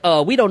where they're like,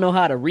 oh, we don't know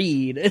how to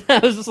read. And I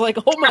was just like,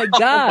 oh my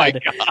God,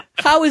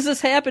 how is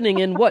this happening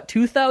in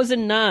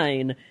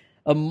 2009?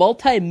 A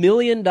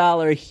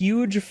multi-million-dollar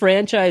huge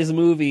franchise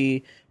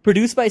movie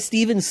produced by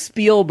Steven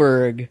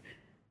Spielberg.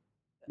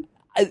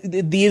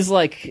 These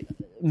like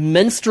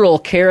menstrual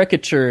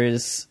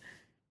caricatures.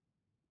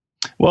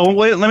 Well,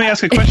 wait, let me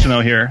ask a question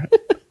though here.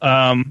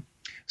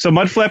 So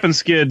Mudflap and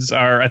Skids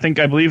I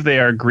believe they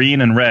are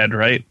green and red,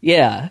 right?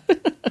 Yeah.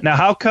 Now,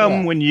 how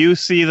come when you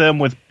see them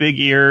with big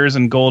ears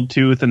and gold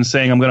tooth and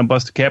saying, I'm going to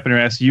bust a cap in your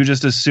ass, you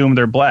just assume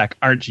they're black?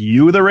 Aren't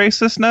you the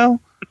racist now?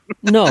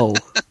 No.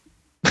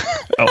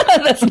 Oh.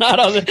 That's not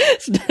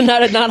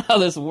how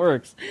this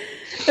works.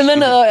 And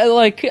then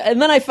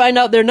I find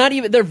out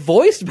they're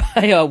voiced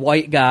by a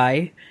white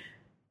guy.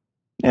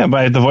 Yeah,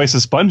 by the voice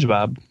of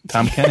SpongeBob,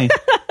 Tom Kenny.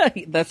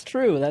 That's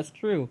true. That's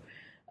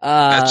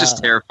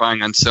just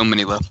terrifying on so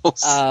many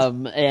levels.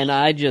 And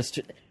I just,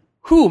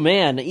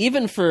 man,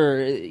 even for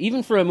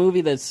a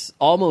movie that's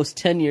almost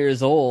 10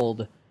 years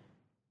old,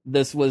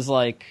 this was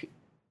like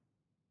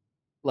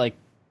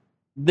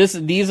this.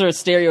 These are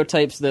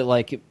stereotypes that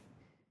like,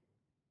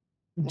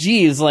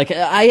 geez, like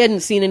I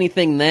hadn't seen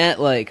anything that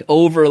like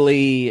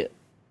overly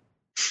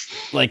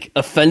like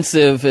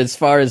offensive as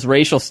far as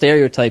racial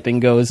stereotyping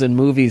goes in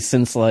movies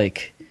since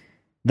like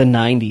the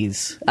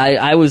 90s.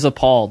 I was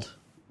appalled.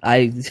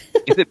 Is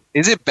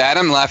it bad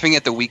I'm laughing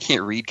at the we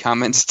can't read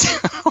comments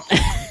too?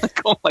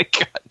 Like, oh my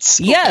god.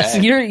 So yes,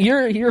 bad.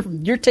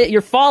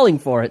 you're falling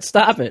for it.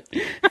 Stop it.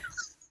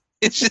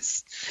 It's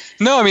just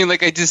no, I mean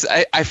like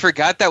I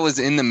forgot that was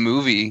in the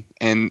movie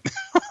and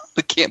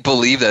I can't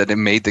believe that it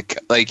made the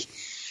like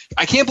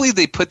I can't believe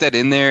they put that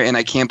in there and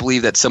I can't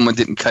believe that someone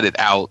didn't cut it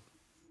out.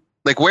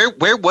 Like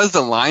where was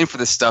the line for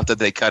the stuff that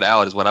they cut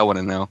out is what I want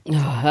to know.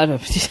 I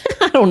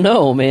don't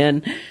know,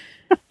 man.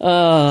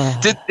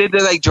 Did they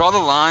like draw the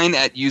line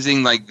at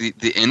using like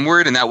the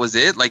N-word and that was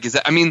it? Like is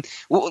that? I mean,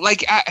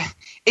 like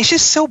it's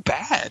just so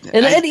bad.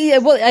 And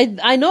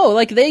I know,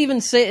 like they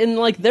even say in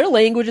like their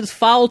language is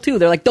foul too.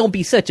 They're like, "Don't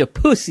be such a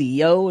pussy,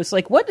 yo." It's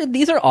like, what?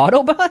 These are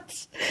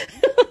Autobots?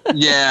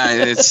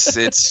 Yeah,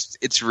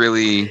 it's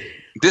really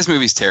this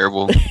movie's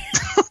terrible.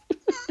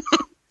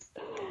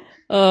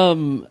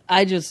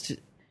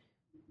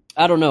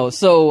 I don't know.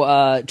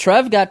 So,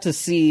 Trev got to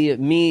see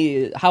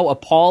me, how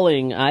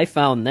appalling I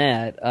found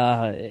that.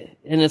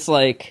 And it's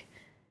like,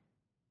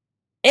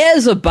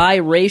 as a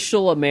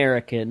biracial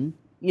American,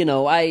 you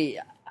know, I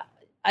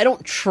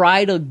don't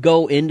try to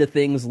go into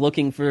things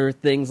looking for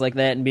things like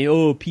that and be,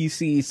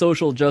 PC,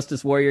 social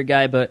justice warrior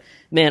guy. But,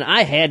 man,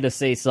 I had to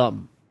say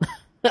something.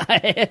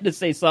 I had to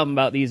say something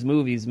about these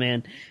movies,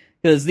 man.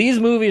 Because these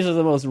movies are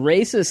the most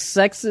racist,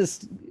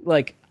 sexist,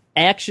 like,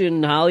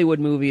 action Hollywood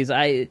movies.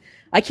 I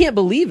can't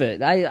believe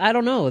it. I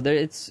don't know.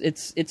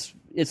 It's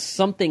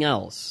something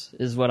else,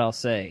 is what I'll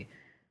say.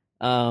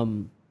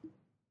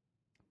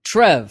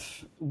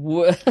 Trev,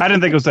 I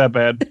didn't think it was that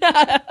bad.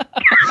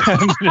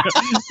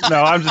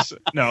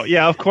 No.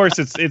 Yeah, of course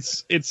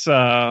it's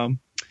man,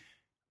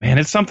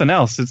 it's something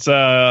else. It's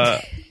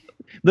the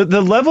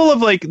level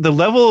of like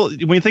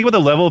when you think about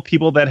the level of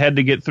people that had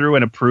to get through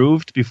and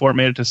approved before it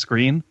made it to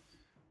screen.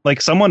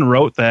 Like someone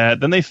wrote that,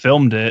 then they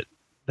filmed it,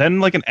 then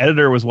like an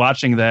editor was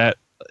watching that.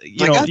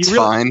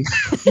 Fine.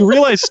 You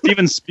realize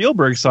Steven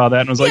Spielberg saw that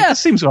and was like, "This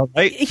seems all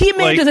right." He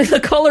made the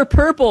color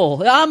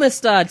purple.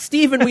 Amistad,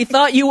 Steven, we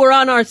thought you were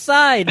on our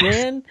side,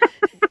 man.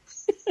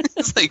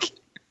 It's like,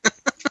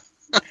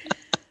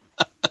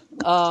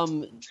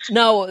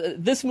 now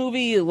this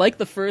movie, like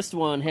the first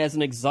one, has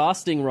an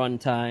exhausting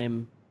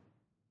runtime,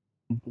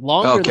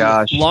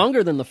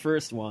 longer than the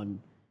first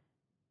one.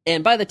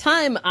 And by the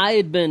time I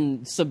had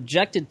been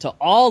subjected to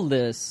all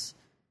this.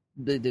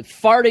 The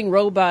farting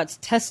robots,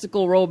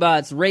 testicle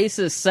robots,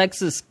 racist,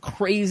 sexist,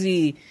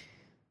 crazy,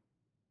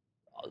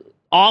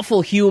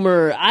 awful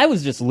humor. I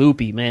was just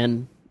loopy,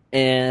 man.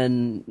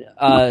 And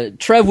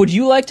Trev, would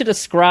you like to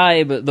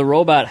describe the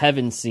robot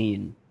heaven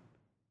scene?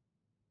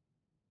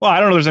 Well, I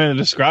don't know if there's anything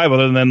to describe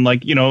other than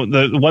like, you know,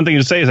 the one thing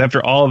to say is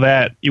after all of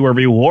that, you were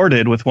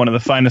rewarded with one of the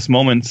finest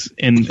moments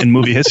in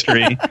movie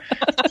history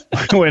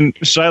when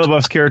Shia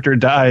LaBeouf's character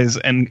dies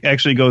and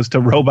actually goes to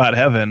robot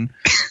heaven.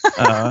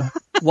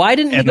 Why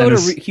didn't he go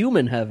to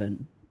human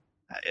heaven?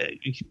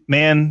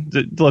 Man,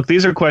 look,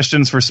 these are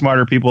questions for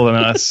smarter people than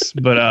us.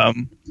 But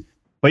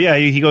yeah,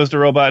 he goes to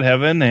robot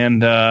heaven,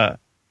 and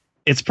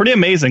it's pretty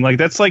amazing. Like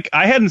that's like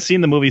I hadn't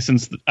seen the movie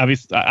since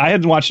obviously I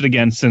hadn't watched it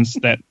again since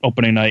that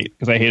opening night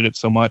because I hated it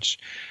so much,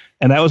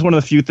 and that was one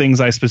of the few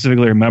things I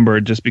specifically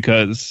remembered just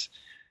because.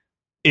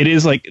 It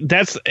is like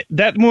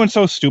that moment's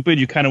so stupid.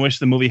 You kind of wish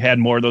the movie had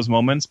more of those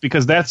moments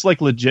because that's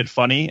like legit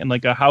funny and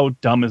like how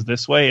dumb is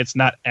this way? It's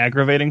not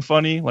aggravating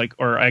funny, like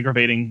or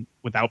aggravating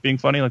without being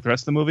funny like the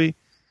rest of the movie.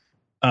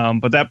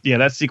 But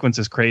that sequence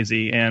is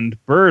crazy and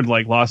Byrd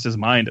like lost his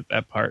mind at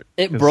that part.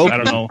 It broke. I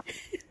don't know.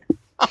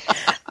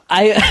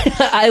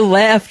 I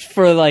laughed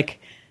for like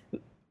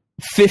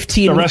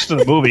 15. The rest of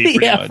the movie,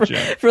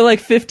 for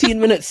like 15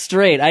 minutes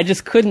straight. I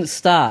just couldn't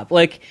stop.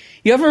 Like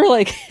you ever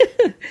like.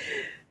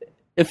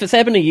 If it's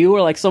happened to you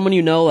or like someone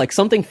you know, like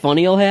something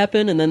funny will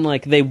happen and then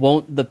like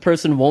the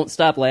person won't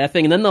stop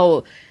laughing and then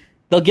they'll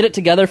get it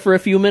together for a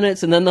few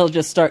minutes and then they'll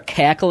just start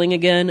cackling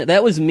again.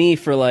 That was me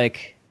for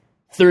like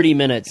 30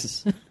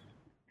 minutes.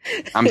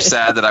 I'm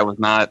sad that I was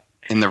not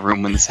in the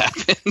room when this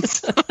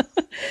happened.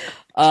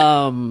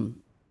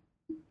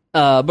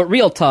 But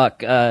real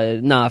talk,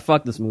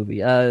 fuck this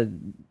movie.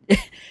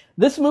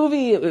 This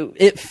movie,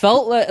 it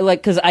felt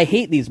like, cause I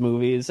hate these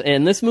movies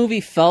and this movie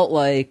felt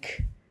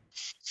like,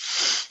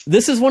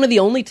 this is one of the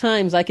only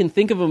times I can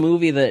think of a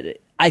movie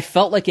that I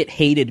felt like it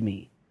hated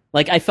me.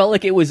 Like, I felt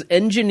like it was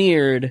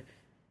engineered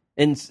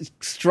and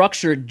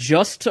structured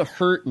just to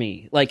hurt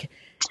me. Like,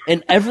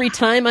 and every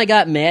time I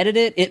got mad at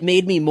it, it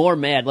made me more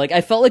mad. Like,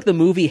 I felt like the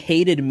movie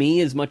hated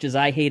me as much as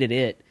I hated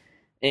it.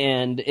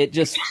 And it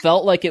just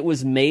felt like it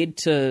was made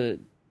to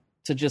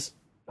just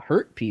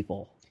hurt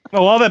people.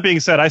 Well, all that being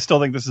said, I still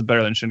think this is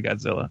better than Shin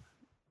Godzilla.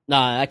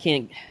 Nah, I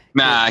can't.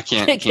 Nah, I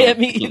can't. Can't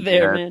meet you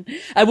there, man.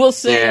 I will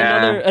say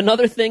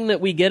another thing that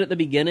we get at the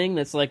beginning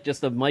that's like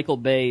just a Michael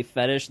Bay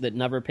fetish that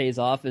never pays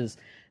off is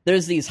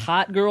there's these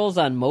hot girls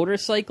on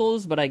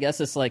motorcycles, but I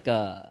guess it's like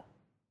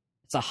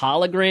it's a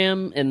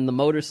hologram, and the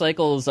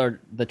motorcycles are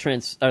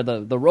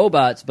the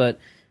robots, but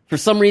for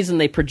some reason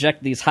they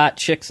project these hot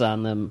chicks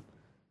on them.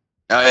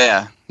 Oh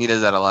yeah, he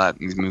does that a lot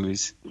in these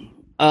movies.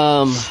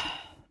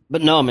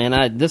 But no,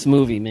 man, this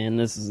movie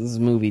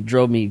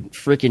drove me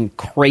freaking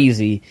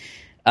crazy.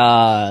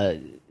 I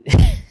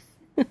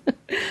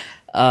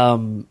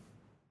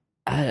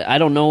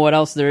don't know what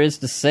else there is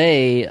to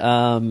say.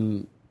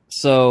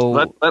 So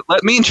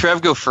let me and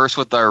Trev go first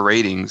with our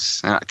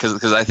ratings,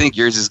 because I think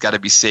yours has got to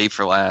be saved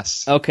for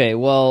last. Okay,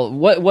 well,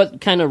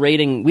 what kind of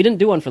rating? We didn't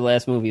do one for the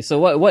last movie. So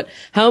what?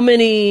 How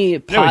many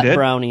pot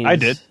brownies? I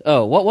did.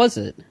 Oh, what was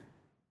it?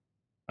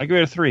 I give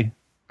it a 3.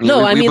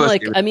 No, I mean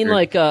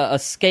like a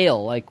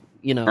scale, like,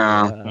 you know,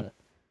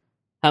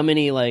 how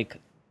many like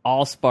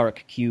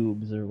Allspark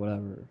cubes or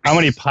whatever. How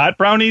many pot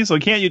brownies? We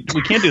can't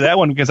do that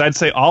one because I'd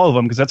say all of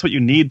them because that's what you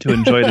need to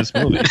enjoy this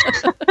movie.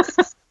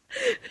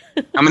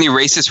 How many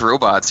racist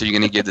robots are you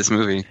going to give this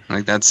movie?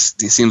 Like it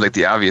seems like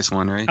the obvious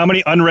one, right? How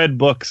many unread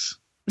books?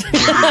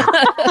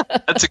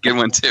 That's a good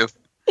one too.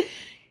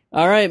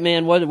 All right,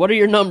 man. What are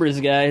your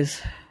numbers,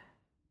 guys?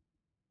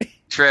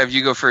 Trev,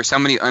 you go first. How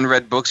many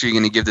unread books are you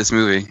going to give this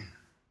movie?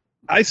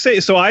 I say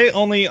so. I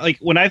only like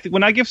when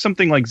I give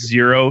something like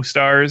 0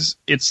 stars.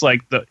 It's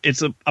like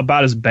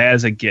about as bad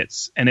as it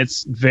gets, and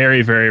it's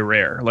very, very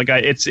rare. Like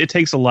it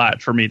takes a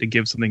lot for me to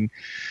give something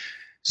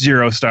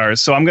 0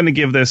 stars. So I'm going to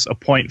give this a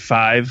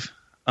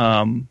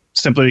 0.5,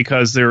 simply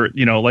because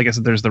like I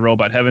said, there's the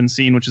robot heaven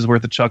scene, which is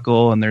worth a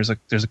chuckle, and there's a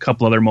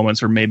couple other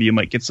moments where maybe you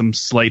might get some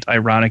slight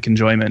ironic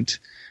enjoyment.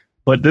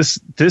 But this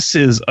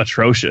is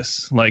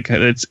atrocious. Like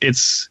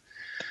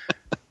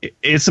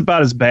it's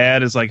about as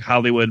bad as like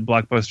Hollywood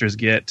blockbusters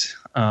get,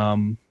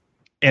 and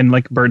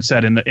like Byrd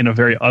said, in a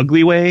very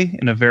ugly way,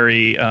 in a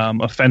very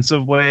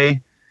offensive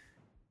way,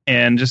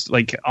 and just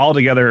like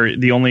altogether,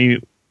 the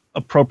only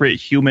appropriate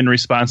human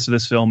response to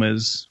this film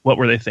is what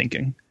were they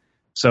thinking?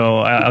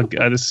 So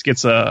this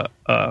gets a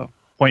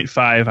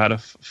 0.5 out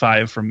of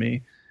 5 from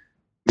me.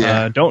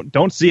 Yeah.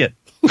 Don't see it.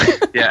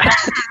 Yeah.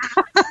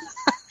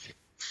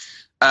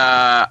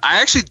 I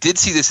actually did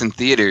see this in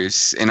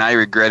theaters, and I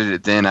regretted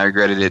it then. I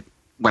regretted it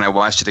when I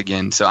watched it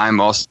again. So I'm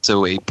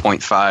also a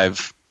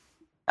 0.5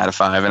 out of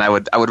 5, and I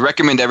would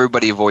recommend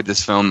everybody avoid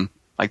this film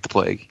like the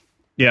plague.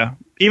 Yeah,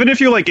 even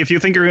if you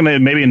think you're gonna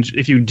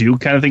if you do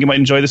kind of think you might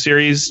enjoy the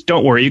series,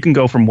 don't worry, you can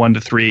go from 1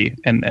 to 3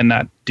 and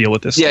not deal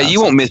with this. Yeah,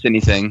 you won't miss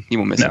anything. You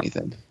won't miss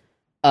anything.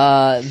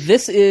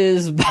 This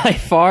is by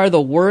far the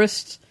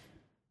worst.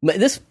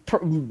 This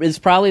is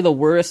probably the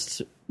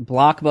worst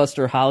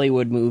blockbuster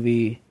Hollywood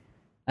movie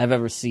I've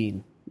ever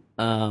seen.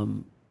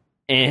 I'll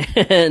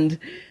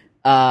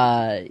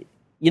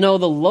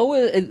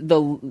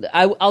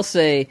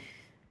say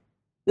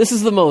this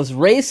is the most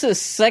racist,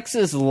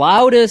 sexist,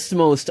 loudest,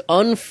 most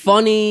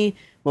unfunny,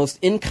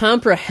 most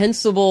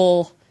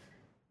incomprehensible,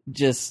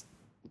 just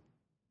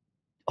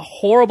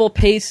horrible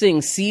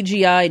pacing,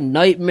 CGI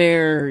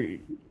nightmare.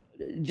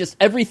 Just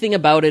everything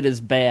about it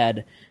is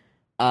bad.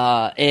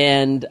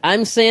 And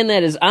I'm saying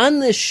that is on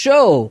this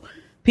show,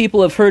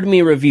 people have heard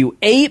me review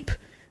Ape.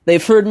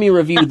 They've heard me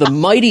review the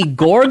Mighty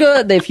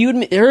Gorga. They've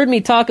heard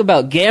me talk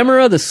about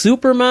Gamera, the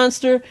super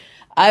monster.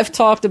 I've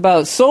talked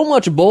about so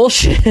much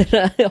bullshit,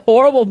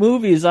 horrible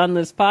movies on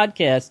this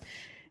podcast.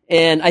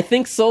 And I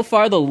think so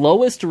far the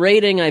lowest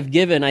rating I've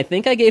given, I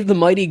think I gave the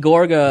Mighty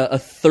Gorga a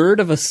 1/3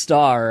 of a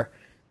star.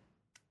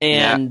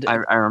 And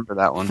yeah, I remember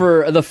that one.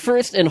 For the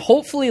first and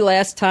hopefully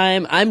last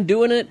time I'm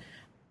doing it,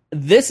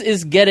 this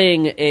is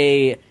getting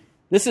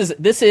this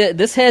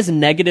has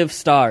negative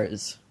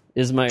stars.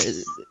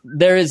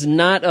 There is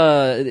not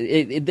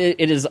it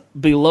is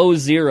below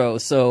 0.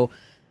 So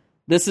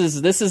this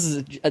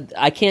is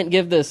I can't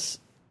give this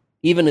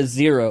even a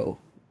 0.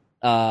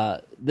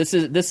 This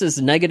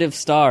is negative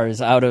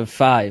stars out of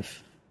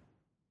 5.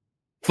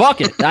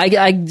 Fuck it.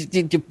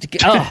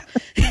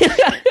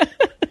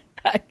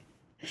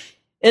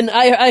 And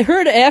I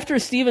heard after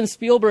Steven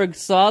Spielberg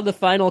saw the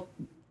final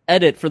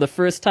edit for the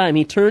first time,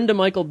 he turned to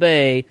Michael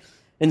Bay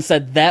and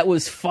said that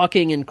was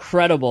fucking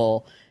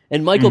incredible.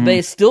 And Michael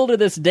Bay still to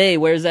this day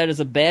wears that as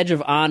a badge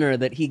of honor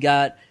that he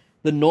got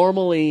the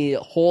normally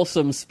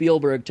wholesome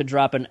Spielberg to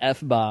drop an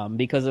F-bomb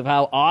because of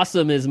how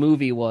awesome his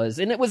movie was.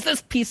 And it was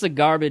this piece of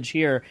garbage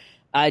here.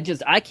 I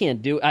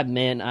can't do it. I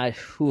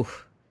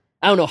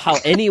don't know how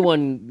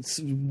anyone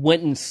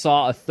went and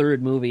saw a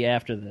third movie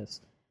after this.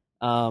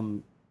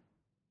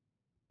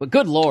 But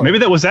good Lord.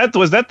 Maybe was that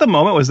the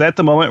moment? Was that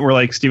the moment where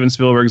like Steven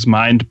Spielberg's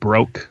mind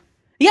broke?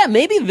 Yeah,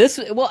 maybe this.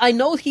 Well, I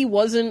know he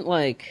wasn't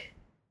like.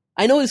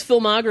 I know his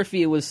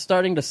filmography was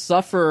starting to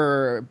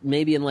suffer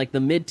maybe in like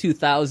the mid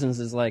 2000s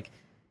is like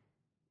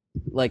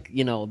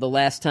the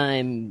last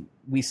time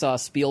we saw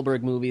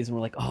Spielberg movies and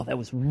we're like, oh, that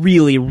was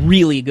really,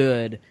 really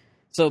good.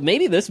 So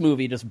maybe this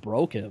movie just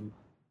broke him.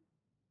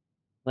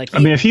 Like,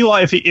 if he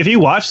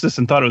watched this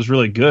and thought it was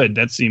really good,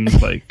 that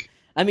seems like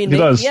maybe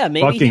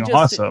he just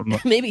awesome.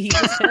 Maybe he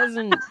just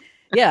hasn't.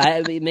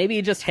 Yeah, maybe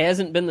he just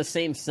hasn't been the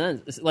same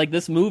since. Like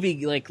this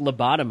movie, like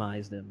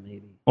lobotomized him.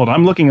 Maybe. Hold on,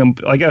 I'm looking.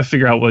 I got to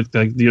figure out what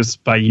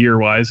just by year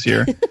wise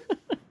here.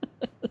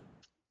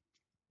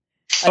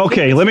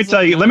 Okay, let me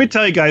tell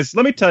you guys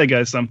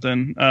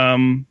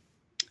something.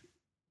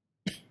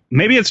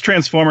 Maybe it's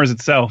Transformers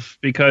itself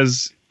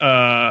because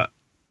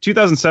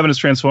 2007 is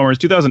Transformers,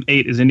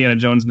 2008 is Indiana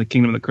Jones and the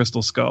Kingdom of the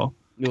Crystal Skull.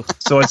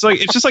 So it's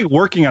just like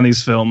working on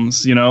these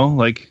films,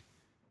 like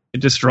it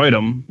destroyed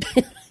them.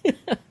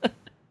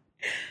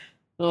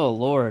 Oh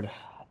Lord!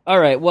 All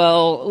right,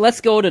 well,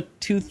 let's go to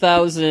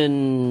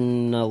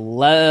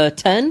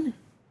 2010.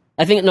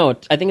 I think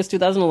it's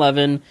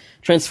 2011.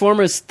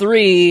 Transformers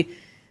 3.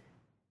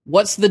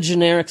 What's the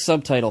generic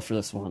subtitle for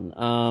this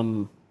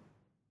one?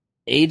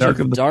 Age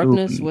of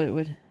Darkness.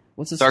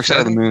 What's this? Dark Side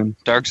of the Moon.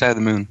 Dark Side of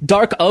the Moon.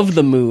 Dark of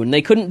the Moon.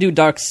 They couldn't do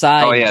Dark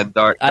Side. Oh yeah,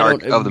 Dark of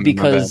the Moon.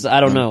 Because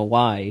I don't know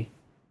why.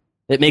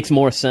 It makes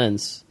more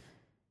sense.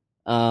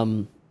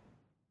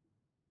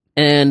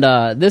 And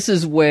this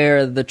is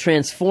where the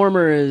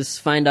Transformers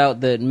find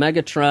out that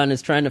Megatron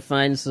is trying to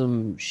find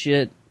some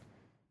shit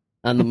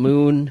on the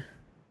moon.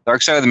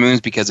 Dark Side of the Moon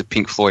is because of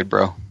Pink Floyd,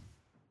 bro.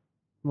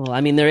 Well,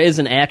 I mean, there is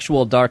an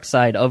actual Dark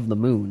Side of the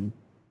Moon.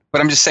 But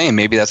I'm just saying,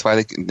 maybe that's why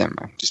they... Never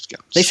mind. Just go.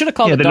 They should have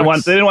called it they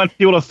didn't want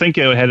people to think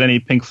it had any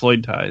Pink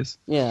Floyd ties.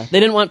 Yeah, they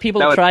didn't want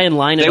people to try and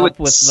line it up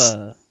with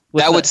the...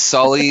 That would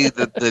sully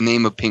the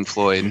name of Pink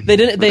Floyd. They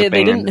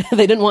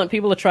didn't want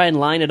people to try and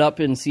line it up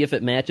and see if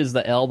it matches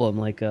the album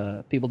like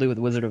people do with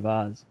Wizard of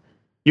Oz.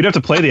 You'd have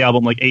to play the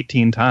album like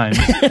 18 times.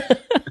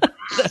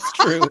 That's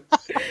true.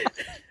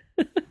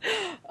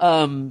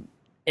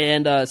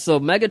 So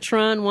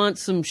Megatron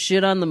wants some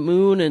shit on the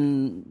moon,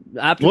 and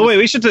Optimus... Well, wait,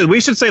 we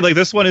should say like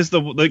this one is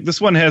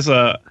this one has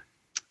a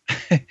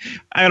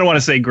I don't want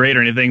to say great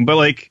or anything, but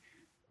like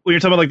when you're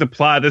talking about like the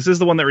plot, this is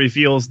the one that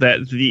reveals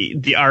that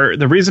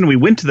the reason we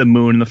went to the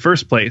moon in the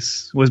first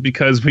place was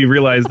because we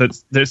realized that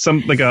there's some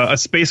like a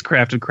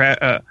spacecraft had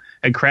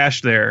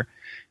crashed there,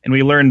 and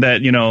we learned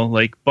that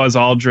like Buzz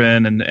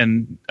Aldrin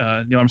and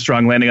Neil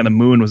Armstrong landing on the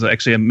moon was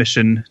actually a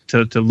mission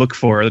to look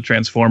for the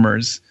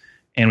Transformers.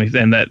 And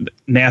that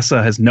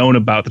NASA has known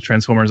about the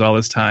Transformers all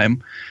this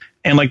time,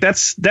 and like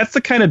that's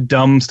the kind of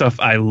dumb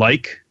stuff I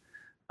like,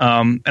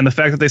 and the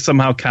fact that they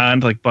somehow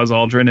conned like Buzz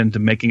Aldrin into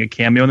making a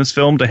cameo in this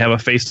film to have a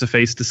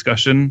face-to-face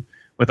discussion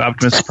with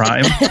Optimus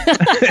Prime.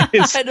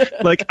 It's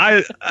like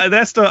I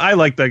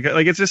like that.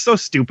 Like it's just so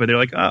stupid. They're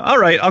like, all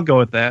right, I'll go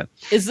with that.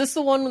 Is this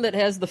the one that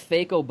has the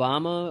fake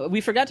Obama?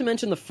 We forgot to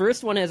mention the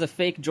first one has a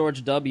fake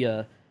George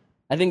W.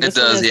 I think this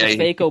one has a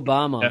fake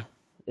Obama.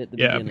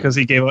 Yeah. Because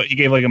he gave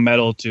like a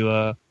medal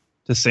to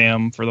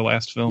Sam for the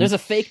last film. There's a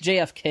fake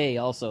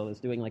JFK also that's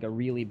doing like a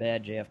really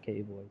bad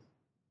JFK voice.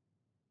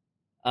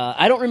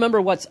 I don't remember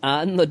what's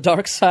on the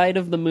Dark Side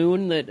of the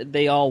Moon that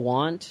they all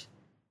want,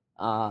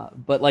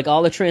 but like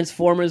all the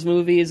Transformers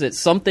movies, it's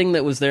something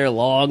that was there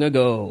long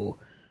ago,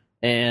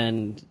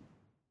 and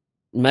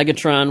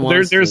Megatron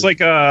wants. There's like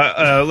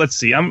a let's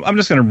see. I'm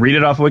just gonna read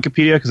it off of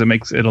Wikipedia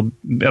because it'll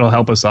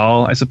help us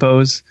all, I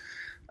suppose.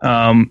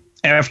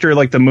 After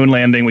like the moon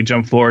landing, we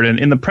jump forward, and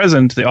in the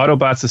present, the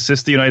Autobots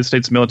assist the United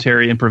States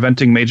military in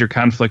preventing major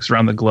conflicts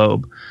around the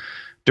globe.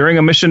 During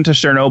a mission to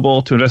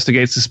Chernobyl to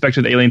investigate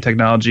suspected alien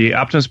technology,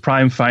 Optimus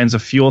Prime finds a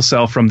fuel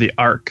cell from the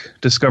Ark,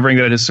 discovering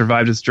that it has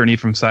survived its journey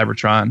from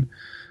Cybertron.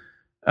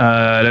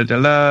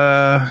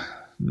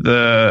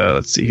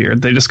 Let's see here.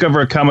 They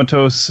discover a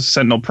comatose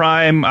Sentinel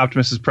Prime,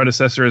 Optimus's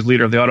predecessor as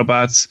leader of the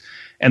Autobots,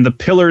 and the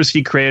pillars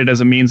he created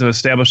as a means of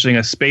establishing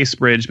a space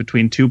bridge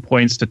between 2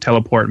 points to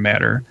teleport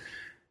matter.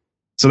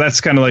 So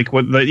that's kind of like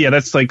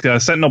that's like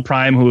Sentinel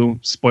Prime, who,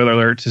 spoiler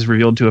alert, is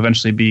revealed to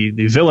eventually be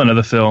the villain of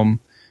the film,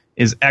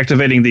 is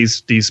activating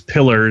these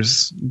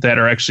pillars that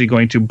are actually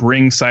going to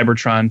bring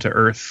Cybertron to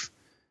Earth.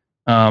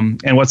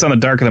 And what's on the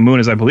Dark of the Moon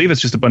is, I believe, it's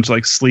just a bunch of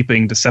like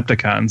sleeping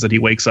Decepticons that he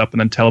wakes up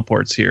and then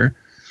teleports here.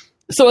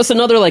 So it's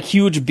another like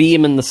huge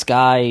beam in the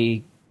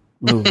sky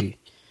movie,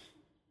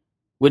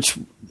 which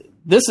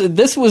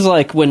this was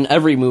like when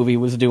every movie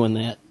was doing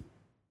that.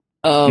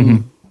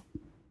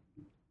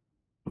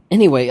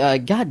 Anyway,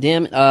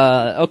 goddamn it.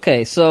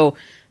 Okay, so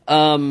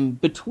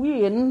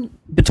between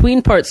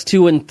parts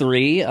 2 and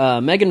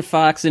 3, Megan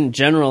Fox in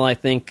general, I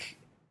think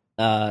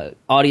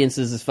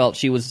audiences has felt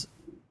she was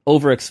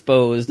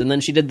overexposed, and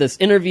then she did this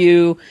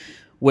interview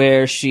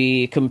where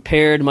she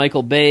compared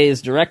Michael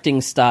Bay's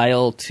directing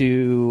style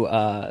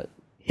to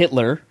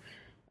Hitler,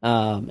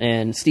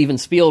 and Steven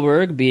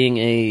Spielberg, being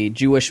a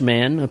Jewish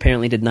man,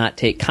 apparently did not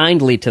take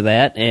kindly to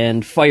that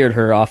and fired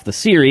her off the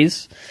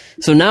series.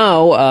 So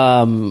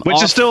now,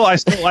 which is still, I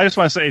just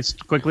want to say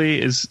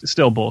quickly, is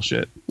still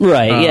bullshit.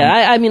 Right?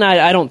 Yeah. I mean,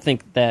 I don't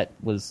think that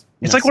was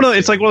It's like one of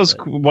those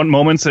one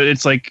moments that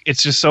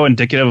it's just so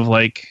indicative of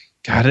like,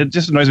 God, it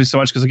just annoys me so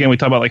much because again we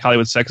talk about like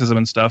Hollywood sexism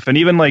and stuff, and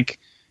even like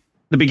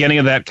the beginning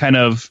of that kind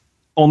of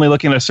only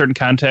looking at a certain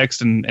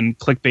context and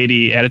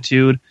clickbaity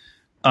attitude.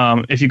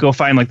 If you go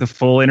find like the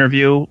full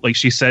interview, like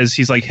she says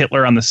he's like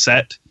Hitler on the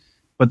set,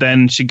 but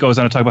then she goes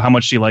on to talk about how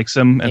much she likes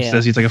him and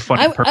says he's like a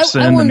funny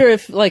person. I wonder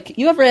if like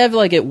you ever have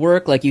like at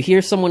work, like you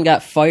hear someone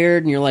got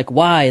fired and you're like,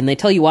 why? And they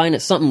tell you why, and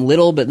it's something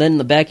little, but then in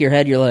the back of your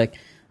head you're like,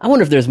 I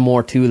wonder if there's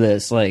more to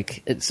this.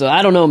 Like, so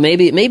I don't know.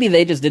 Maybe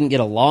they just didn't get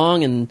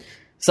along, and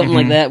something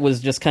like that was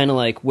just kind of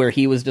like where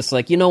he was just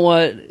like, you know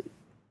what,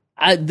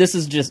 this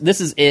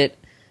is it.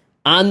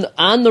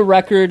 On the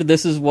record,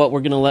 this is what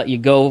we're going to let you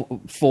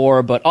go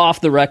for, but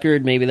off the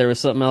record, maybe there was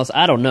something else.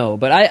 I don't know,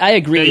 but I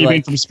agree. Yeah, you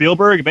mean from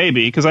Spielberg?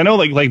 Maybe, because I know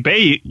like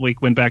Bay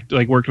like went back to,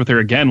 like worked with her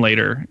again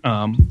later.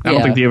 I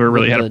don't think they ever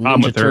really had a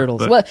problem with her.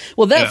 But,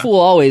 well, that fool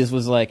always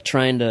was like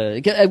trying to,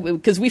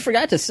 because we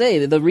forgot to say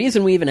that the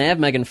reason we even have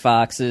Megan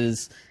Fox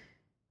is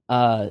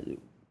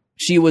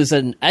she was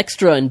an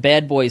extra in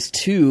Bad Boys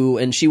 2,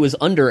 and she was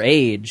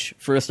underage,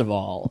 first of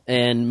all,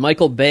 and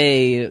Michael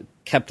Bay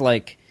kept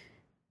like,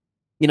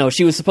 you know,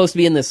 she was supposed to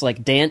be in this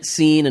like dance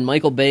scene, and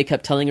Michael Bay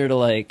kept telling her to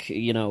like,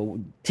 you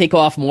know, take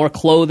off more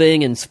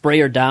clothing and spray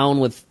her down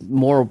with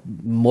more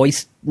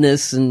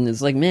moistness, and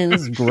it's like, man,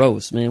 this is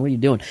gross, man. What are you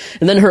doing?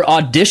 And then her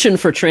audition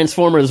for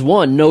Transformers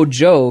 1, no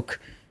joke,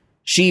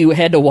 she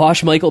had to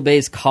wash Michael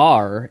Bay's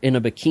car in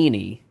a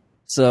bikini.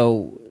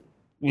 So,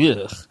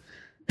 ugh.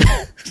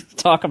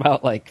 Talk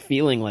about like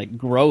feeling like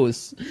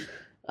gross.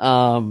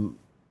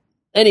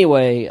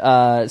 Anyway,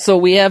 so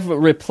we have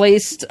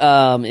replaced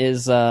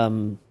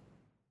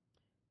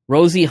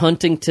Rosie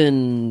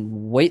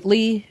Huntington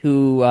Whiteley,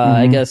 who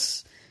I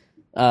guess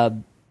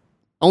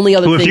only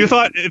other thing.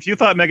 If you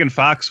thought Megan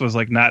Fox was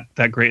like not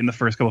that great in the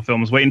first couple of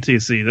films, wait until you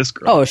see this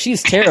girl. Oh,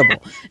 she's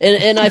terrible.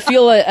 and I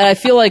feel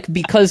like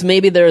because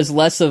maybe there's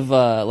less of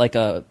like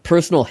a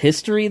personal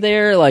history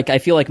there. Like I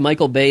feel like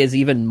Michael Bay is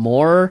even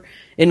more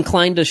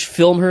inclined to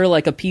film her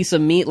like a piece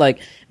of meat.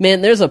 Like,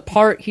 man, there's a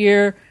part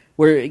here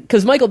where,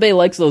 because Michael Bay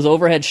likes those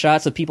overhead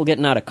shots of people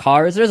getting out of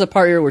cars. There's a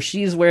part here where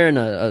she's wearing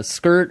a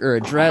skirt or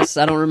a dress.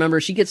 I don't remember.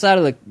 She gets out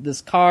of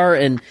this car,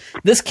 and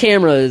this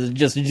camera is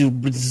just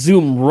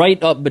zoom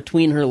right up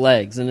between her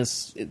legs, and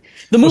the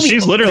movie. Well,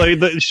 she's literally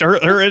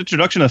her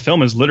introduction to the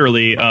film is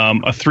literally a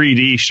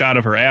 3D shot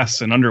of her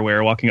ass in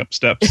underwear walking up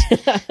steps.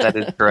 That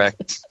is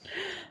correct.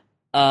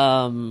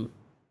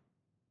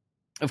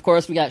 Of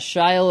course, we got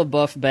Shia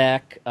LaBeouf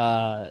back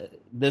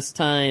this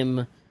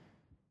time.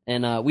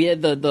 And we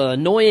had the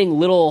annoying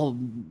little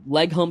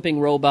leg humping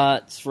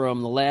robots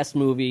from the last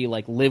movie,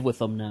 like, live with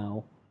them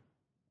now.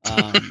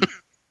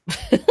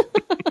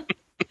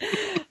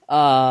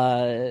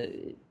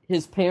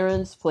 His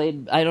parents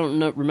played, I don't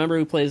know, remember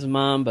who plays his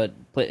mom, but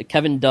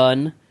Kevin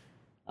Dunn,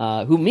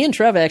 who me and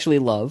Trev actually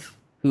love,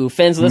 who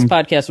fans of this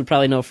podcast would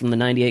probably know from the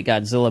 98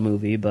 Godzilla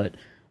movie, but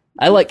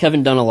I like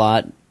Kevin Dunn a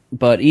lot.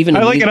 But even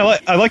I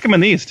like him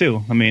in these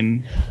too. I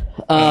mean,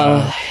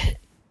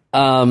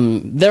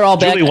 they're all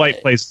back.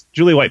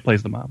 Julie White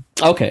plays the mom.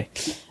 Okay.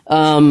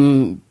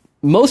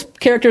 Most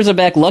characters are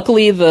back.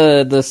 Luckily,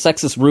 the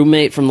sexist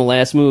roommate from the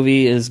last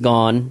movie is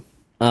gone.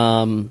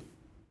 And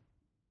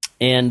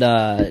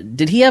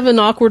did he have an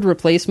awkward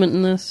replacement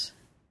in this?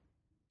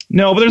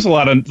 No, but there's a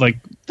lot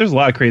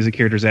of crazy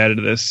characters added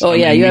to this. Oh,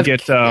 yeah, you have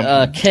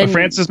Ken.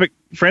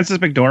 Francis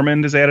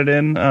McDormand is added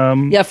in.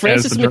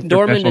 Francis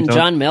McDormand and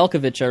John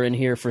Malkovich are in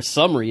here for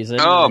some reason.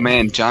 Oh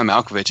man, John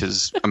Malkovich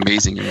is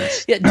amazing in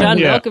this. Yeah, John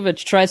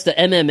Malkovich tries to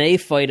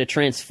MMA fight a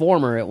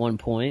Transformer at one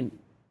point.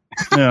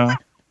 Yeah.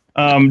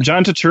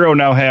 John Turturro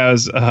now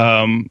has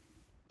an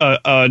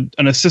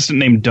assistant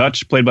named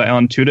Dutch, played by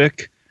Alan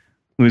Tudyk,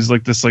 who's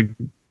like this like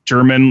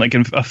German, like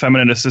a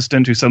feminine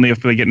assistant who suddenly,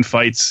 after they get in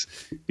fights,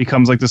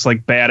 becomes like this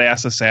like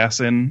badass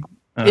assassin.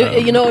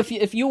 You know,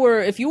 if you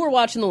were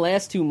watching the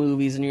last two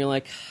movies and you're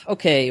like,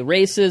 okay,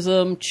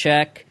 racism,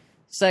 check,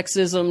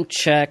 sexism,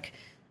 check.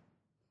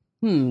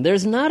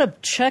 There's not a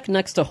check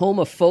next to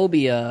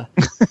homophobia.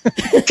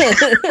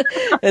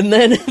 And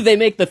then they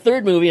make the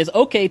third movie as,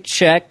 okay,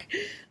 check.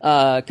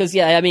 Because,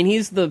 yeah, I mean,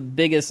 he's the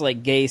biggest,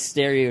 like, gay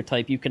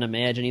stereotype you can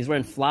imagine. He's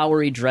wearing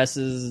flowery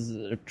dresses,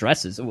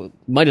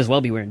 might as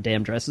well be wearing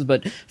damn dresses,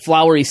 but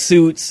flowery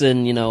suits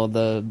and,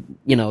 the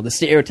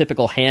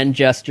stereotypical hand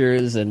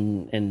gestures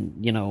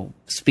and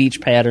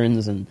speech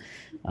patterns, and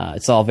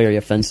it's all very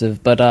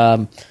offensive. But,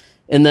 and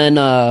then,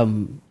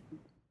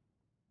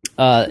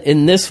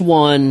 in this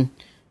one,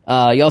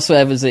 you also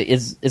have, is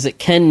it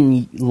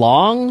Ken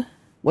Long?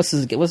 What's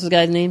his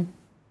guy's name?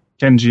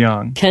 Ken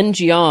Jeong. Ken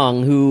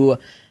Jeong, who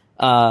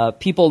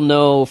people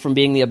know from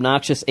being the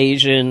obnoxious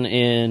Asian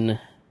in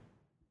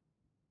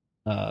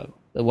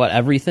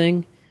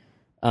Everything,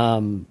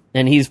 and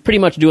he's pretty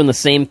much doing the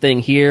same thing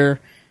here.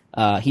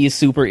 He's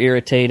super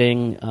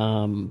irritating.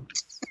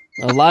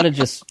 A lot of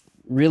just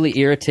really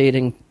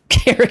irritating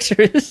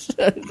characters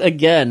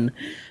again.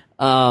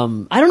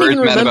 I don't Byrd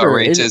even mad about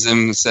remember.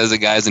 racism, says the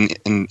guy's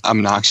an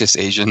obnoxious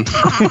Asian.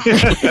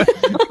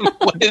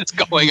 What is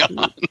going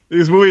on?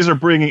 These movies are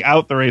bringing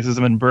out the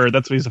racism in Byrd.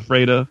 That's what he's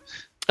afraid of.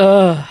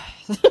 And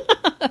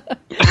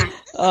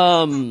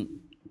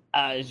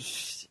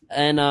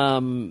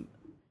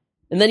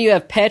then you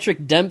have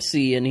Patrick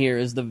Dempsey in here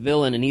as the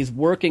villain, and he's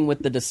working with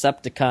the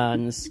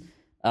Decepticons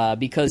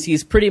because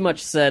he's pretty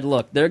much said,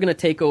 look, they're going to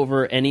take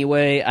over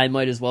anyway. I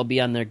might as well be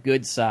on their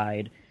good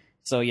side.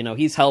 So,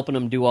 he's helping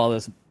them do all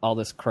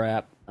this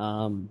crap.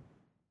 And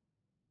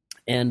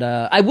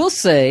I will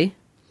say,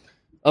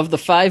 of the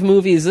 5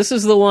 movies, this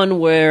is the one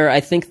where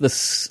I think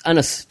on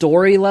a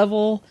story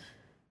level,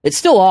 it's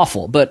still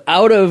awful. But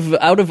out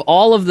of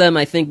all of them,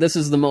 I think this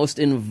is the most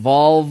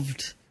involving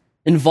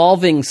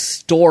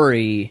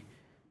story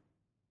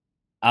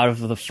out of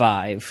the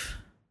 5.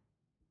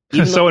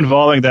 It's so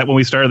involving that when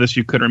we started this,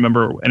 you couldn't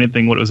remember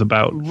anything what it was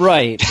about.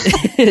 Right.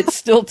 It's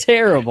still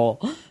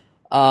terrible.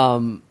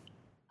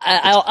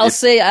 I'll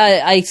say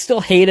I still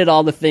hated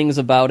all the things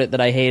about it that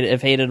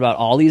have hated about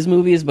all these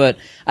movies, but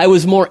I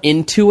was more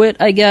into it,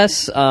 I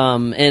guess.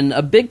 And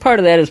a big part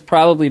of that is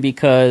probably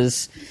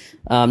because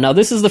now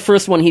this is the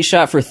first one he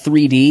shot for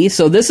 3D,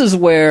 so this is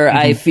where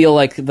I feel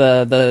like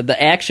the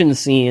action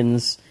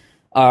scenes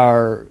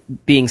are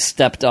being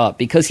stepped up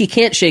because he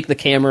can't shake the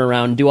camera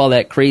around and do all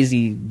that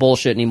crazy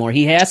bullshit anymore.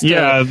 He has to.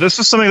 Yeah, this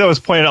is something that was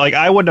pointed out. Like,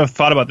 I wouldn't have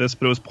thought about this,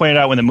 but it was pointed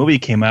out when the movie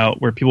came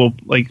out, where people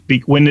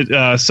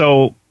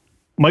so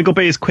Michael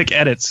Bay's quick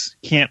edits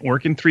can't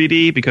work in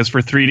 3D because for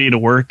 3D to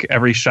work,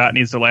 every shot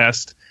needs to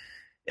last.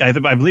 I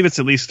believe it's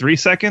at least 3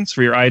 seconds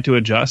for your eye to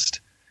adjust.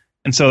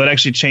 And so that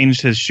actually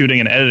changed his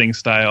shooting and editing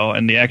style,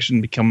 and the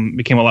action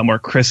became a lot more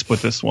crisp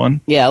with this one.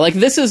 Yeah, like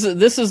this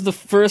is the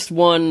first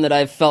one that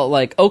I've felt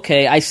like,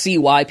 okay, I see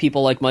why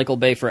people like Michael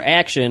Bay for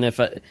action if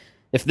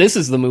this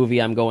is the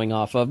movie I'm going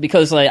off of,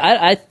 because like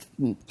I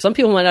some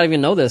people might not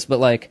even know this, but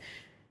like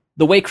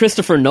the way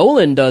Christopher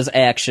Nolan does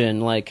action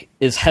like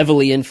is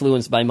heavily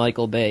influenced by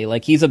Michael Bay.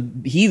 Like he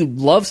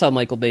loves how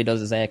Michael Bay does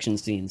his action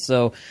scenes.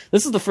 So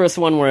this is the first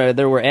one where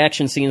there were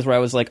action scenes where I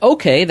was like,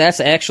 okay,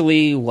 that's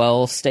actually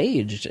well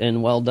staged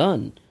and well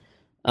done.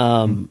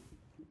 The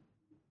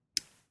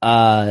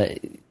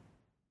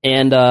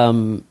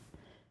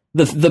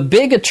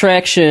big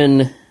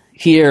attraction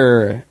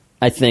here,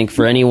 I think,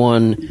 for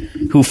anyone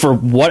who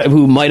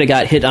might have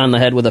got hit on the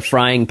head with a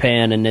frying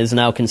pan and is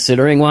now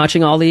considering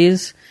watching all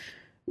these,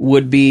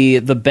 would be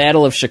the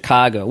Battle of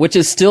Chicago, which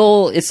is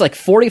still, it's like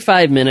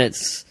 45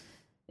 minutes.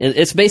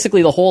 It's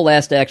basically the whole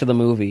last act of the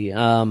movie.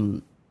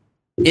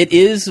 It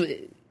is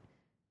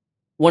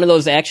one of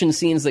those action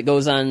scenes that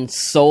goes on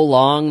so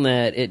long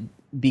that it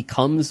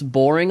becomes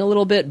boring a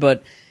little bit,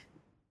 but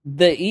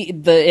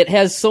it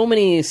has so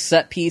many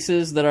set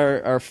pieces that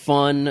are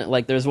fun.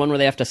 Like there's one where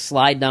they have to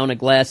slide down a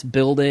glass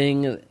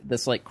building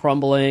that's like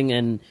crumbling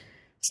and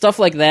stuff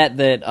like that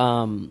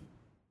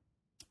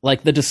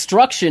like the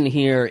destruction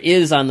here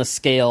is on the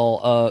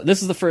scale of,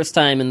 this is the first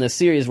time in this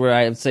series where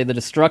I would say the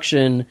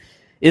destruction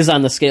is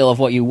on the scale of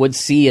what you would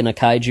see in a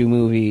kaiju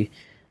movie.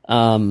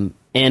 And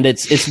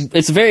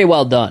it's very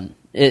well done.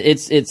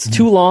 It's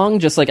too long,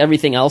 just like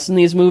everything else in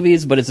these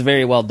movies, but it's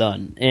very well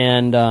done.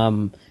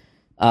 And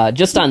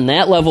just on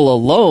that level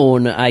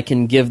alone, I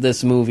can give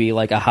this movie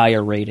like a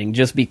higher rating,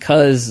 just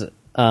because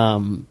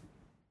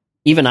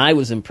even I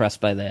was impressed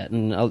by that.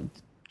 And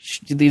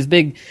these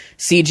big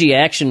CG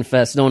action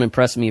fests don't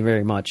impress me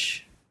very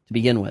much to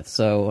begin with.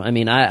 So, I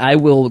mean, I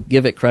will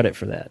give it credit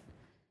for that.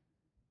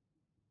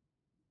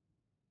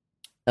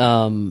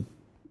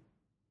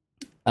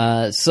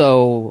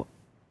 So,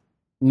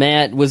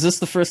 Matt, was this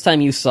the first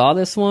time you saw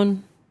this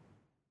one?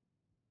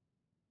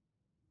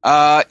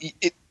 Yeah.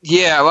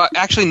 Well,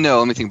 actually, no.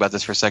 Let me think about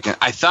this for a second.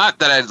 I thought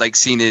that I'd like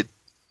seen it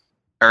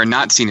or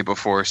not seen it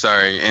before.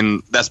 Sorry,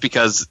 and that's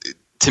because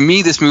to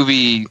me, this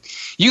movie,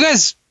 you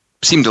guys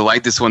seem to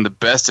like this one the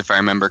best, if I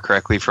remember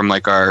correctly, from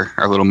like our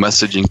little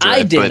messaging thread.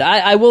 I did.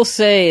 I will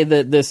say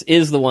that this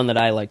is the one that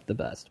I liked the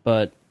best,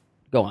 but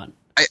go on.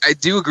 I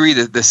do agree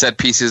that the set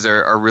pieces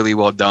are really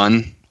well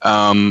done.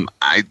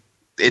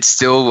 It's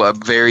still a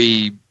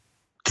very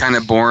kind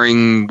of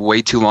boring,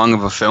 way too long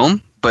of a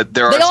film, but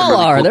there are some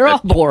really cool they're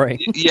all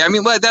boring. Yeah, I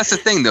mean, that's the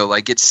thing though.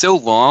 Like, it's so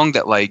long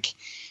that like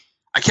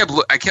I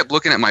kept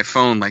looking at my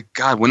phone like,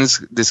 God, when is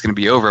this going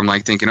to be over? I'm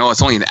like thinking, oh,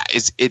 it's only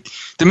the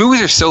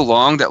movies are so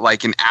long that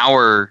like an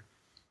hour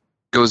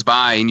goes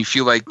by and you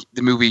feel like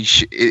the movie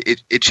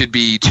it should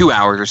be 2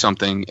 hours or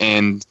something.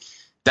 And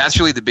that's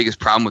really the biggest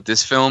problem with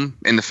this film,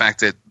 and the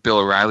fact that Bill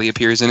O'Reilly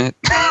appears in it.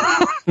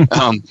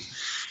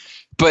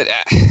 But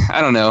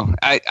I don't know.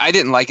 I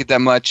didn't like it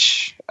that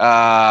much.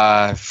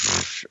 The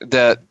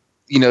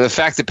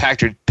fact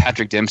that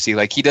Patrick Dempsey,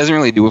 like, he doesn't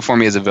really do it for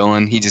me as a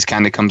villain. He just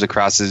kind of comes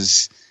across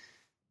as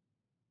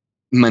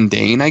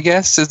mundane, I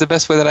guess, is the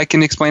best way that I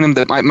can explain him.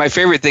 My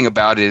favorite thing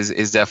about it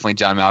is definitely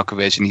John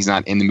Malkovich, and he's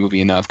not in the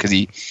movie enough because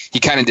he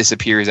kind of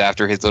disappears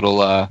after his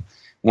little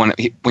when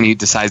he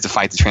decides to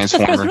fight the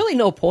Transformer. There's really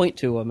no point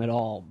to him at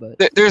all. But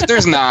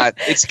there's not.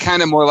 It's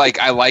kind of more like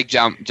I like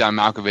John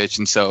Malkovich,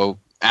 and so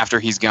after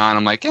he's gone,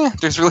 I'm like,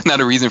 there's really not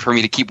a reason for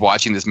me to keep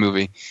watching this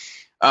movie.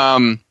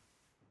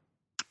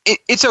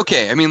 It's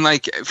okay. I mean,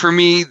 like, for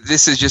me,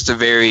 this is just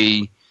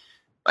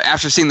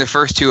after seeing the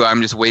first two,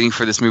 I'm just waiting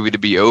for this movie to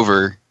be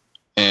over.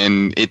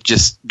 And it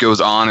just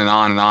goes on and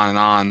on and on and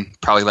on.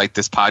 Probably like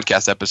this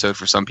podcast episode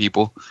for some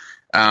people.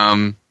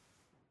 I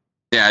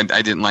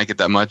didn't like it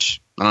that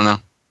much. I don't know.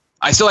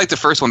 I still like the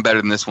first one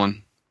better than this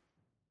one.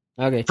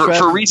 Okay,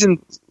 for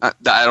reasons that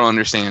I don't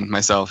understand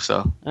myself.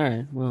 So all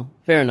right, well,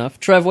 fair enough.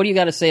 Trev, what do you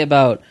got to say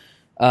about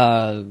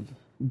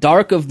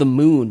Dark of the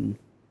Moon?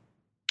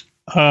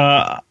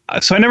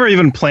 So I never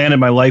even planned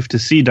in my life to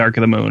see Dark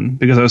of the Moon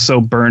because I was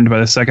so burned by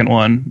the second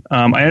one.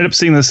 I ended up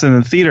seeing this in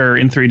the theater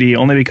in 3D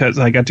only because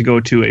I got to go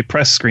to a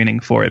press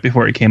screening for it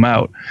before it came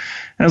out.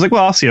 And I was like,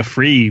 well, I'll see a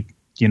free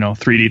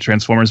 3D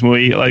Transformers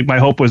movie. Like, my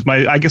hope was,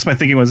 I guess my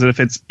thinking was that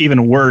if it's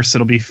even worse,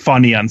 it'll be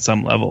funny on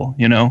some level,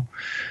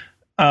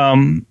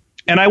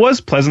 and I was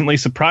pleasantly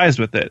surprised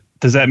with it.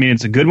 Does that mean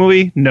it's a good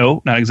movie?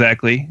 No, not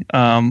exactly.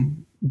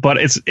 But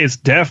it's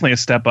definitely a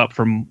step up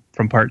from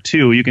part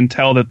two. You can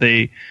tell that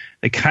they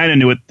kind of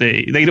knew what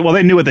they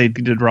knew what they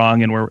did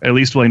wrong and were at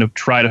least willing to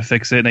try to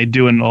fix it. And they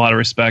do in a lot of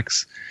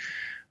respects.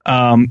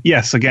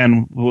 Yes,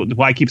 again,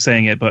 why I keep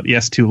saying it, but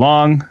yes, too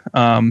long,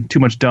 too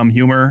much dumb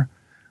humor.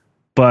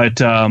 But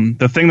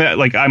the thing that,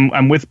 like,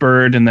 I'm with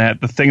Byrd in that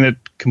the thing that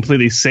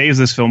completely saves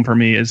this film for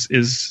me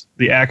is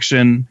the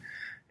action.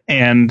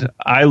 And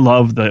I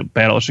love the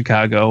Battle of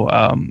Chicago.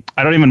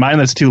 I don't even mind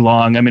that it's too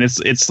long. I mean,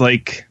 it's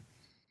like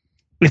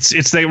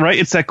it's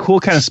that cool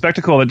kind of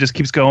spectacle that just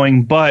keeps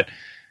going. But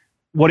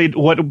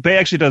what Bay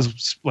actually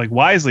does, like,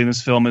 wisely in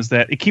this film is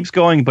that it keeps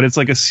going, but it's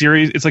like a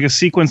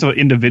sequence of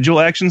individual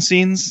action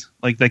scenes,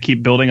 like, that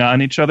keep building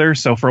on each other.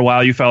 So for a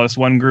while you follow this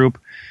one group,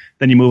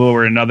 then you move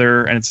over to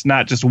another, and it's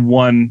not just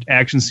one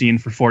action scene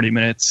for 40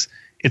 minutes.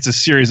 It's a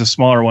series of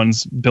smaller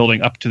ones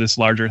building up to this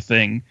larger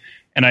thing.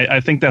 And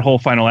I think that whole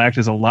final act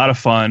is a lot of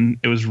fun.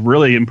 It was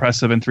really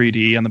impressive in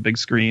 3D on the big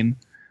screen.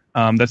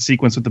 That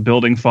sequence with the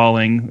building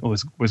falling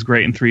was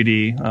great in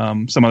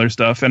 3D. Some other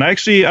stuff. And I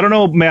don't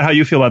know, Matt, how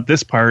you feel about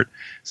this part,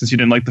 since you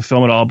didn't like the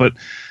film at all, but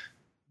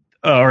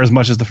or as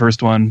much as the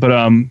first one.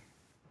 But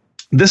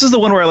this is the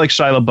one where I like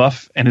Shia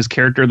LaBeouf and his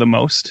character the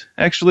most,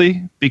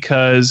 actually,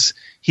 because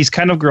he's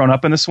kind of grown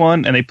up in this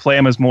one, and they play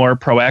him as more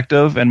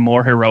proactive and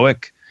more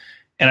heroic.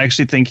 And I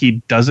actually think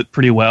he does it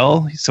pretty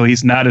well. So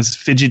he's not as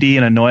fidgety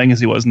and annoying as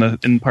he was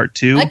in part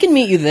two. I can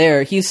meet you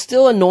there. He's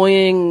still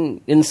annoying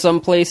in some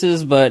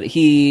places, but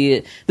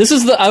this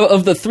is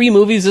of the three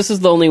movies, this is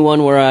the only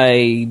one where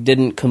I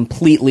didn't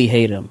completely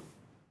hate him.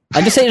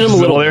 I just hated him a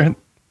little.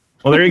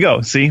 Well, there you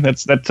go. See,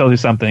 that tells you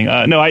something.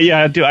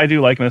 I do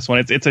like him in this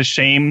one. It's a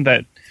shame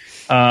that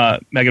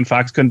Megan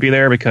Fox couldn't be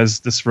there because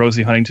this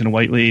Rosie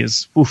Huntington-Whiteley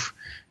is,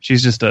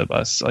 she's just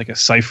a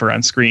cipher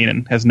on screen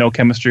and has no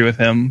chemistry with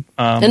him.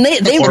 And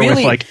they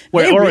really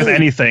with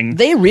anything.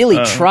 They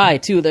really try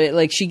too.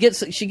 She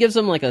gives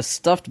him like a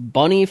stuffed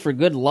bunny for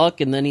good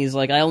luck, and then he's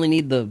like, I only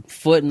need the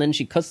foot, and then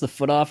she cuts the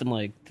foot off and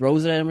like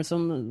throws it at him or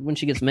something when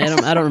she gets mad at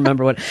him. I don't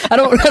remember I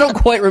don't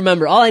quite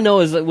remember. All I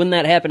know is that when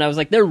that happened, I was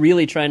like, they're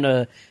really trying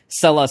to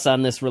sell us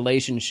on this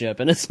relationship,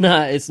 and it's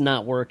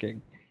not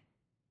working.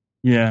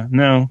 Yeah,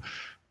 no.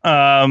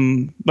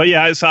 But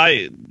yeah,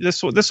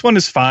 so this one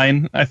is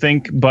fine, I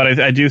think, but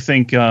I do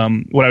think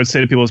what I would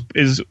say to people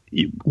is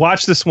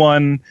watch this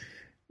one,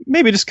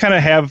 maybe just kind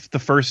of have the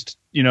first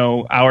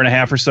hour and a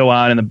half or so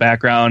on in the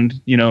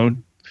background,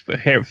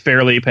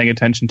 fairly paying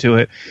attention to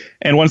it,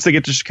 and once they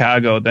get to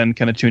Chicago, then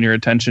kind of tune your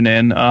attention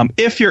in.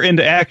 If you're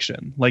into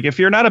action, like if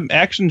you're not an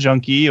action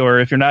junkie or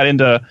if you're not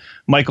into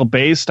Michael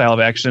Bay's style of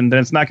action, then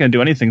it's not going to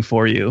do anything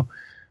for you.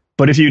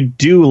 But if you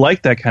do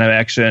like that kind of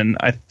action,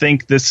 I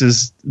think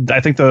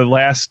the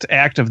last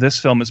act of this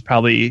film is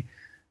probably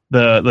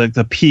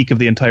the peak of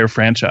the entire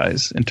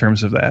franchise in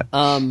terms of that.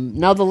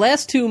 Now, the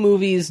last two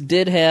movies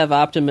did have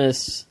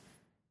Optimus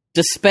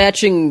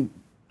dispatching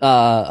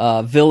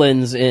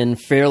villains in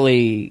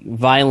fairly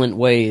violent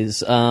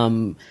ways.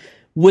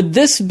 Would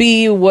this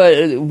be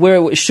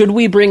where should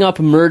we bring up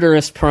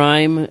Murderous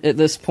Prime at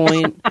this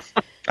point?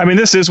 I mean,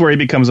 this is where he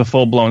becomes a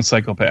full-blown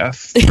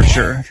psychopath, for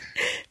sure.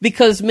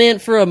 Because, man,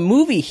 for a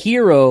movie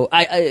hero,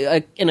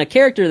 and a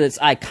character that's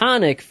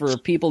iconic for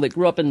people that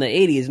grew up in the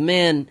 80s,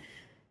 man,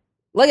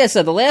 like I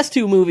said, the last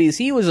two movies,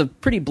 he was a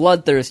pretty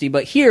bloodthirsty,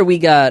 but here we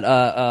got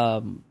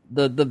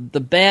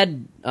the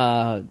bad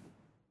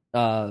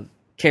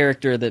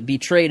character that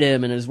betrayed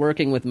him and is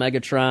working with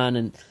Megatron,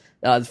 and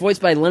it's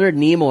voiced by Leonard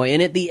Nimoy,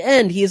 and at the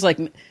end, he's like,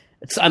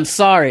 I'm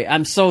sorry.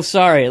 I'm so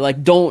sorry.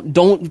 Like,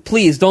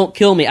 please don't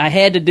kill me. I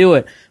had to do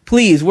it.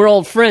 Please, we're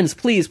old friends.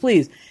 Please,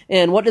 please.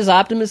 And what does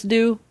Optimus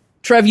do?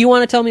 Trev, you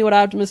want to tell me what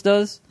Optimus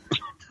does?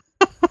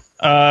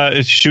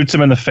 It shoots him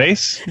in the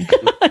face.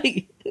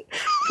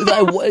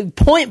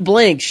 Point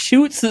blank,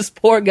 shoots this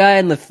poor guy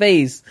in the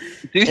face.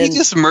 Dude, he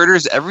just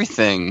murders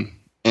everything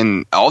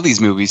in all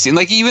these movies. And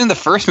like even in the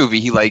first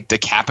movie, he like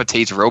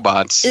decapitates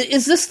robots.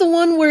 Is this the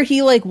one where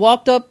he like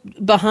walked up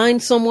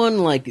behind someone,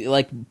 like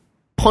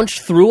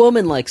punched through him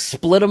and like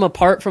split him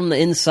apart from the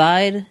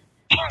inside?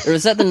 Or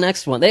is that the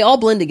next one? They all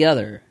blend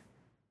together.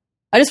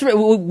 I just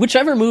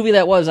whichever movie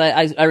that was,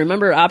 I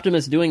remember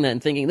Optimus doing that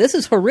and thinking, this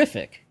is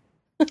horrific.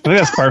 I think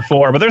that's part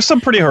 4, but there's some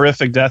pretty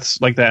horrific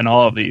deaths like that in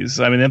all of these.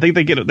 I mean, I think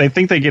they get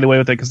away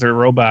with it because they're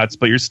robots,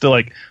 but you're still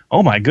like,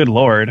 oh my good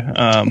lord.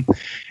 And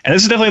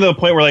this is definitely the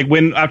point where, like,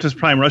 when Optimus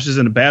Prime rushes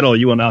into battle,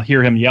 you will now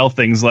hear him yell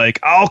things like,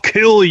 "I'll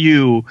kill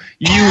you,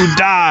 you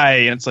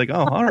die." And it's like,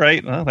 oh, all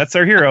right, well, that's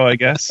our hero, I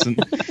guess. And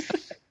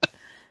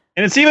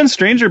it's even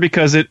stranger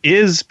because it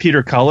is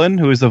Peter Cullen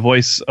who is the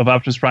voice of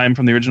Optimus Prime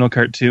from the original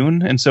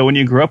cartoon, and so when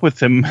you grew up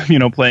with him,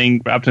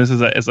 playing Optimus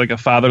as like a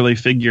fatherly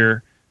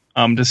figure.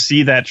 To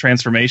see that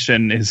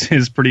transformation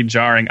is pretty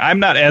jarring.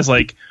 I'm not as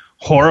like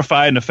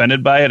horrified and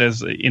offended by it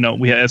as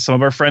as some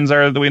of our friends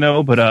are that we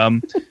know, but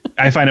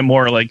I find it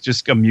more like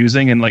just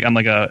amusing and like on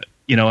like a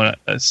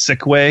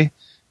sick way.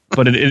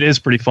 But it is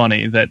pretty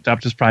funny that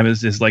Optimus Prime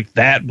is like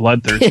that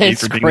bloodthirsty.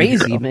 It's for being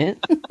crazy, a hero. man.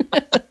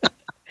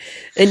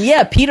 And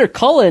yeah, Peter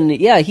Cullen,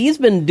 he's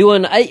been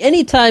doing.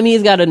 Anytime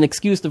he's got an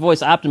excuse to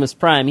voice Optimus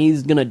Prime,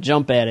 he's gonna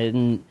jump at it.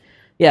 And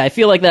yeah, I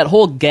feel like that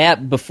whole gap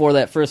before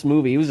that first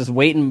movie, he was just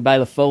waiting by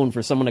the phone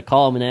for someone to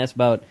call him and ask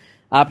about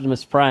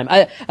Optimus Prime.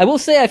 I will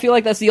say I feel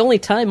like that's the only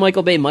time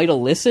Michael Bay might have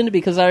listened,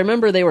 because I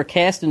remember they were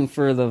casting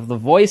for the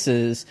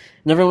voices,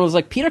 and everyone was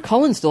like, Peter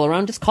Cullen's still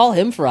around, just call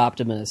him for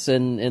Optimus,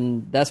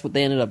 and that's what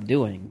they ended up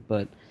doing.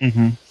 But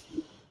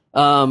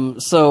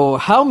so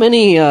how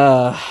many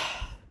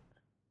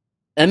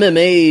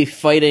MMA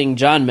fighting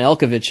John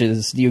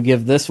Malkoviches do you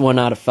give this one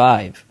out of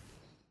 5?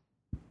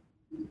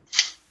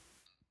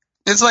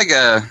 It's like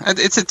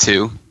it's a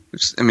 2.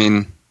 I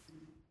mean,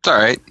 it's all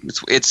right.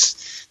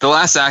 It's the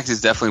last act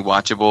is definitely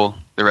watchable.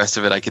 The rest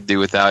of it I could do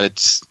without.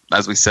 It's,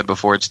 as we said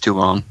before, it's too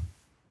long.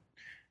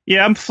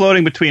 Yeah, I'm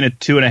floating between a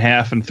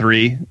 2.5 and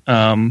 3.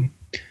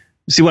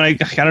 See, when I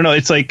don't know,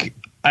 it's like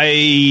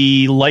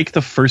I like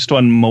the first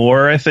one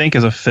more, I think,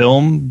 as a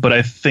film, but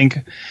I think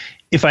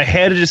if I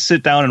had to just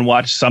sit down and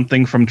watch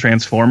something from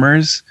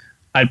Transformers,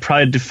 I'd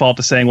probably default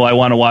to saying, well, I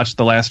want to watch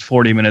the last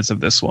 40 minutes of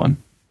this one.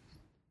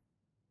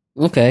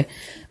 Okay.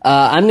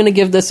 I'm going to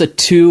give this a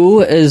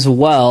 2 as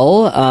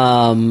well.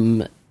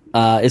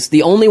 It's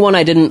the only one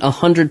I didn't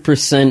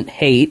 100%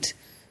 hate.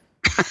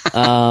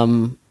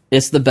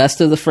 It's the best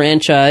of the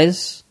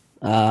franchise,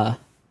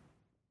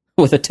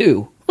 with a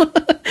 2.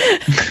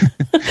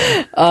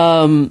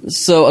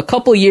 So a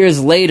couple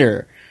years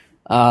later,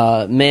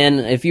 man,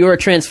 if you're a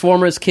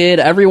Transformers kid,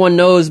 everyone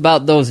knows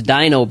about those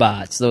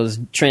Dinobots, those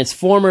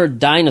Transformer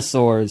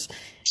dinosaurs.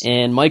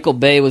 And Michael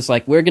Bay was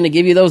like, we're going to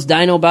give you those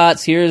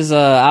Dinobots. Here's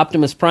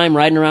Optimus Prime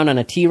riding around on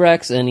a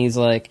T-Rex. And he's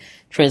like,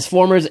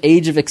 Transformers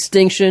Age of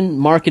Extinction,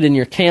 mark it in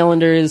your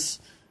calendars,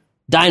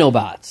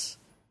 Dinobots.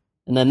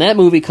 And then that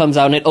movie comes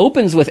out, and it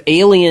opens with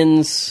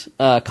aliens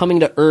coming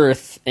to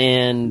Earth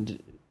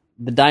and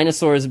the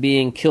dinosaurs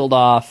being killed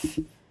off.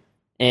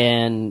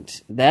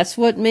 And that's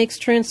what makes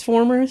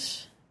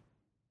Transformers?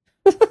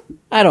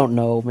 I don't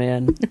know,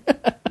 man.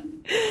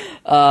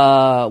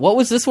 What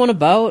was this one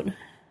about?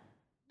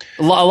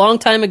 A long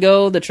time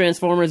ago, the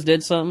Transformers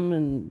did something,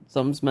 and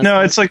something's messed up. No,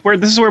 it's like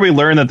this is where we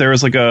learn that there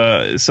was like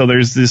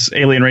there's this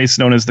alien race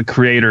known as the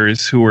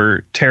Creators who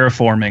were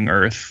terraforming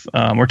Earth,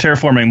 or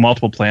terraforming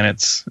multiple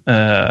planets,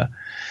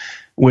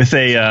 with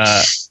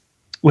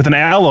an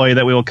alloy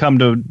that we will come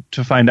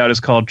to find out is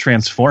called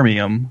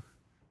transformium.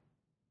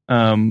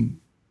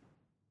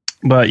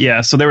 But yeah,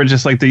 so they were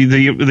just like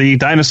the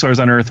dinosaurs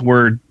on Earth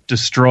were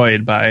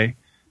destroyed by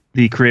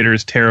the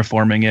Creators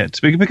terraforming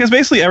it, because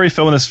basically every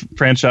film in this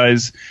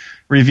franchise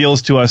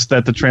reveals to us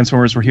that the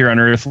Transformers were here on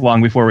Earth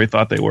long before we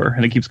thought they were,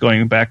 and it keeps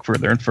going back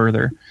further and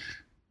further.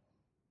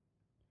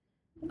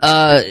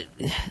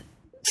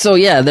 So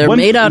yeah, they're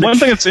made out. One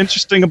thing that's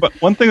interesting about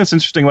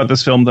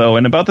this film, though,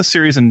 and about the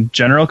series in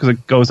general, because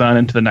it goes on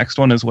into the next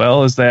one as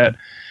well, is that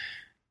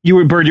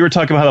Byrd, you were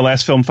talking about how the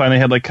last film finally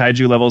had like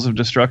kaiju levels of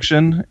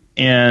destruction,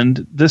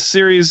 and this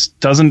series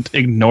doesn't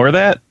ignore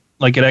that.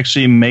 Like, it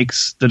actually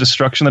makes the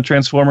destruction that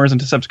Transformers and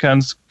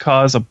Decepticons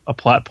cause a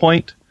plot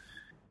point.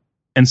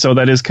 And so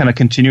that is kind of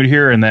continued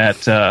here, in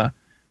that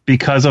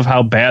because of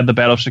how bad the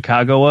Battle of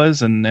Chicago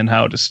was, and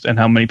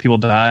how many people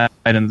died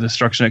and the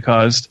destruction it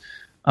caused,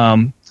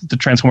 the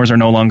Transformers are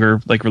no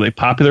longer like really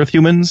popular with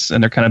humans,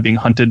 and they're kind of being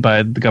hunted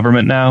by the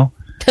government now.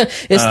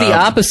 It's the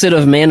opposite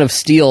of Man of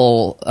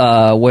Steel,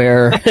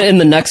 where in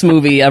the next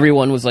movie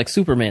everyone was like,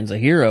 Superman's a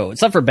hero,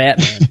 except for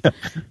Batman,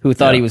 who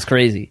thought he was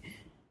crazy.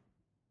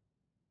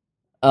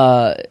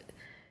 Okay.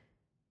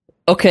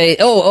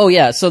 Oh,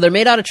 yeah. So they're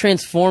made out of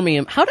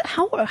transformium. How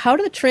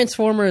do the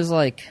Transformers,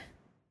 like,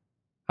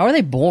 how are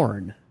they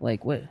born?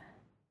 Like, what?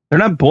 They're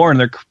not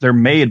born. They're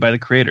made by the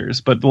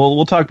Creators. But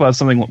we'll talk about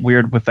something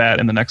weird with that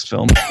in the next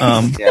film.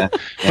 Yeah.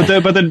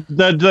 But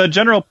the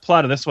general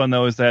plot of this one,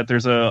 though, is that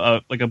there's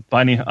a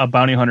bounty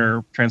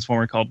hunter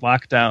Transformer called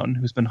Lockdown,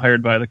 who's been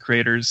hired by the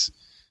Creators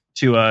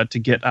to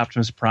get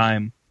Optimus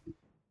Prime,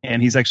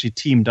 and he's actually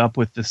teamed up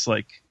with this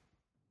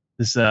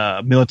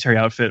military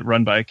outfit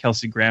run by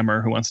Kelsey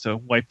Grammer, who wants to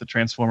wipe the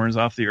Transformers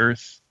off the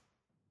Earth,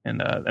 and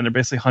they're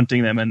basically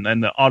hunting them,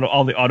 and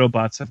all the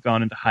Autobots have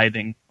gone into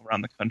hiding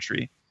around the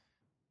country.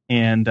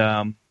 And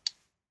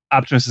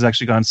Optimus has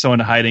actually gone so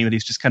into hiding that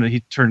he's just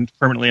he turned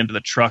permanently into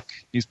the truck.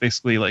 He's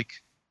basically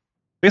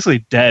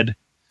dead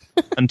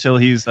until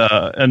he's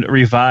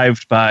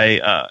revived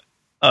by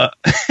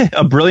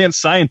a brilliant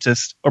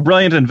scientist or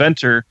brilliant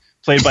inventor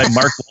played by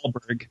Mark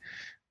Wahlberg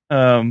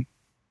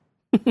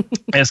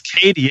as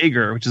Cade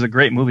Yeager, which is a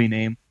great movie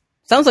name.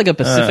 Sounds like a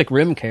Pacific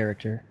Rim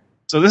character.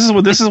 So this is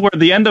where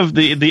the end of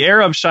the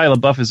era of Shia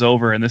LaBeouf is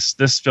over, and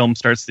this film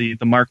starts the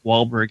Mark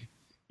Wahlberg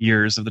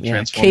years of the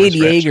Transformers.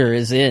 Cade Yeager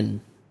is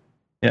in.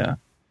 Yeah,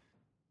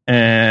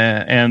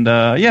 and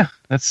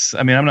that's.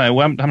 I mean, I'm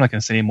not going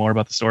to say any more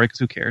about the story because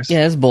who cares?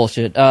 Yeah, it's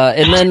bullshit.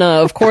 And then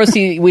of course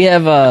we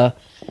have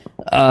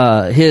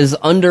his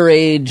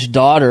underage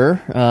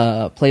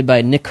daughter, played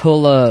by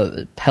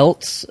Nicola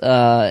Peltz,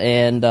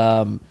 and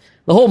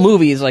the whole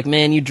movie is like,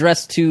 man, you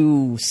dress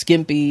too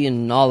skimpy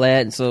and all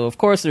that. And so of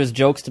course there's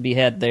jokes to be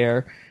had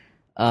there.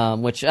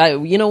 Which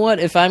you know what?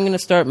 If I'm going to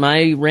start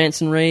my rants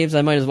and raves,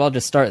 I might as well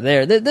just start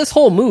there. This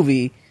whole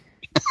movie.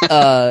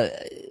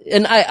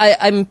 And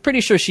I'm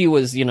pretty sure she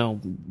was,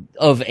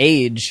 of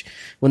age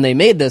when they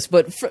made this.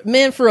 But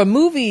for a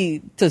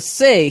movie to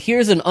say,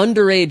 here's an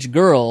underage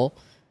girl,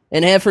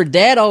 and have her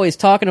dad always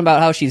talking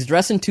about how she's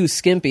dressing too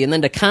skimpy, and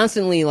then to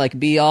constantly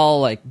be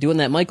all doing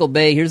that Michael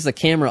Bay, here's the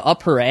camera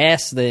up her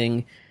ass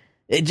thing,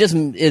 it just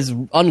is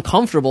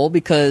uncomfortable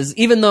because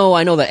even though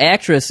I know the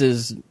actress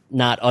is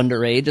not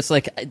underage, it's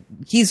like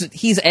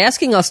he's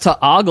asking us to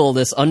ogle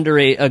this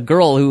underage a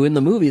girl who in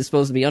the movie is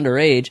supposed to be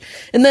underage,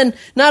 and then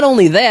not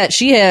only that,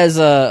 she has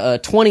a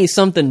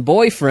 20-something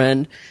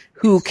boyfriend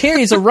who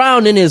carries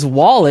around in his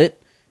wallet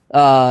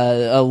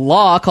a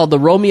law called the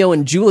Romeo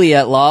and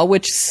Juliet law,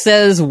 which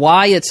says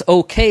why it's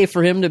okay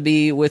for him to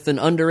be with an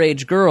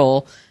underage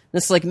girl. And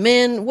it's like,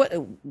 man,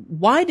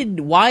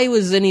 why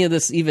was any of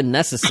this even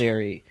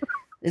necessary?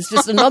 It's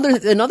just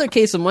another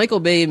case of Michael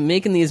Bay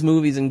making these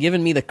movies and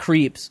giving me the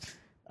creeps.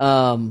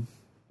 So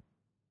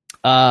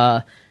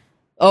Age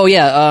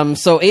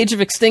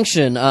of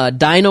Extinction,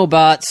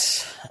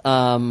 Dinobots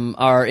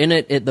are in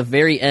it at the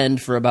very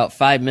end for about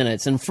 5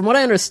 minutes, and from what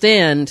I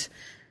understand,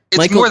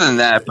 it's more than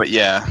that, but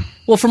yeah.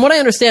 Well, from what I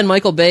understand,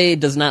 Michael Bay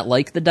does not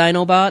like the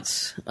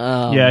Dinobots.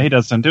 Yeah, he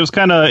doesn't. It was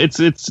kind of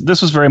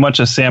this was very much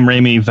a Sam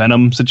Raimi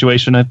Venom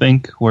situation, I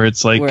think, where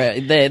it's like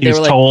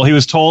he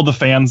was told the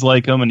fans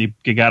like him, and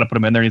you got to put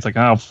him in there. And he's like,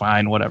 oh,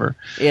 fine, whatever.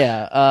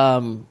 Yeah.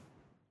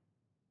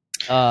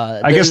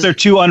 I guess they're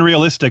too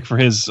unrealistic for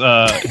his.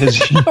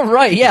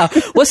 Right? Yeah.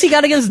 What's he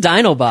got against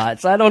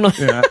Dinobots? I don't know.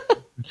 Yeah.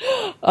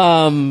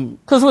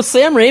 Because with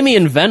Sam Raimi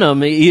and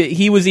Venom,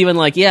 he was even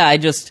like, yeah,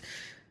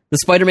 the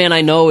Spider-Man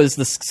I know is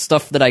the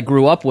stuff that I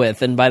grew up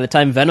with, and by the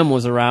time Venom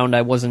was around,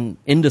 I wasn't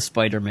into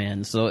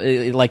Spider-Man. So,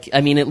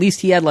 at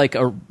least he had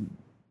a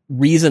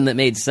reason that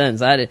made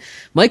sense.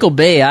 Michael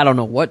Bay, I don't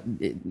know what.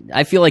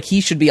 I feel like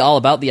he should be all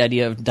about the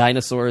idea of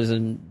dinosaurs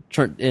and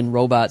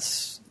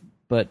robots,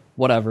 but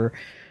whatever.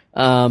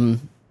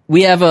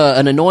 We have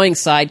an annoying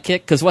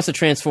sidekick, because what's a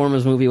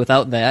Transformers movie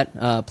without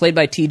that? Played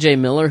by T.J.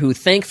 Miller, who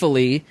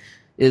thankfully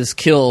is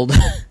killed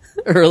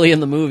early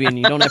in the movie, and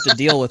you don't have to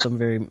deal with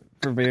him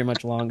for very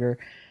much longer.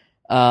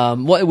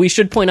 We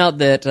should point out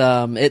that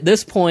at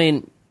this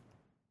point,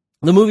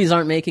 the movies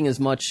aren't making as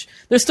much.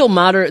 They're still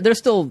they're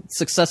still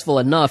successful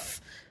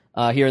enough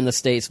here in the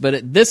States,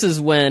 but this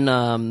is when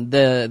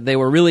they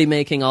were really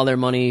making all their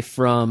money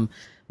from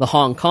the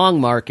Hong Kong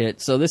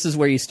market. So this is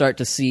where you start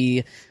to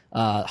see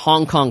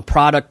Hong Kong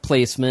product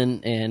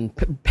placement and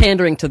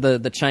pandering to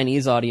the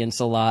Chinese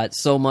audience a lot,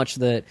 so much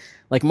that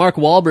Mark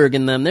Wahlberg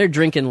and them, they're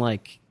drinking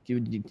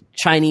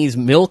Chinese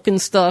milk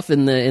and stuff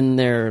in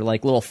their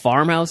little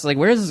farmhouse.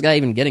 Where is this guy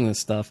even getting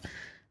this stuff?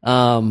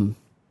 And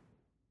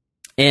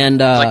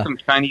some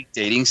Chinese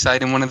dating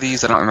site in one of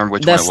these. I don't remember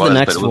which one it was. That's the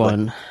next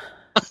one.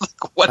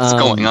 What's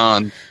going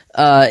on?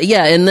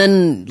 Yeah, and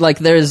then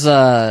there's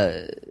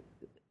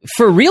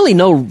for really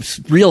no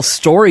real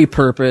story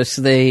purpose,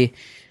 they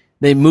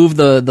move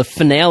the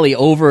finale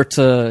over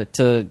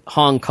to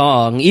Hong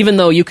Kong, even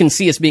though you can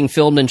see it's being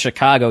filmed in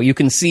Chicago. You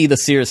can see the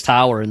Sears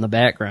Tower in the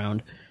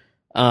background.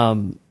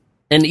 And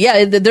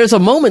yeah, there's a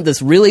moment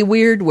that's really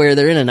weird where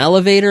they're in an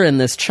elevator and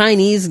this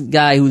Chinese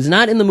guy who's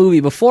not in the movie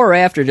before or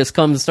after just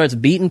comes and starts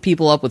beating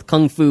people up with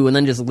kung fu and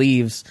then just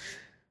leaves.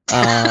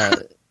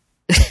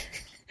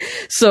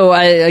 So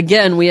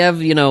we have,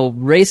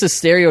 racist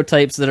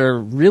stereotypes that are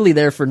really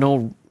there for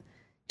no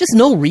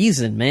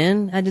reason,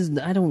 man. I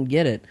don't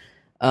get it.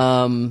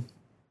 That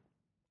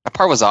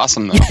part was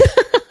awesome though.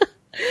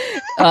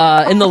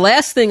 And the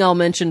last thing I'll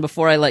mention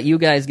before I let you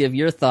guys give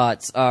your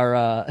thoughts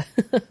are,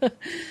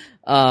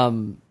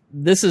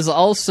 this is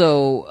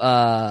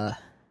also,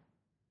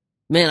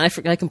 man,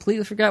 I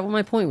completely forgot what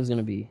my point was going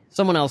to be.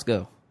 Someone else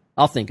go.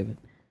 I'll think of it.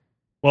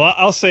 Well,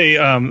 I'll say,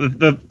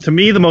 to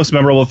me, the most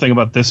memorable thing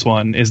about this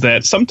one is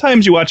that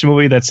sometimes you watch a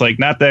movie that's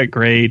not that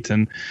great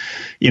and,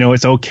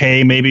 it's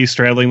okay, maybe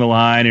straddling the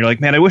line. And you're like,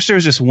 man, I wish there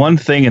was just one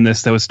thing in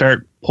this that would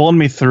start pulling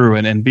me through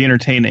and be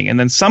entertaining. And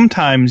then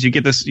sometimes you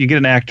get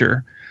an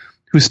actor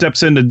who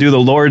steps in to do the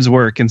Lord's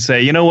work and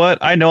say, you know what?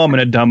 I know I'm in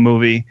a dumb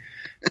movie,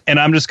 and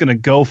I'm just going to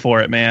go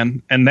for it,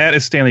 man. And that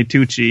is Stanley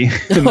Tucci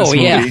in this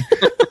movie.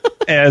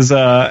 As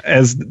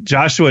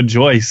Joshua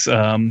Joyce.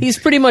 He's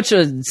pretty much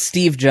a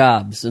Steve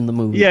Jobs in the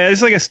movie. Yeah,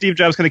 it's like a Steve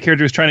Jobs kind of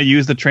character who's trying to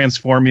use the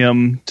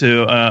transformium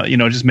to,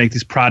 just make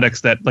these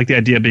products that, like the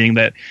idea being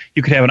that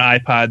you could have an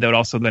iPod that would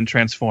also then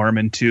transform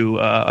into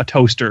a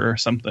toaster or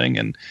something.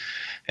 And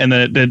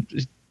then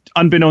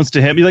unbeknownst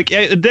to him,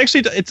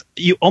 it's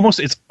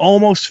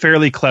almost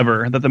fairly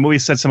clever that the movie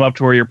sets him up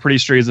to where you're pretty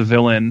sure he's a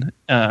villain.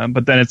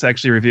 But then it's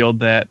actually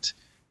revealed that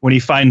when he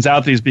finds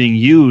out that he's being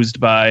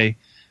used by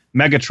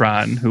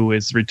Megatron, who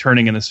is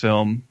returning in this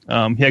film,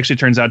 he actually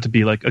turns out to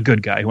be like a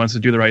good guy who wants to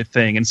do the right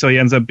thing, and so he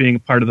ends up being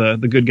part of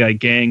the good guy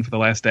gang for the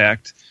last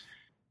act.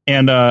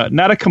 And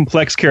not a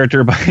complex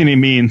character by any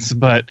means,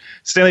 but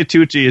Stanley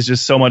Tucci is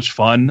just so much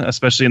fun,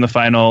 especially in the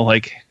final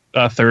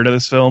third of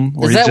this film.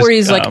 Is that where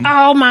he's like,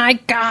 "Oh my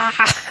god"?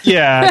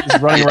 Yeah,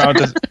 he's running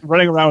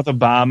around with a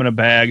bomb in a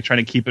bag, trying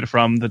to keep it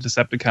from the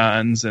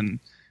Decepticons, and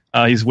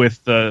he's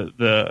with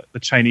the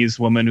Chinese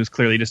woman who's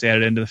clearly just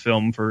added into the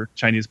film for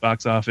Chinese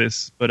box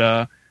office.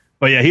 But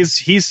yeah,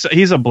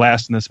 he's a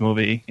blast in this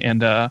movie.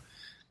 And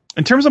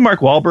in terms of Mark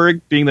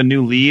Wahlberg being the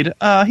new lead,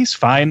 he's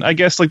fine, I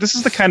guess. Like, this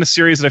is the kind of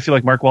series that I feel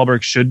like Mark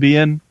Wahlberg should be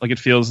in. Like, it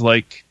feels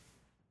like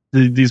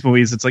these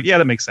movies, it's like, yeah,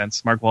 that makes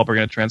sense. Mark Wahlberg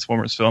in a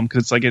Transformers film,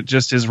 because it's like at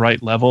just his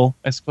right level,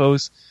 I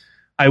suppose.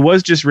 I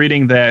was just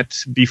reading that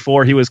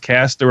before he was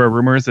cast, there were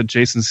rumors that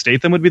Jason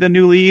Statham would be the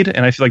new lead,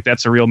 and I feel like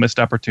that's a real missed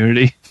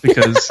opportunity,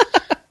 because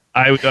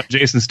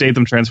Jason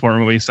Statham Transformer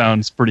movie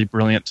sounds pretty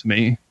brilliant to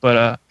me.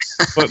 But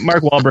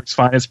Mark Wahlberg's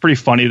fine. It's pretty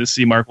funny to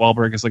see Mark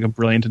Wahlberg as like a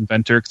brilliant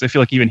inventor, because I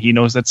feel like even he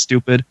knows that's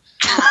stupid.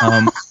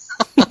 I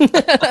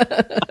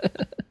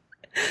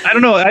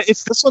don't know.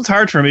 This one's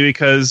hard for me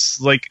because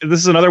like this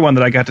is another one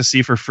that I got to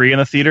see for free in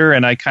the theater,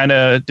 and I kind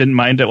of didn't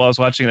mind it while I was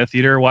watching it in the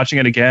theater. Watching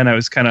it again, I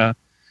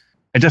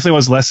definitely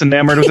was less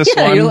enamored with this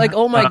one. You're like,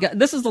 oh my god,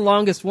 this is the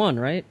longest one,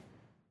 right?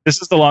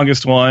 This is the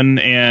longest one,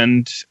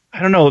 and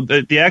I don't know,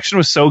 the action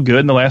was so good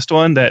in the last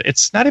one that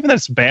it's not even that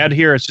it's bad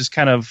here. It's just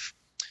kind of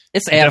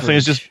it's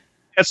average.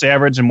 It's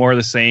average and more of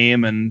the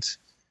same. And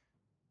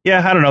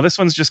yeah, I don't know. This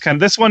one's just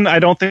this one I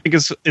don't think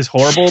is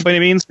horrible by any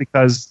means,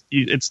 because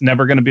it's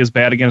never going to be as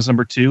bad again as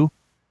number 2.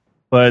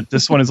 But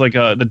this one is like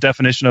the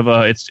definition of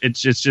it's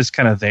just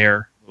kind of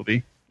there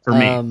movie for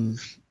me.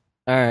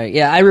 All right.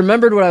 Yeah, I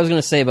remembered what I was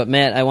going to say, but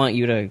Matt, I want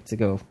you to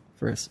go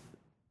first.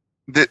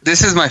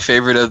 This is my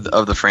favorite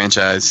of the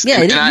franchise. Yeah,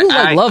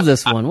 I love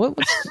this one. What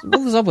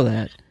was up with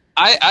that?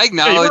 I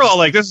acknowledge. Yeah, you were all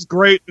like, "This is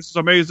great. This is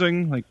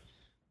amazing." Like,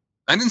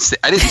 I didn't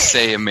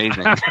say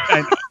amazing.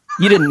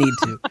 You didn't need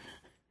to.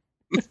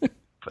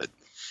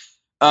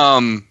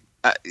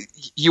 But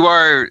you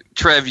are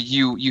Trev.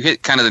 You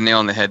hit kind of the nail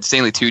on the head.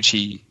 Stanley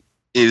Tucci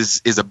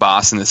is a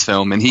boss in this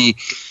film, and he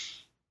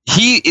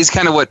is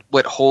kind of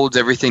what holds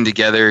everything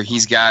together.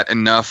 He's got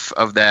enough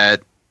of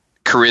that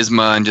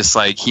charisma, and just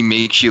like he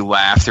makes you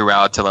laugh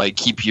throughout to like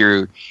keep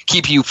you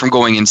from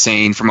going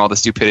insane from all the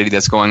stupidity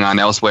that's going on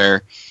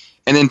elsewhere.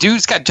 And then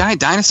dude's got giant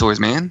dinosaurs,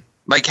 man.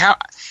 Like, how,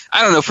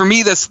 I don't know, for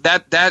me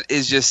that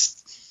is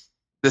just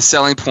the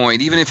selling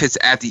point, even if it's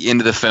at the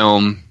end of the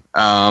film.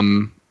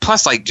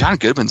 Plus, like, John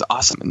Goodman's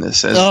awesome in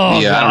this.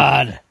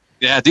 God.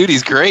 Yeah, dude,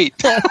 he's great.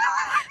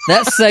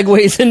 That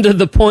segues into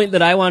the point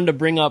that I wanted to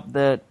bring up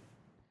that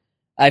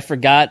I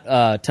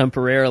forgot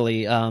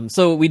temporarily.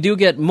 So we do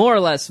get more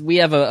or less, we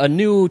have a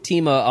new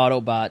team of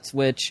Autobots,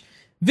 which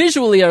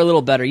visually are a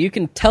little better. You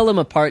can tell them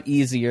apart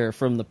easier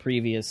from the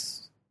previous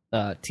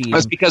team.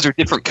 That's because they're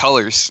different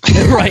colors.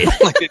 Right.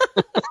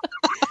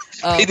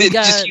 They didn't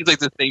just use like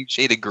the same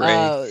shade of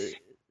gray.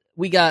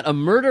 We got a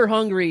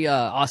murder-hungry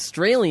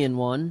Australian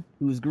one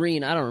who's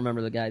green. I don't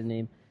remember the guy's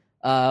name.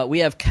 We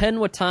have Ken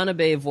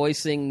Watanabe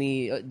voicing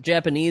the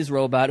Japanese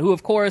robot, who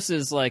of course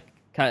is like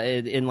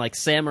in like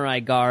samurai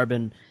garb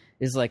and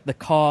is like the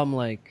calm,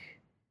 like,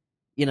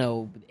 you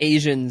know,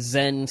 Asian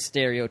Zen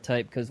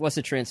stereotype, because what's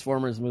a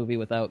Transformers movie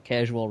without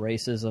casual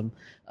racism?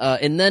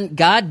 And then,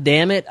 god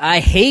damn it, I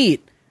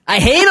hate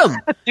him.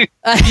 Dude,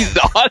 he's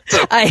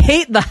awesome. I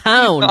hate the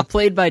Hound,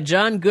 played by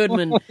John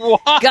Goodman.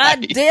 Why?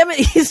 God damn it,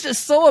 he's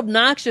just so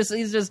obnoxious.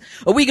 He's just,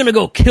 are we gonna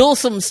go kill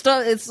some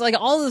stuff? It's like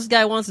all this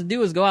guy wants to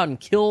do is go out and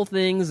kill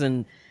things,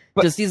 and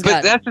he's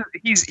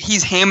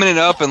hamming it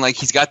up, and like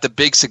he's got the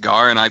big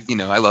cigar, and I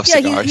love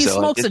cigars. He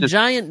smokes a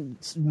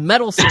giant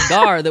metal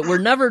cigar that we're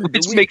never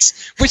which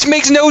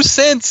makes no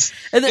sense.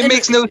 It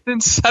makes no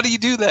sense. How do you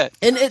do that?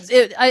 And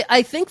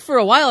I think for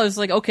a while I was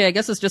like, okay, I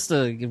guess it's just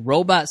a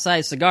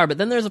robot-sized cigar, but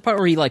then there's a part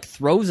where he like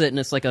throws it, and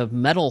it's like a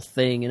metal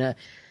thing, and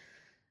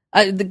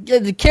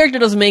the character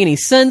doesn't make any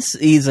sense.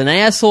 He's an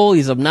asshole.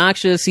 He's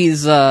obnoxious.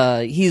 He's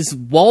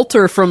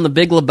Walter from The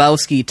Big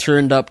Lebowski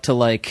turned up to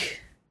like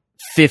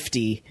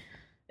 50.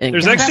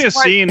 There's actually a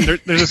scene.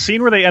 There's a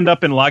scene where they end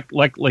up in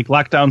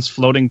Lockdown's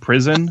floating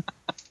prison,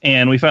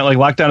 and we find like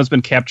Lockdown has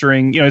been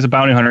capturing. He's a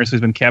bounty hunter, so he's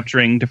been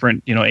capturing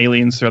different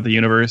aliens throughout the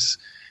universe.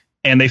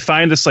 And they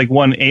find this like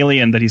one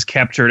alien that he's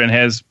captured and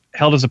has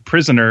held as a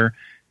prisoner,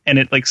 and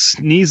it like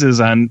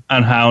sneezes on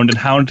Hound, and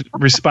Hound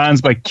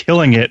responds by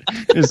killing it.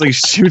 It's like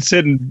shoots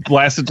it and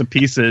blasts it to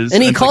pieces.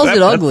 And he calls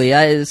it ugly.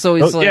 So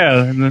he's like,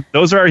 yeah,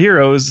 those are our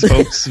heroes,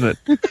 folks. But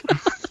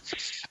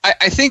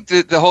I think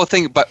that the whole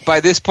thing, but by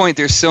this point,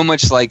 there's so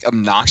much like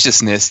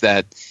obnoxiousness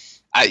that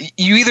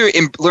you either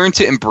learn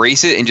to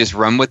embrace it and just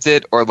run with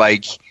it, or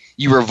like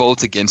you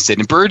revolt against it.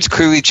 And Byrd's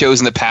clearly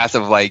chosen the path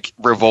of like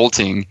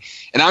revolting.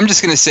 And I'm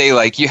just gonna say,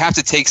 like, you have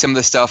to take some of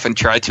the stuff and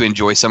try to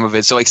enjoy some of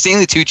it. So like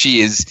Stanley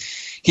Tucci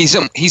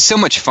he's so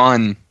much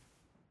fun,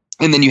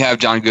 and then you have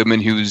John Goodman,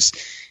 who's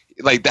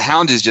like the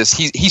Hound is just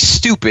he's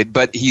stupid,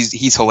 but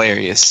he's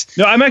hilarious.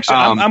 No, I'm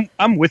actually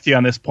I'm with you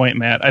on this point,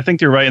 Matt. I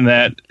think you're right in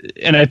that,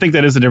 and I think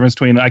that is the difference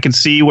between I can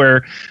see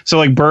where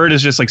like Byrd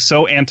is just like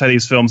so anti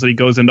these films that he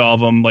goes into all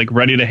of them like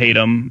ready to hate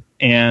them,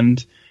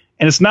 and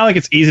it's not like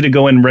it's easy to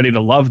go in ready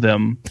to love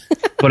them.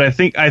 But I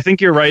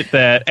think you're right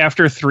that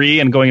after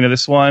 3 and going into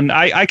this one,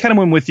 I kind of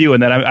went with you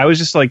in that I was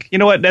just like, you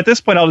know what, at this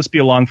point I'll just be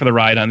along for the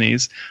ride on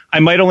these. I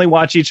might only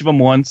watch each of them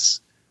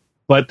once,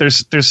 but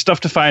there's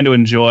stuff to find to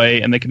enjoy,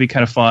 and they can be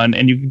kind of fun.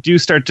 And you do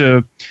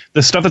the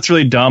stuff that's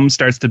really dumb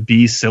starts to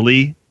be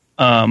silly.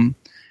 And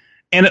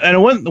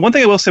one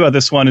thing I will say about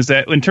this one is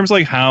that in terms of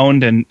like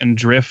Hound and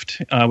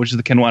Drift, which is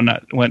the Ken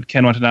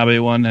Watanabe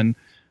one, and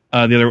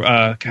the other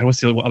God, what's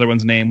the other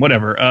one's name?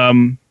 Whatever.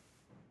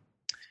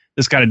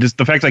 This kind of just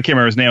the fact that I can't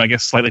remember his name, I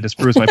guess, slightly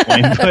disproves my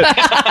point.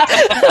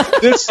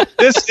 But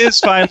this is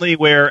finally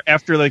where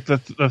after like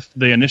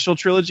the initial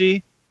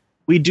trilogy,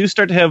 we do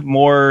start to have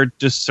more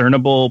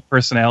discernible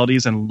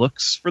personalities and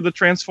looks for the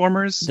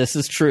Transformers. This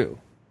is true,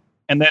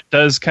 and that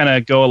does kind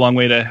of go a long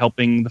way to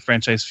helping the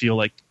franchise feel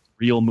like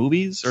real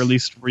movies, or at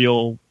least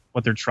real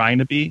what they're trying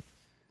to be.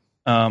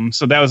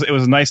 So it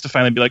was nice to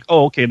finally be like,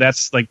 oh, okay,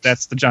 that's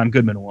the John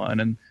Goodman one,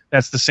 and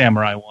that's the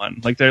Samurai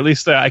one. Like, at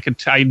least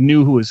I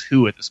knew who was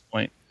who at this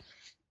point.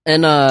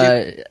 And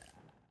I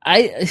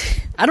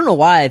don't know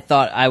why I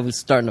thought I was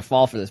starting to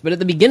fall for this, but at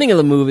the beginning of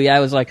the movie, I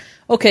was like,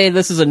 okay,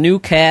 this is a new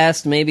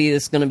cast. Maybe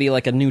it's going to be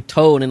like a new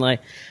tone. And like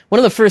one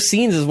of the first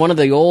scenes is one of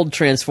the old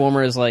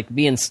Transformers like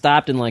being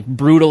stopped and like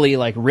brutally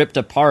like ripped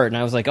apart. And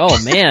I was like,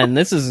 oh man,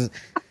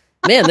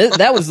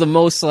 that was the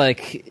most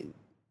like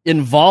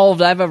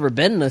involved I've ever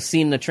been in a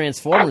scene in a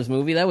Transformers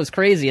movie. That was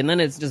crazy. And then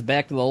it's just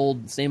back to the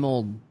same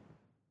old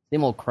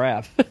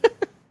crap.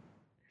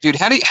 Dude,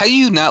 how do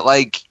you not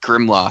like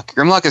Grimlock?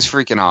 Grimlock is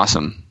freaking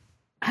awesome.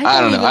 I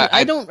don't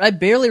know. I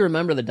barely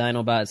remember the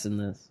Dinobots in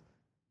this.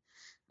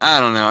 I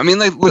don't know. I mean,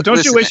 like,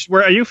 you wish?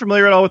 Are you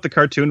familiar at all with the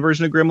cartoon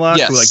version of Grimlock?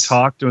 Yes. Who like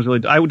talked and was really?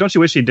 Don't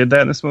you wish he did that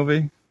in this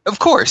movie? Of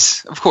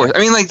course. I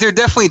mean, like, they're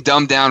definitely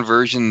dumbed down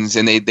versions,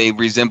 and they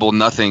resemble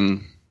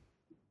nothing,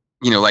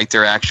 like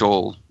their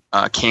actual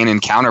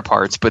canon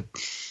counterparts. But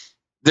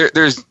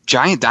there's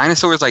giant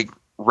dinosaurs like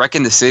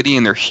wrecking the city,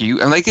 and they're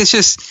huge. And like, it's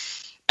just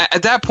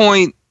at that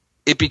point,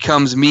 it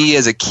becomes me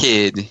as a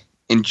kid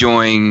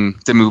enjoying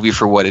the movie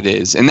for what it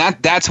is, and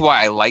that's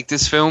why I like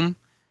this film.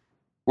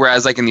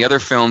 Whereas, like in the other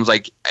films,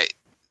 like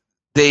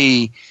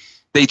they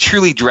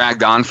truly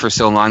dragged on for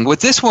so long.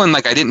 With this one,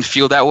 like I didn't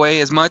feel that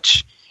way as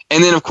much.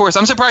 And then, of course,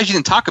 I'm surprised you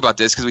didn't talk about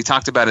this because we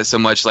talked about it so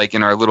much, like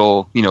in our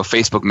little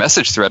Facebook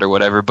message thread or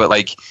whatever. But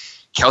like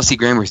Kelsey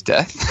Grammer's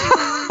death.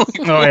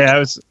 Oh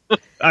yeah,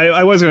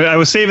 I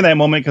was saving that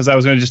moment because I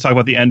was going to just talk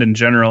about the end in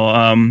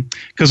general.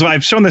 Because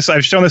I've shown this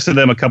to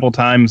them a couple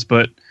times,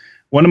 but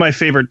one of my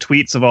favorite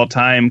tweets of all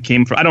time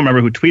came from, I don't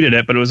remember who tweeted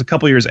it, but it was a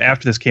couple years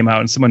after this came out,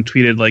 and someone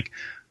tweeted like,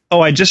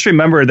 "Oh, I just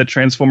remembered that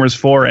Transformers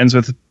 4 ends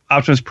with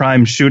Optimus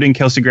Prime shooting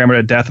Kelsey Grammer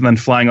to death and then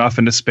flying off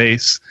into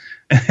space."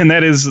 And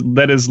that is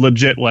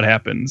legit what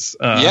happens.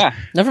 Yeah.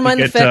 Never mind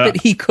the fact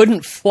that he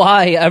couldn't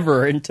fly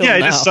ever until now.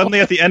 Yeah, just suddenly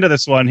at the end of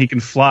this one he can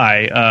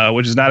fly,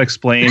 which is not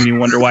explained. You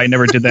wonder why he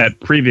never did that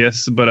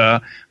previous.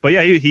 But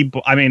yeah, he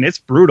I mean, it's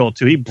brutal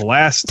too. He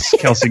blasts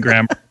Kelsey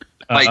Grammer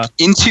like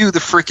into the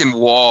freaking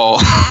wall.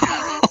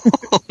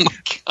 Oh my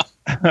god.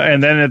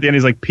 And then at the end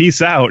he's like,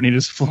 "Peace out," and he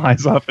just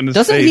flies off into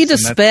space. Doesn't he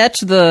dispatch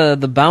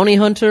the bounty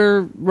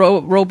hunter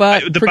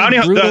robot? The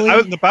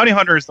bounty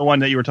hunter is the one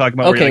that you were talking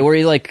about. Okay, where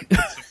he like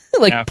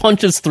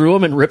punches through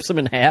him and rips him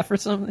in half or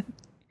something.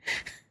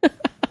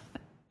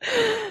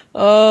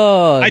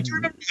 Oh, I do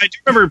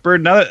remember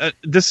Byrd. Now that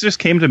this just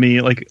came to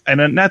me, like,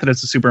 and not that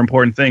it's a super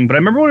important thing, but I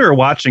remember when we were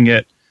watching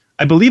it,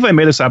 I believe I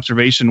made this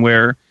observation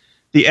where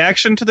the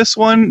action to this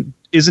one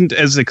isn't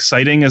as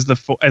exciting as the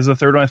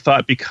third one I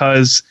thought,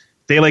 because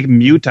they like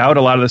mute out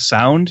a lot of the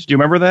sound. Do you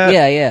remember that?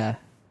 Yeah.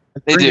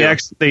 They do.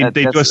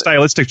 They do a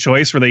stylistic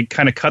choice where they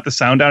kind of cut the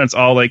sound down. It's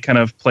all like kind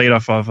of played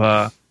off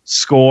of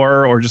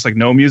score or just like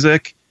no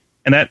music,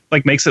 and that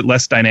like makes it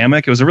less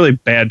dynamic. It was a really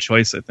bad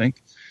choice, I think.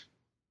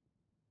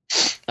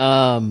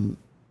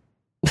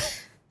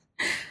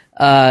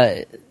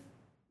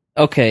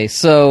 Okay,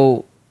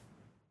 so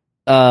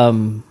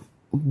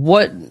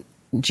what?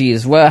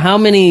 Geez, well, how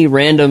many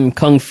random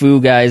kung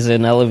fu guys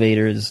in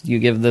elevators do you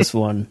give this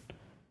one?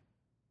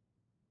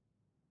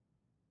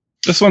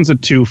 This one's a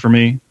 2 for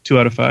me. 2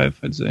 out of 5,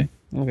 I'd say.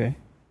 Okay.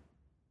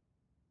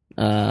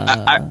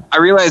 I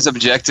realize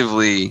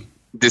objectively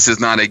this is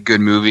not a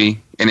good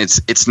movie, and it's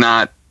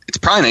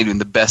probably not even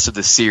the best of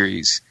the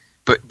series.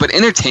 But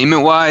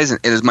entertainment wise,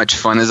 and as much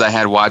fun as I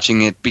had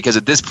watching it, because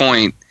at this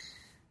point,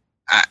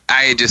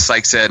 I just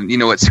said, you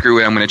know what, screw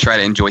it, I'm going to try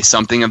to enjoy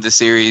something of the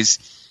series.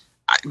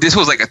 This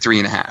was like a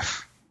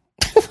 3.5.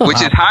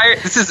 Which is higher.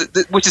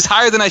 Which is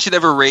higher than I should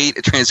ever rate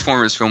a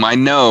Transformers film. I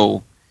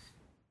know,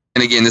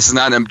 and again, this is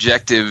not an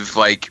objective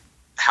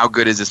how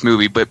good is this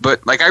movie, but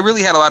I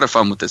really had a lot of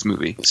fun with this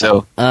movie.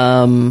 So,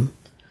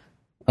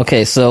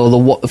 okay,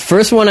 so the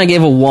first one I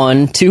gave a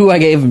 1, 2 I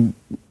gave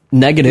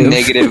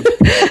negative,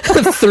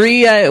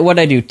 3 what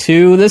I do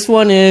 2. This is a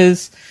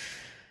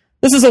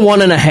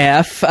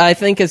 1.5. I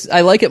think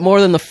I like it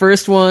more than the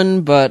first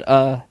one,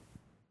 but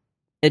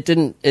it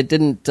didn't.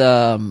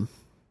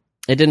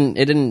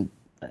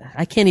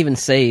 I can't even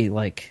say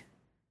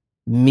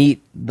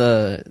meet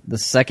the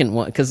second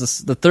one, because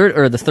the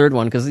third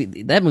one, because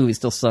that movie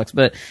still sucks.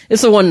 But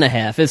it's a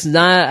 1.5. It's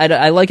not.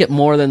 I like it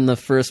more than the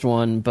first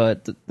one,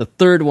 but the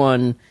third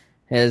one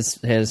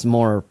has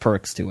more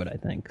perks to it, I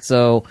think.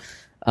 So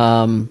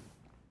now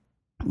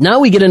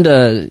we get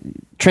into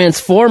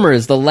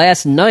Transformers: The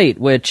Last Night,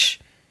 which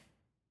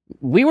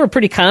we were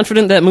pretty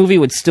confident that movie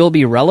would still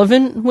be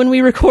relevant when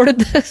we recorded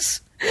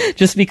this.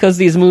 Just because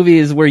these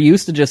movies, we're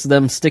used to just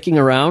them sticking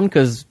around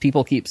because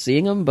people keep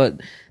seeing them,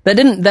 but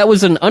that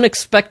was an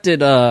unexpected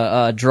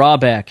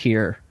drawback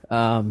here.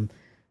 We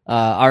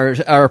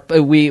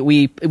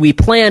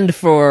planned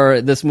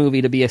for this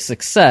movie to be a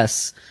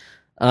success,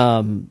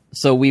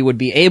 so we would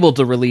be able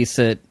to release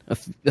it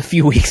a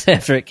few weeks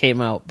after it came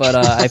out. But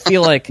I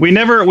feel like we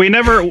never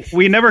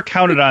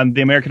counted on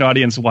the American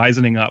audience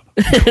wisening up.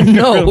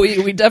 No,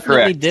 we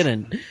definitely Correct.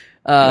 didn't.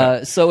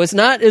 So it's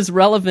not as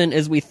relevant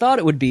as we thought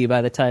it would be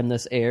by the time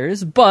this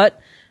airs, but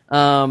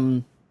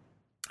I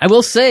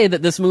will say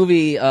that this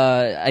movie,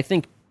 I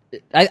think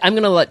I'm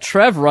going to let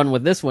Trev run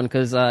with this one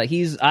because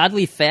he's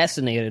oddly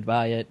fascinated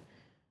by it.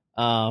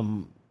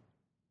 So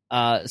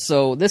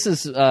this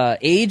is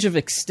Age of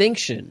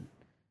Extinction.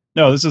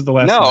 No, this is The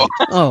Last no. Night.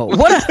 Oh,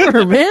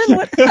 whatever,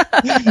 man.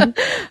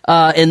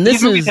 And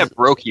this These movies is that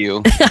broke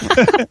you.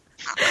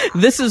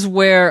 this is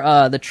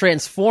where the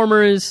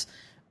Transformers.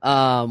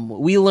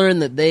 We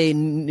learned that they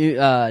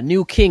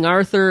knew King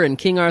Arthur, and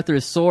King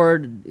Arthur's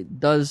sword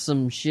does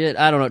some shit.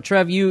 I don't know.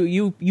 Trev,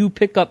 you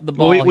pick up the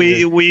ball.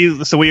 We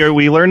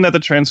learned that the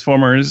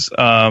Transformers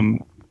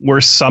were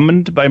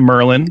summoned by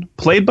Merlin,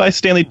 played by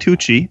Stanley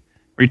Tucci,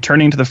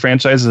 returning to the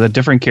franchise as a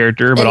different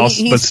character, but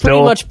he's still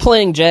pretty much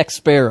playing Jack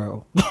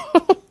Sparrow.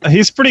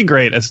 He's pretty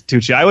great as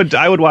Tucci.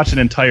 I would watch an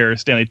entire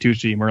Stanley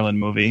Tucci Merlin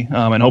movie,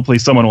 and hopefully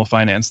someone will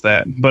finance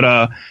that.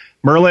 But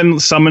Merlin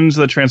summons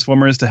the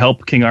Transformers to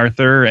help King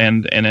Arthur,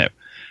 and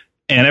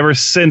ever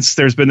since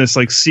there's been this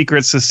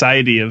secret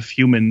society of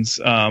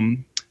humans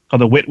called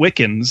the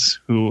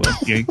Witwickens, who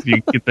if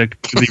you get the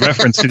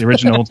reference to the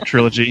original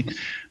trilogy,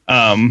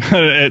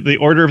 the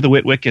Order of the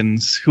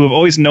Witwickens, who have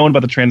always known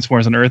about the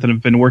Transformers on Earth and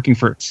have been working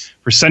for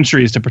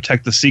centuries to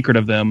protect the secret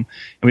of them.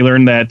 And we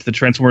learned that the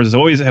Transformers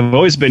have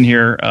always been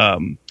here.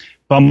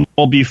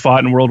 Bumblebee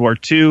fought in World War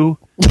II.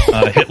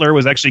 Hitler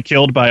was actually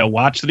killed by a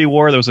watch that he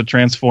wore. There was a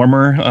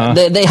Transformer.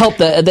 They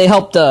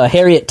helped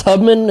Harriet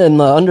Tubman and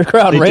the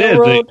Underground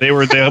Railroad. They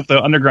helped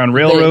the Underground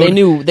Railroad.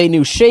 They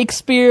knew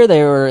Shakespeare.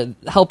 They were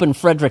helping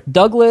Frederick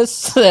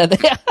Douglass.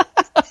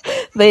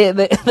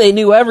 they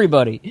knew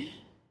everybody.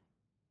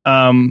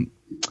 But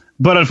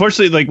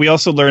unfortunately, we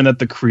also learned that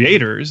the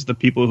creators, the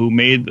people who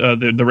made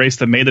the race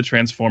that made the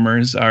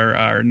Transformers,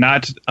 are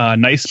not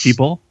nice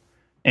people.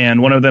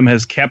 And one of them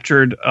has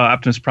captured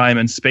Optimus Prime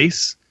in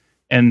space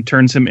and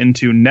turns him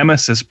into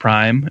Nemesis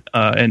Prime,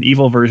 an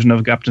evil version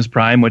of Optimus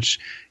Prime, which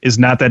is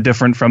not that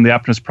different from the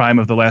Optimus Prime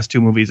of the last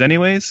two movies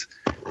anyways.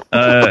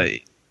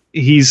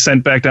 He's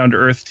sent back down to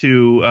Earth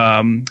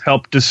to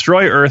help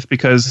destroy Earth,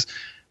 because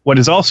what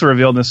is also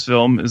revealed in this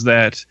film is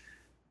that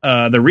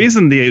the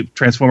reason the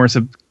Transformers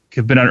have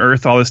been on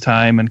Earth all this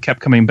time and kept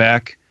coming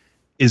back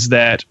is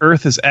that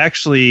Earth is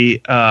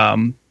actually...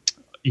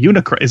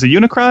 Unicron. Is it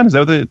Unicron? Is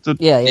that what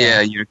Yeah,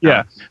 Unicron.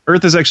 Yeah.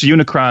 Earth is actually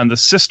Unicron, the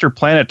sister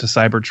planet to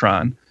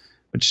Cybertron,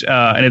 which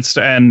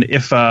and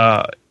if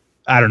I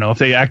don't know, if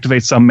they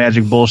activate some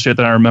magic bullshit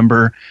that I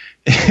remember,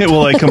 it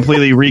will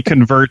completely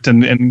reconvert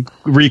and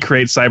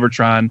recreate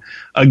Cybertron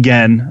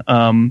again.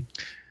 And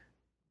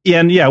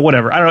yeah,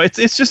 whatever. I don't know.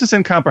 It's just as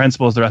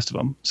incomprehensible as the rest of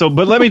them. So,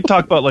 but let me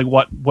talk about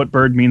what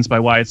Byrd means by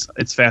why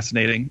it's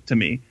fascinating to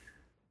me.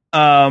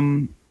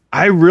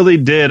 I really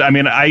did. I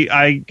mean,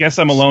 I guess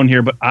I'm alone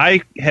here, but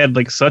I had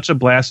such a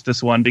blast with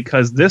this one,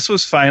 because this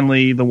was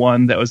finally the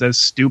one that was as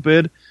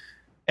stupid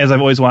as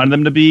I've always wanted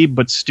them to be,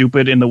 but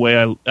stupid in the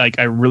way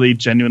I really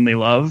genuinely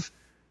love.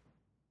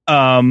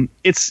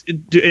 It's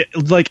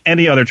like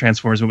any other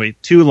Transformers movie,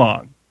 too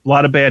long, a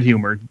lot of bad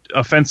humor,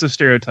 offensive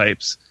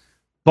stereotypes,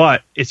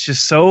 but it's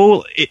just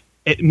so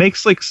it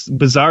makes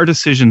bizarre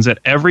decisions at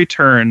every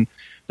turn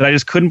that I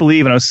just couldn't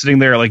believe, and I was sitting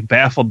there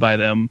baffled by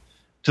them,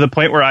 to the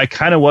point where I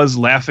kind of was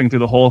laughing through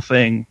the whole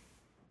thing.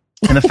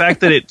 And the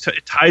fact that it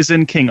ties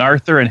in King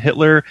Arthur and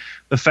Hitler,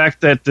 the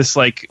fact that this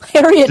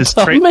Harriet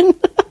Tubman.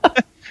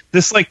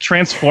 this like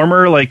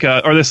transformer, like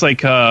or this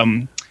like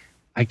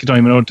I don't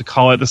even know what to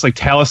call it. This like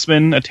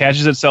talisman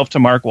attaches itself to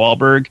Mark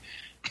Wahlberg,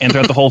 and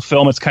throughout the whole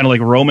film, it's kind of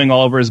like roaming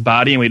all over his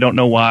body, and we don't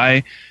know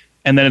why.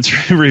 And then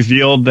it's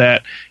revealed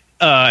that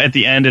at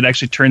the end, it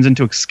actually turns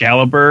into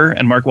Excalibur,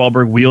 and Mark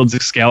Wahlberg wields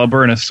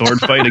Excalibur in a sword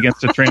fight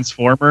against a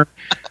transformer.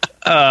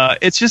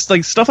 It's just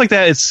like stuff like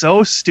that. It's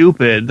so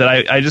stupid that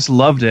I just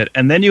loved it.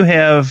 And then you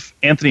have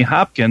Anthony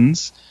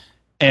Hopkins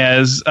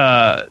as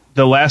the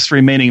last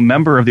remaining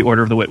member of the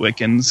Order of the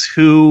Witwickens,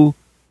 who.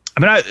 I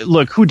mean,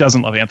 look, who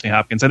doesn't love Anthony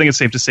Hopkins? I think it's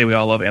safe to say we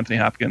all love Anthony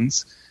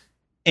Hopkins.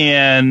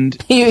 And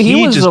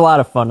he was a lot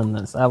of fun in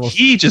this.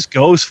 He just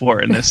goes for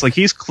it in this. Like,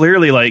 he's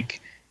clearly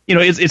like,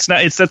 it's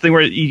that thing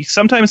where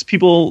sometimes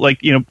people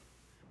like,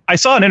 I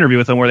saw an interview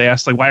with him where they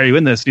asked like, why are you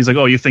in this? And he's like,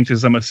 oh, you think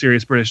because I'm a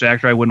serious British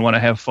actor, I wouldn't want to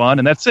have fun.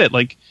 And that's it.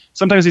 Like,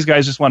 sometimes these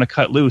guys just want to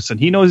cut loose, and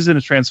he knows he's in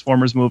a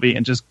Transformers movie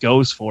and just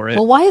goes for it.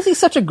 Well, why is he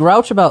such a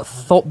grouch about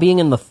being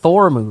in the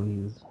Thor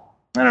movies?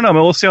 I don't know.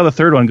 We'll see how the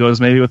third one goes.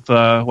 Maybe with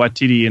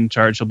Waititi in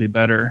charge, he'll be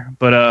better.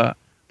 But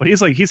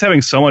he's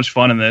having so much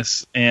fun in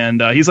this,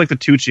 and he's like the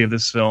Tucci of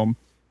this film,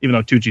 even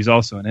though Tucci's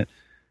also in it.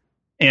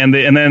 And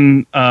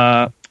then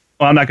I'm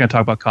not going to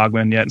talk about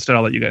Cogman yet. Instead,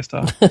 I'll let you guys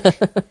talk.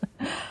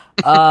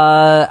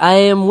 I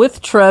am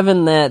with Trev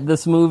in that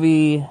this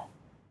movie.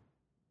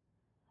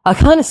 I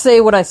kind of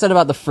say what I said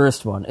about the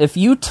first one. If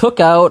you took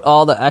out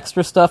all the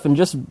extra stuff and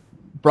just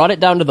brought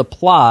it down to the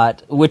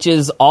plot, which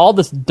is all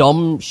this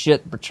dumb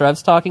shit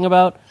Trev's talking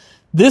about,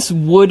 this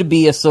would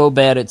be a so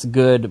bad it's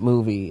good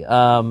movie.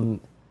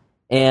 And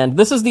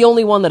this is the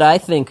only one that I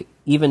think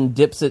even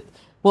dips it.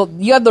 Well,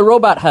 you have the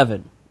Robot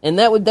Heaven, and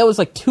that was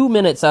like 2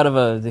 minutes out of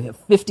a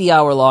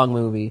 50-hour-long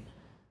movie.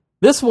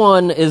 This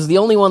one is the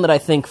only one that I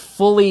think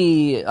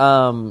fully.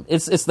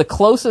 It's the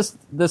closest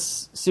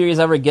this series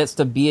ever gets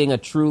to being a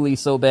truly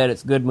so bad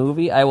it's good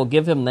movie. I will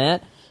give him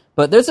that.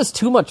 But there's just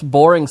too much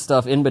boring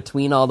stuff in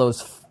between all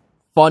those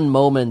fun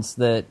moments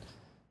that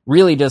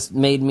really just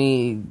made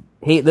me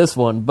hate this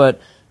one.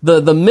 But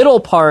the middle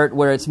part,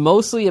 where it's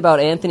mostly about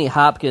Anthony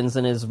Hopkins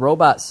and his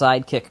robot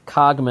sidekick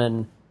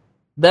Cogman,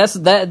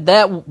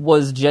 that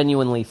was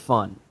genuinely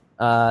fun.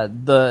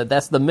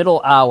 That's the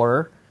middle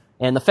hour,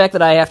 and the fact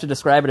that I have to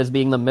describe it as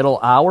being the middle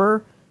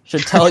hour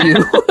should tell you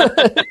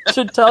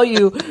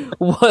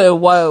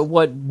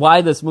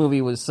why this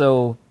movie was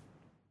so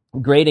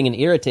grating and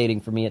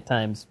irritating for me at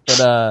times.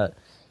 But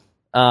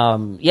I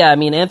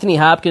mean, Anthony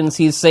Hopkins,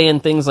 he's saying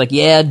things like,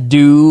 yeah,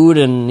 dude,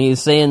 and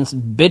he's saying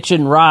bitch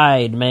and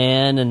ride,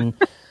 man, and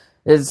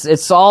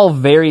it's all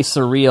very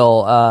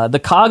surreal. The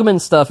Cogman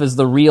stuff is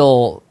the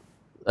real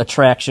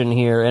attraction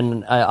here,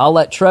 and I'll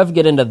let Trev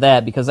get into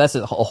that because that's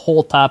a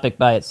whole topic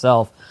by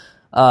itself.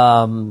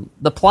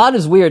 The plot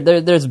is weird.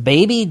 There's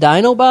baby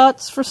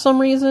Dinobots for some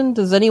reason.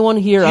 Does anyone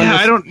here? Yeah,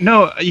 I don't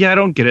know. Yeah, I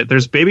don't get it.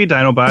 There's baby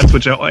Dinobots,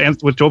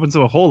 which opens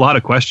up a whole lot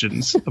of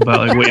questions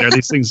about like, wait, are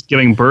these things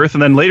giving birth?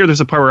 And then later,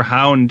 there's a part where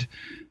Hound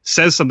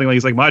says something like,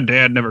 he's like, my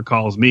dad never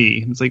calls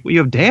me. And it's like, well, you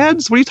have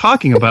dads? What are you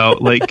talking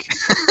about? Like,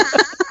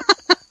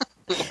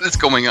 what's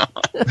going on?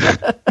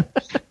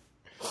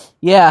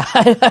 Yeah,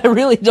 I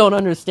really don't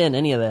understand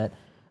any of that.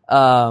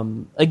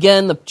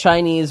 Again, the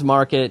Chinese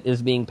market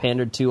is being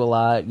pandered to a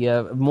lot. You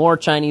have more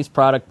Chinese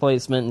product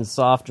placement and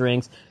soft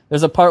drinks.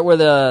 There's a part where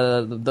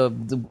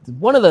the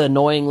one of the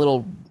annoying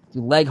little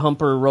leg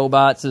humper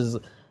robots is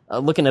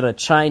looking at a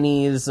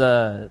Chinese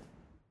like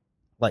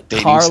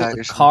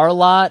car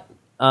lot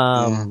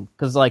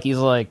because like he's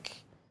like,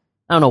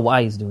 I don't know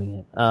why he's doing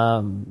it.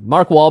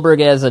 Mark Wahlberg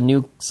has a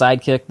new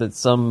sidekick that's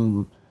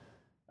some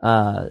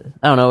I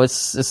don't know.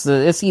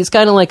 He's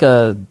kind of like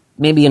a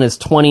maybe in his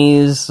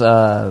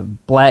 20s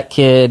black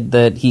kid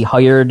that he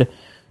hired,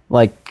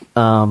 like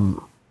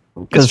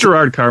it's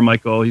Gerard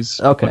Carmichael.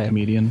 He's a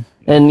comedian.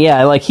 And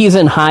yeah, like he's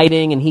in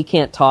hiding and he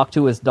can't talk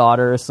to his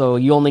daughter, so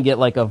you only get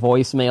like a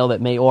voicemail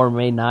that may or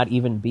may not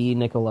even be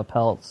Nicola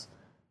Peltz.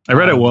 I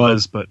read it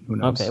was, but who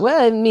knows? Okay,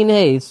 well, I mean,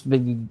 hey,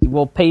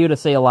 we'll pay you to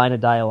say a line of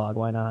dialogue.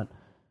 Why not?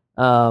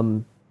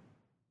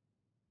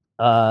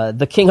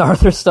 The King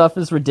Arthur stuff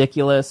is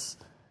ridiculous.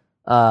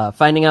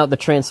 Finding out the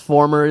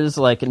Transformers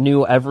like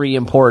knew every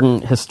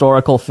important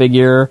historical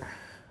figure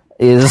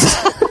is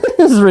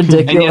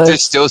ridiculous. And yet they're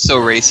still so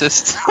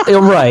racist.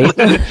 Right.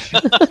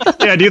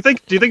 Yeah, do you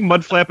think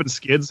Mudflap and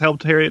Skids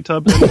helped Harriet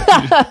Tubman?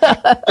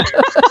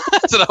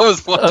 That's what I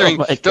was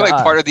wondering. Oh they're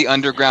like part of the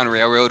Underground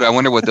Railroad. I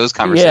wonder what those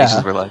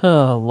conversations were like.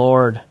 Oh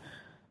Lord.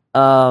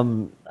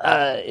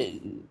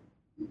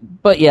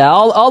 But yeah,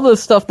 all the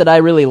stuff that I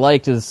really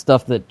liked is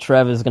stuff that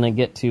Trev is going to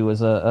get to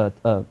as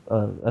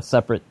a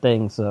separate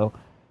thing. So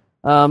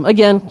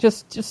again,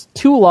 just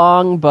too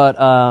long,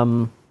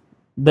 but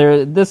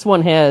this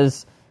one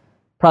has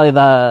probably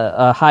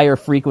the higher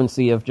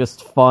frequency of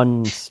just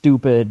fun,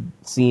 stupid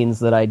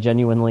scenes that I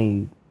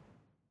genuinely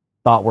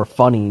thought were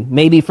funny.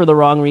 Maybe for the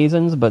wrong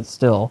reasons, but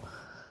still.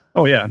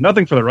 Oh yeah,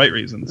 nothing for the right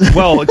reasons.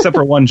 Well, except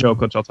for one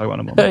joke, which I'll talk about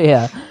in a moment.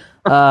 Yeah.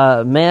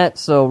 Matt,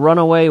 so run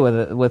away with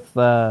it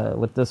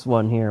with this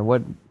one here.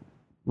 What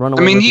Run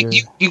I away mean,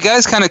 with you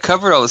guys kind of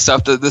covered all the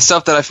stuff. The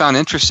stuff that I found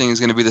interesting is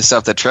going to be the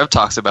stuff that Trev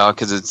talks about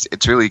because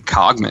it's really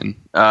Cogman.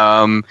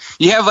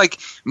 You have like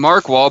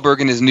Mark Wahlberg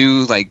and his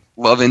new like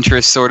love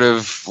interest, sort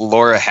of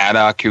Laura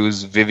Haddock,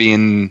 who's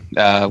Vivian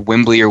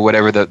Wembley or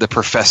whatever, the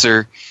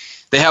professor.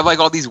 They have like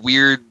all these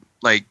weird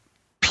like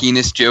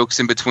penis jokes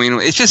in between.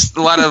 It's just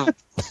a lot of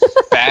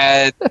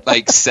bad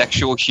like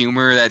sexual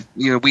humor that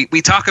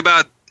we talk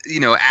about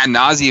ad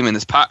nauseum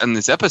in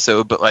this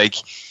episode, but like.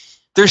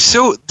 They're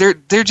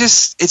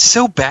just it's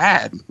so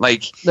bad.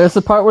 Like there's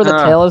the part where the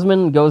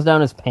talisman goes down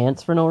his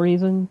pants for no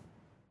reason.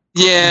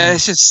 Yeah,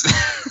 it's just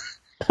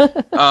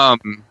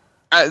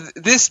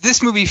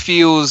this movie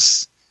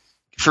feels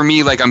for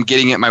me like I'm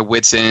getting at my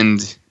wit's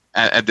end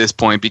at this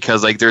point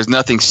because like there's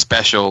nothing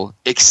special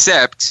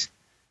except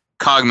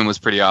Cogman was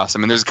pretty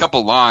awesome, and there's a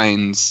couple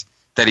lines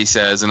that he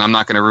says, and I'm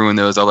not going to ruin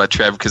those. I'll let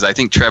Trev because I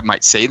think Trev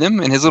might say them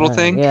in his little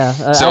thing. Yeah,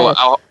 so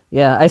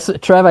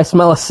Trev, I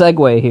smell a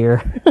segue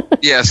here.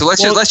 Yeah, so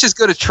let's just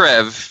go to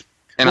Trev,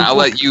 and I'll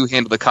let you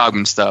handle the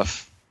Cogman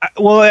stuff.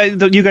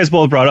 You guys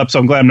both brought up, so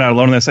I'm glad I'm not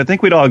alone in this. I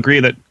think we'd all agree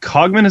that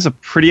Cogman is a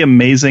pretty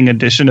amazing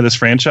addition to this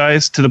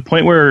franchise, to the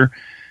point where,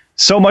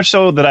 so much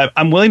so that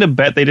I'm willing to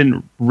bet they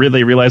didn't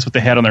really realize what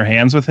they had on their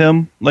hands with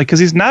him. Like, because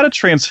he's not a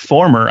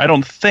Transformer, I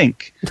don't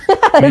think.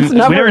 It's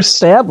never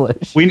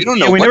established. We don't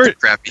know what's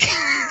crappy.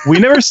 We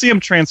never see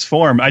him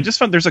transform. I just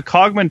found there's a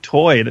Cogman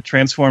toy that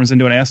transforms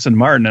into an Aston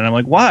Martin, and I'm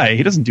like, why?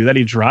 He doesn't do that.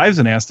 He drives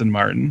an Aston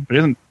Martin, but he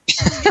doesn't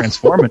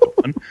transform into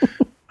one.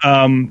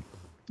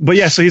 But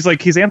yeah, so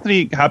he's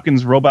Anthony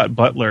Hopkins' robot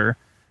butler,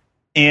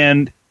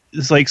 and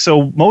it's like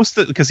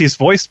because he's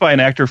voiced by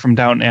an actor from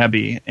Downton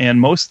Abbey, and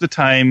most of the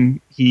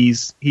time he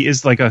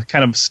is like a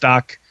kind of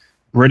stock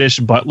British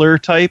butler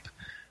type.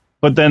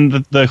 But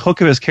then the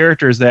hook of his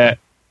character is that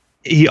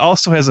he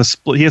also has a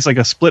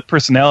split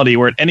personality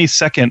where at any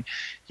second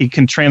he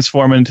can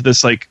transform into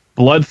this like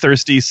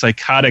bloodthirsty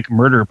psychotic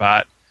murder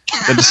bot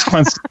that just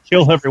wants to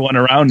kill everyone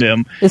around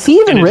him. Is he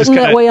even written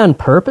that way on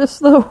purpose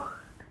though?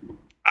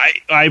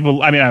 I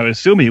would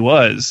assume he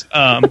was.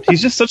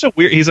 He's just such a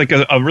weird. He's like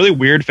a really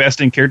weird,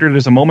 fascinating character.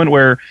 There's a moment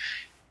where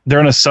they're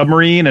on a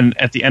submarine, and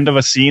at the end of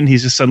a scene,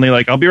 he's just suddenly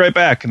like, "I'll be right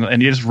back,"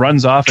 and he just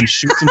runs off and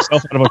shoots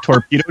himself out of a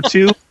torpedo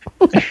tube.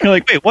 And you're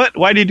like, "Wait, what?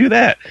 Why did he do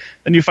that?"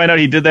 Then you find out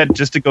he did that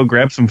just to go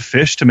grab some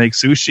fish to make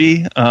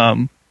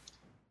sushi.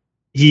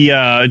 He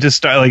just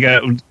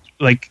started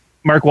like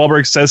Mark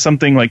Wahlberg says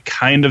something like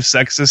kind of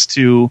sexist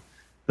to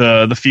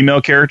the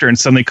female character, and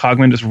suddenly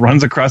Cogman just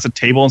runs across the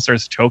table and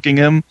starts choking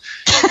him.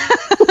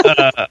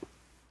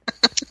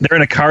 They're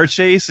in a car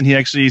chase, and he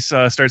actually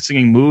starts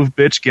singing "Move,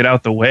 bitch, get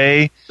out the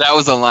way." That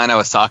was the line I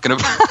was talking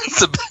about.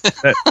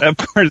 that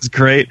part is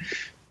great.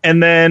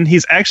 And then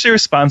he's actually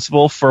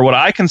responsible for what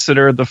I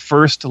consider the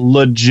first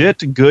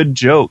legit good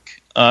joke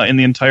in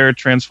the entire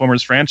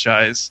Transformers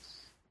franchise.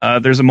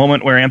 There's a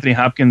moment where Anthony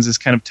Hopkins is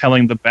kind of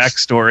telling the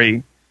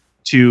backstory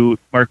to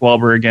Mark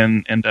Wahlberg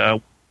and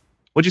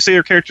what'd you say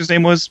your character's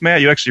name was,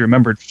 Matt? You actually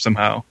remembered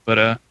somehow,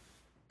 but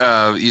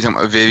you talking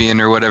about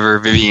Vivian or whatever?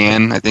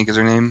 Vivian, I think is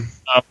her name.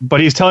 But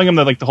he's telling him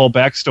that like the whole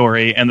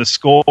backstory, and the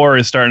score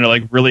is starting to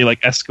like really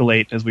like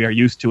escalate as we are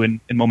used to in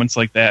moments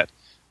like that.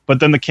 But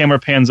then the camera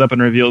pans up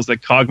and reveals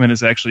that Cogman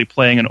is actually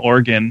playing an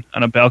organ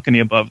on a balcony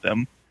above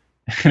them,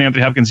 and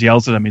Anthony Hopkins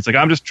yells at him. He's like,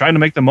 "I'm just trying to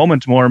make the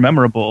moment more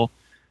memorable."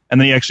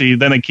 And then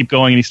then they keep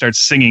going, and he starts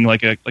singing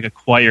like a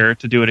choir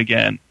to do it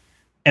again.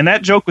 And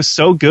that joke was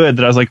so good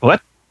that I was like, well,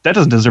 that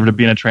doesn't deserve to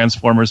be in a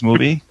Transformers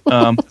movie.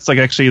 It's like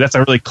actually that's a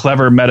really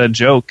clever meta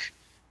joke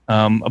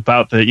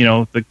about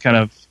the kind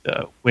of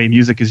way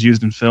music is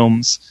used in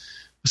films.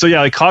 So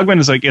yeah, like Cogman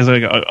is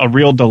a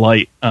real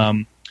delight.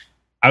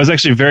 I was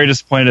actually very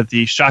disappointed at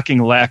the shocking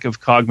lack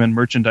of Cogman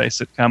merchandise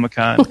at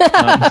Comic-Con.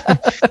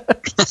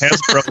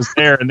 Hasbro was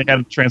there, and they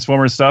had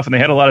Transformers stuff, and they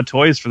had a lot of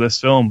toys for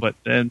this film, but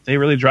they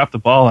really dropped the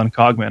ball on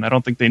Cogman. I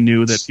don't think they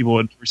knew that people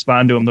would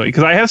respond to him, though.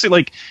 Because I have seen,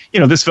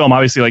 this film,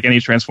 obviously, like any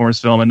Transformers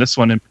film, and this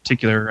one in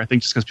particular, I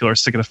think just because people are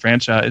sick of the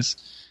franchise,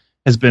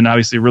 has been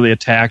obviously really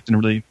attacked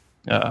and really,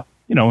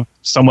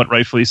 somewhat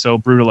rightfully so,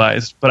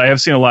 brutalized. But I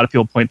have seen a lot of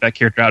people point that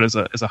character out as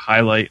a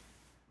highlight.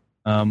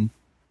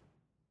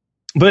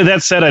 But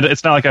that said,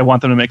 it's not like I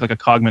want them to make like a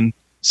Cogman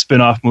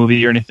spin-off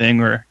movie or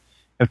anything, or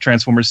have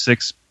Transformers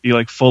 6 be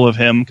like full of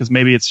him, because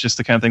maybe it's just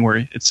the kind of thing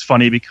where it's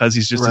funny because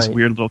he's just this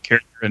weird little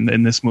character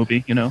in this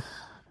movie, No,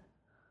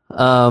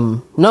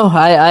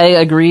 I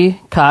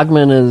agree.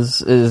 Cogman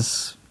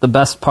is the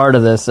best part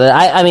of this.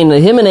 I mean,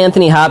 him and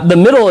Anthony the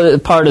middle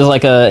part is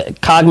like a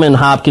Cogman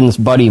Hopkins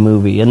buddy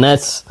movie, and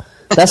that's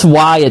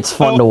why it's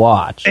fun to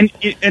watch. And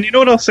you know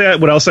what else I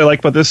like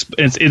about this?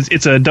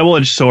 It's a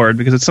double-edged sword,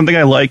 because it's something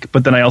I like,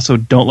 but then I also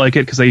don't like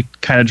it because they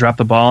kind of drop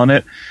the ball on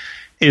it.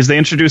 Is they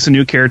introduce a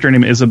new character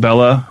named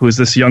Isabella, who is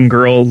this young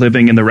girl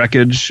living in the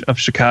wreckage of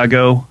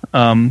Chicago,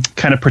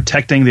 kind of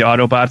protecting the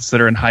Autobots that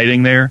are in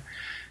hiding there.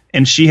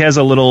 And she has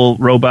a little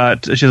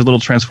robot. She has a little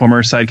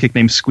Transformer sidekick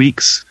named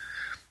Squeaks,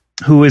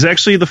 who is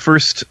actually the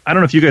first. I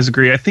don't know if you guys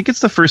agree. I think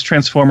it's the first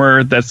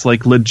Transformer that's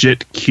like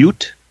legit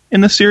cute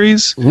in the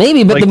series.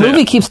 Maybe, but like the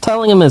movie keeps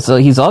telling him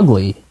he's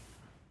ugly.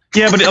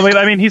 Yeah, but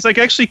I mean, he's like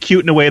actually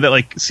cute in a way that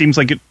like seems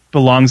like it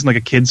belongs in like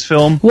a kid's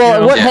film. Well,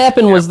 you know? what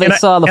happened was they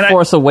saw The and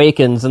Force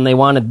Awakens and they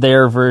wanted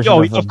their version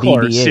of a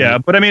course, BB-8. yeah.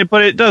 But I mean,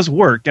 but it does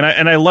work, and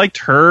I liked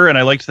her, and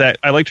I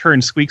liked her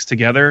and Squeaks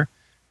together,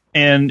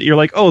 and you're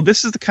like, oh,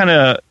 this is the kind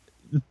of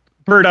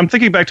Byrd. I'm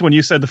thinking back to when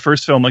you said the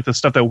first film, like the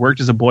stuff that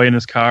worked as a boy in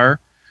his car,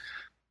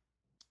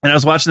 and I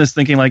was watching this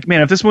thinking like,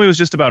 man, if this movie was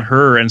just about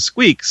her and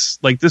Squeaks,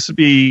 like this would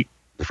be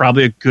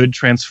probably a good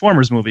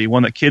Transformers movie,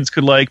 one that kids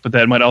could like, but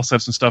that might also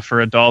have some stuff for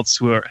adults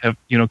who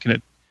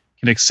can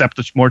accept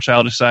the more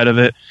childish side of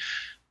it.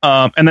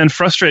 And then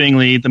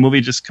frustratingly, the movie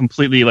just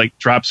completely like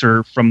drops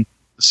her from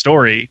the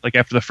story, like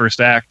after the first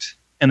act,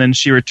 and then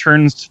she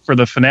returns for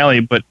the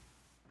finale, but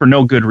for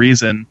no good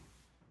reason.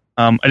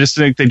 I just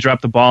think they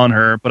dropped the ball on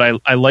her,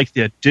 but I like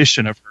the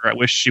addition of her. I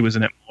wish she was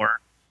in it more.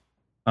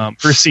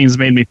 Her scenes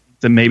made me think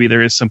that maybe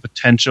there is some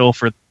potential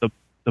for the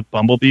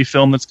Bumblebee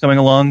film that's coming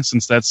along,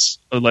 since that's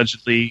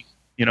allegedly,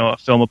 a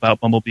film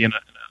about Bumblebee and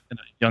a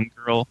young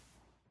girl.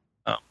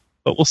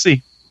 But we'll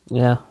see.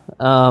 Yeah.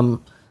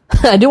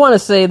 I do want to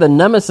say the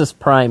Nemesis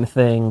Prime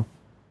thing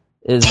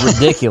is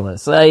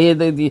ridiculous.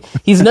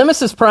 He's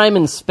Nemesis Prime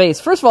in space.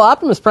 First of all,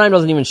 Optimus Prime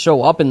doesn't even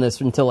show up in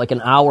this until like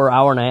an hour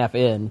and a half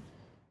in.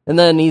 And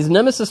then he's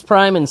Nemesis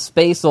Prime in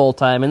space all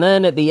time. And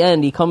then at the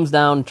end, he comes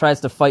down and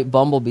tries to fight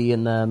Bumblebee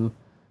and them.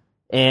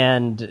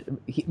 And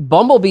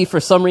Bumblebee,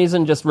 for some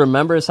reason, just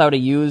remembers how to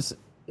use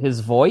his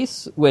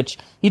voice, which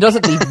he does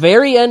at the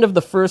very end of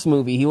the first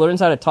movie. He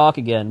learns how to talk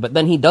again, but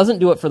then he doesn't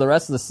do it for the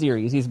rest of the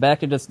series. He's back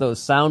to just those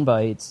sound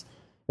bites.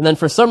 And then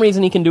for some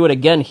reason, he can do it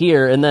again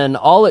here. And then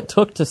all it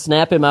took to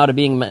snap him out of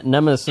being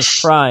Nemesis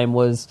Prime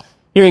was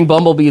hearing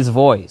Bumblebee's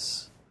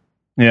voice.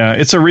 Yeah,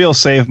 it's a real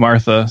Save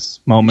Martha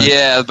moment.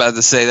 Yeah, I was about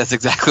to say, that's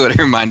exactly what it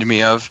reminded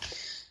me of.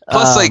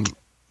 Plus,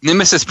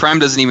 Nemesis Prime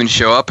doesn't even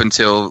show up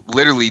until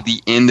literally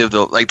the end of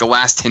the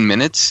last 10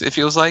 minutes, it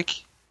feels like.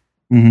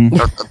 Mm-hmm.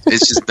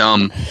 It's just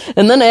dumb.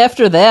 And then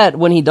after that,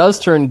 when he does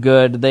turn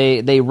good,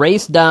 they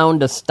race down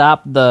to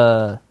stop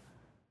the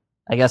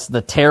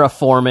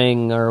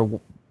terraforming or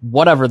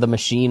whatever the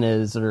machine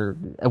is or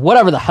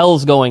whatever the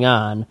hell's going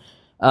on.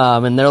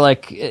 And they're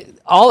like,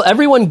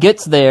 everyone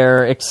gets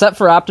there except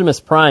for Optimus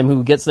Prime,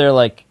 who gets there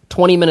like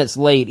 20 minutes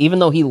late, even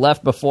though he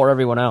left before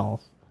everyone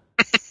else.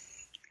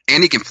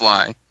 And he can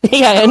fly.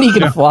 Yeah, and he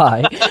can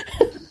fly.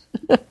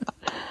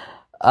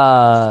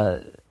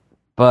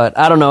 But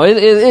I don't know.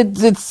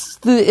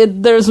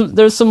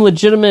 There's some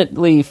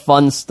legitimately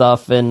fun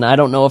stuff, and I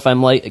don't know if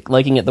I'm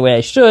liking it the way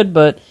I should.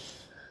 But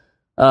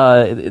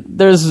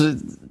there's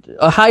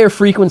a higher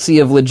frequency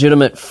of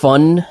legitimate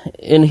fun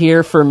in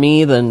here for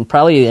me than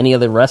probably any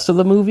of the rest of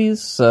the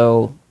movies.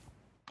 So.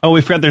 Oh,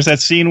 we forgot. There's that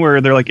scene where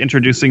they're like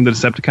introducing the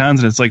Decepticons,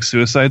 and it's like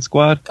Suicide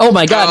Squad. Oh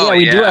my God!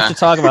 We do have to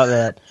talk about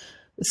that.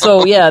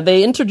 So yeah,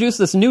 they introduced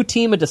this new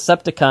team of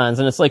Decepticons,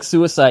 and it's like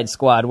Suicide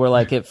Squad, where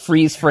like it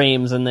freeze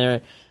frames, and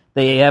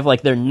they have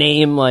like their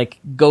name like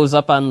goes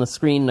up on the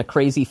screen in a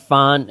crazy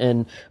font,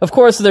 and of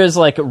course there's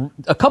like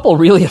a couple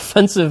really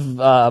offensive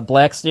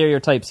black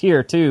stereotypes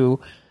here too,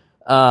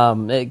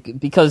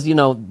 because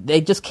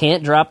they just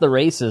can't drop the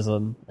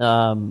racism,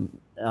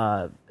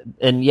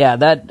 and yeah,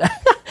 that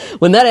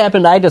when that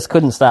happened, I just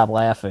couldn't stop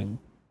laughing.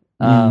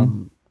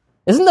 Isn't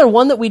there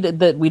one that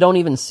we don't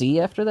even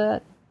see after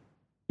that?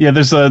 Yeah,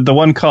 there's the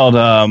one called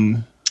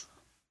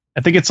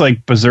I think it's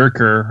like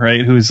Berserker,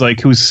 right? Who's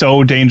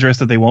so dangerous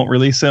that they won't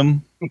release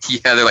him.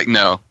 Yeah, they're like,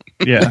 no.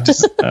 Yeah,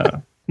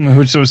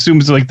 which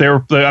assumes like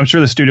I'm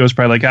sure the studio was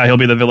probably like, he'll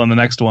be the villain in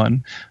the next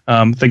one.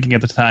 Thinking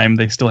at the time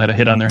they still had a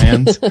hit on their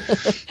hands.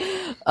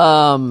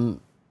 And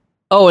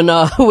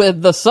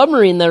with the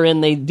submarine they're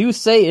in, they do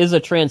say is a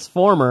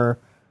transformer,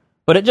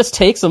 but it just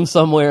takes them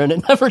somewhere and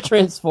it never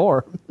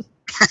transforms.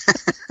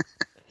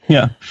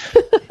 Yeah.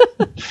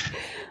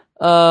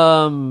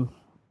 All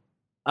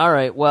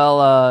right.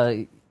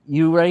 Well,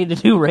 you ready to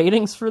do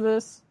ratings for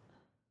this?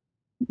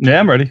 Yeah,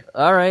 I'm ready.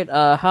 All right.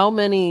 How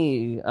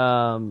many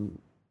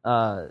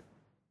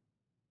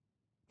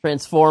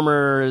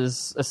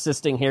Transformers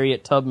assisting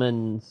Harriet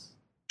Tubmans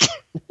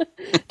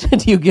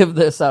did you give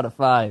this out of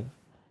 5?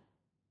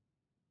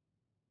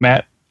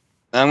 Matt?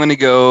 I'm going to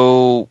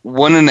go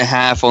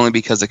 1.5 only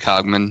because of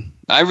Cogman.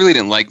 I really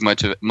didn't like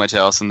much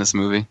else in this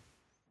movie.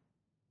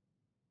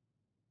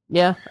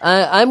 Yeah,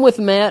 I'm with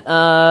Matt.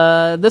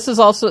 This is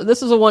a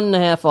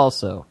 1.5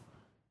 also.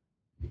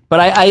 But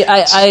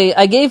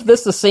I gave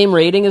this the same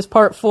rating as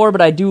Part 4,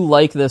 but I do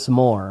like this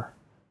more.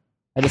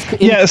 I just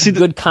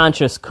good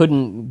conscience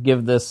couldn't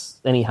give this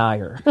any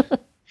higher.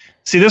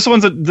 See, this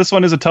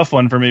one is a tough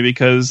one for me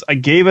because I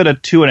gave it a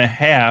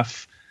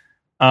 2.5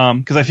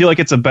 because I feel like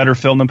it's a better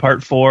film than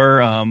Part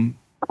 4.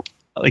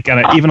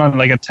 Even on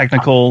like a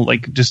technical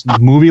like just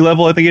movie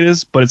level, I think it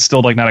is, but it's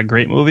still like not a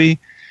great movie.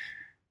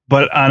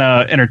 But on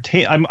a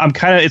I'm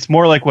kind of, it's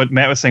more like what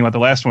Matt was saying about the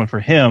last one for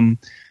him.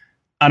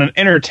 On an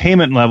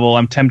entertainment level,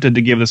 I'm tempted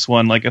to give this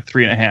one like a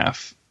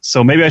 3.5.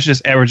 So maybe I should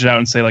just average it out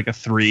and say like a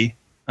 3,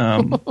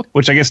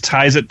 which I guess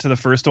ties it to the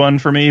first one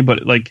for me,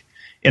 but like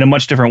in a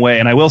much different way.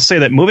 And I will say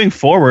that moving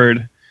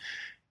forward,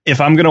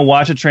 if I'm going to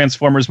watch a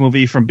Transformers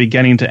movie from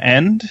beginning to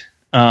end,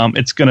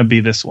 it's going to be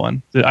this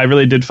one. I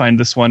really did find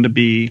this one to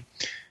be,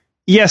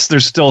 yes,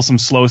 there's still some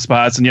slow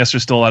spots, and yes,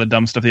 there's still a lot of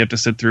dumb stuff you have to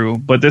sit through,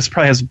 but this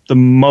probably has the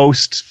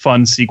most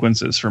fun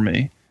sequences for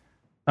me.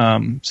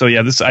 So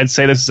yeah, I'd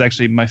say this is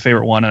actually my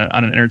favorite one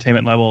on an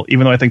entertainment level,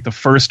 even though I think the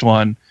first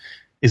one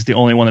is the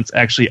only one that's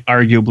actually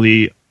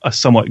arguably a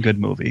somewhat good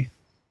movie.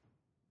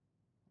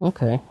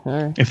 Okay,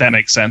 all right. If that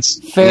makes sense.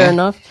 Fair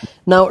enough.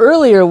 Now,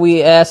 earlier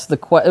we asked the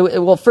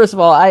question. Well, first of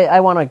all, I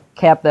want to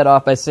cap that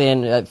off by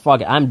saying, fuck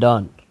it, I'm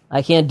done.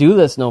 I can't do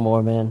this no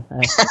more, man.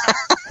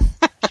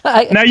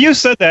 Now, you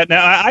said that.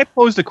 Now, I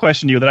posed a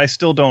question to you that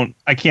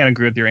I can't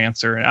agree with your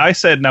answer. And I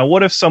said, now,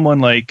 what if someone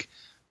like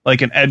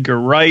an Edgar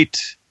Wright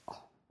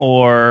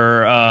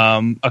or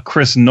a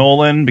Chris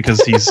Nolan,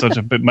 because he's such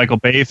a big Michael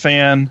Bay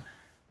fan,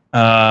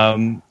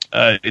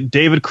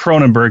 David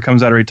Cronenberg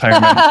comes out of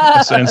retirement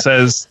and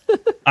says,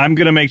 I'm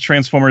going to make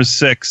Transformers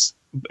 6,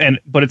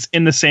 but it's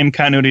in the same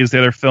continuity as the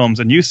other films.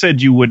 And you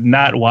said you would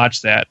not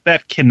watch that.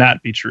 That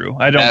cannot be true.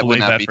 I don't believe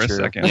that for a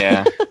second.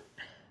 Yeah.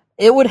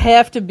 It would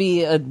have to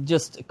be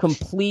just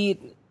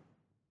complete...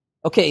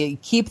 Okay,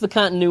 keep the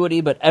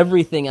continuity, but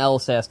everything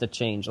else has to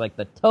change. Like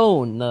the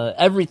tone,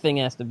 everything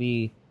has to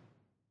be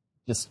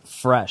just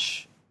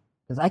fresh.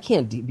 Because I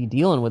can't be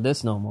dealing with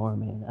this no more,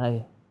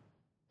 man.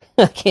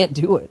 I can't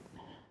do it.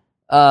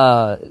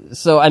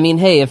 So, I mean,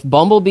 hey, if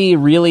Bumblebee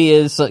really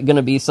is going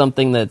to be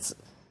something that's...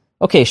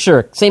 Okay,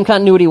 sure, same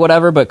continuity,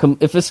 whatever, but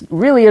if this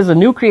really is a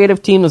new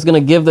creative team that's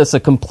going to give this a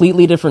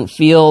completely different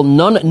feel,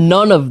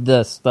 none of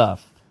this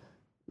stuff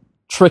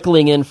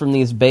trickling in from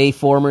these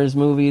Bayformers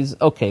movies,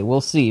 okay,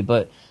 we'll see,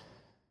 but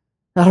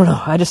I don't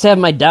know. I just have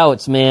my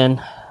doubts, man.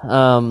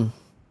 I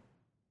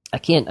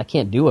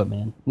can't do it,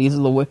 man. These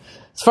are the way.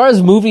 As far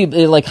as movie,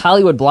 like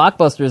Hollywood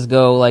blockbusters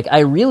go, like I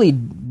really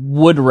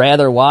would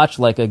rather watch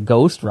like a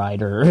Ghost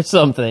Rider or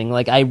something.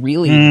 Like I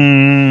really,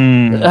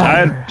 the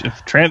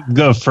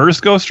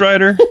first Ghost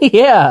Rider.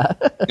 Yeah.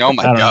 Oh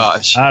my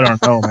gosh. I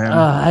don't know,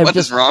 man. What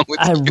is wrong with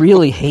you? I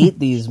really hate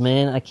these,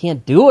 man. I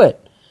can't do it.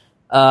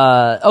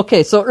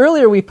 Okay, so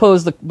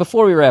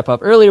before we wrap up,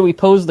 earlier we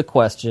posed the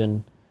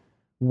question,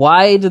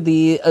 why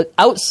did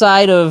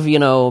outside of,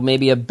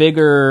 maybe a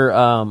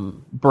bigger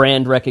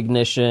brand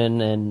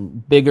recognition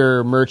and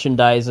bigger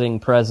merchandising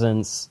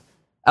presence,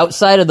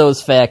 outside of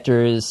those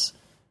factors,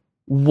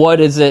 what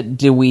is it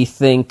do we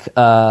think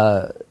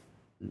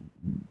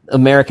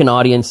American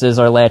audiences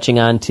are latching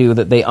on to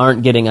that they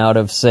aren't getting out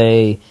of,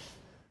 say,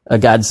 a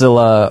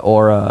Godzilla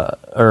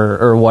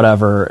or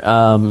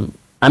whatever?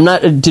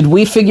 Did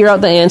we figure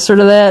out the answer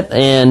to that?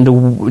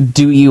 And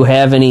do you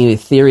have any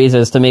theories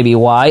as to maybe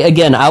why?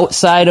 Again,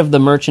 outside of the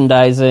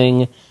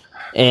merchandising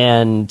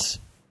and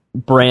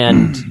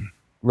brand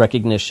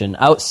recognition,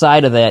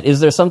 outside of that, is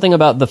there something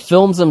about the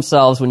films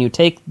themselves, when you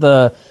take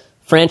the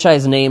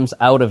franchise names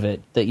out of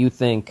it, that you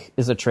think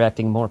is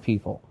attracting more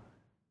people?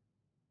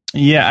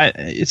 Yeah,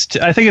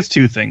 I think it's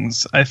two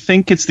things. I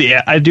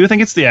do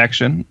think it's the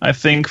action. I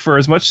think for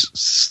as much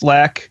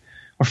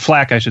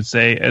flack, I should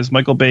say, as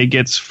Michael Bay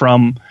gets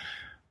from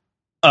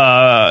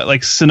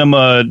like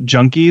cinema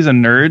junkies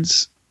and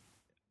nerds,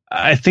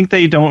 I think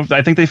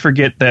they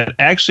forget that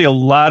actually a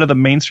lot of the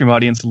mainstream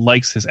audience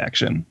likes his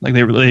action. Like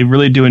they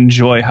really do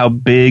enjoy how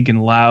big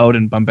and loud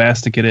and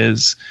bombastic it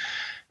is.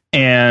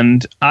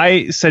 And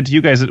I said to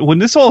you guys that when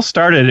this all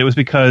started, it was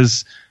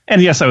because,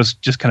 and yes, I was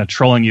just kind of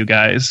trolling you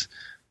guys,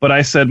 but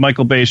I said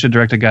Michael Bay should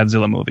direct a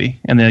Godzilla movie,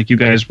 and then you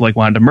guys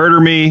wanted to murder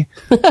me.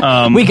 We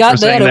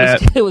got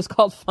that. It was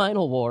called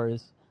Final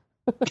Wars.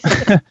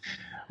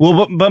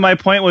 Well, but my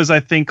point was, I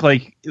think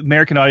like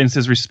American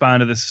audiences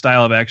respond to this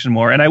style of action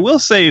more. And I will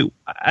say,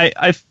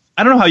 I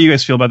don't know how you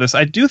guys feel about this.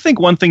 I do think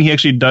one thing he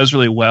actually does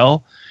really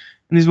well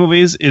in these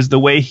movies is the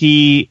way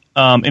he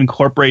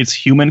incorporates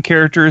human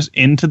characters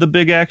into the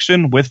big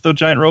action with the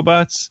giant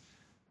robots.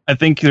 I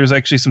think there's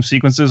actually some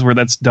sequences where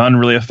that's done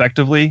really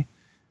effectively.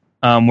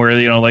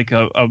 Where like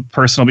a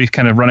person will be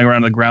kind of running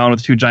around the ground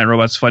with two giant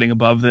robots fighting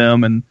above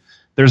them, and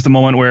there's the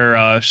moment where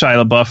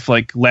Shia LaBeouf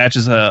like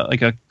latches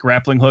a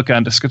grappling hook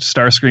onto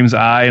Starscream's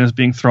eye and is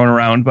being thrown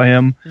around by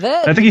him.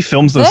 I think he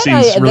films those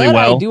scenes really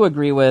well. I do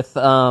agree with,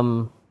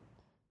 and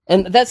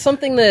that's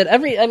something that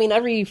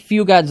every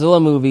few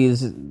Godzilla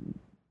movies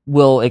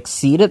will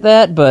exceed at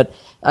that, but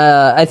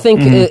I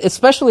think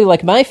especially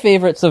like my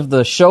favorites of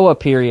the Showa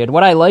period,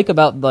 what I like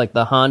about like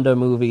the Honda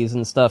movies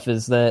and stuff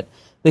is that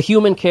the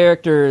human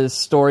characters'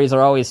 stories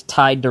are always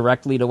tied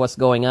directly to what's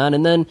going on,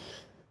 and then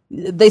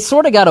they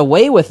sort of got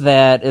away with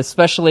that,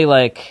 especially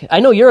like,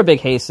 I know you're a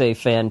big Heisei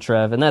fan,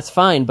 Trev, and that's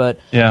fine, but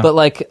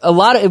like a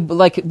lot of,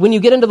 like when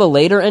you get into the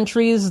later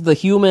entries, the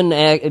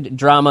human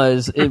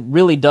drama it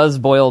really does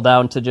boil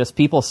down to just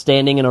people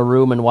standing in a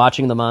room and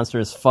watching the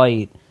monsters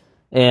fight,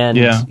 and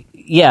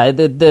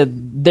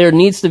there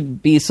needs to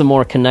be some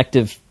more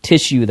connective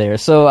tissue there,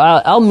 so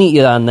I'll meet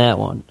you on that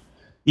one.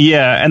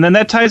 Yeah, and then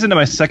that ties into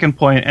my second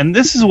point, and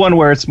this is one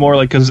where it's more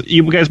like, because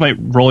you guys might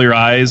roll your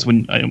eyes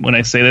when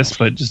I say this,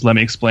 but just let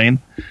me explain.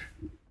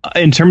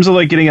 In terms of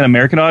like getting an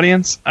American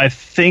audience, I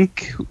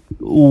think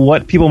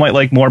what people might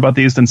like more about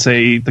these than,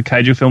 say, the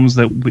kaiju films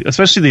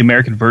especially the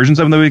American versions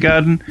of them that we've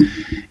gotten,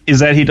 is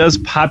that he does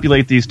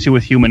populate these two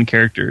with human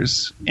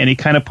characters, and he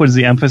kind of puts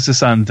the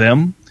emphasis on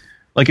them.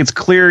 Like, it's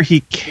clear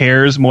he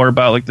cares more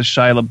about like the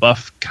Shia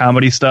LaBeouf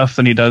comedy stuff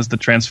than he does the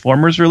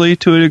Transformers, really,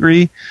 to a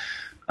degree,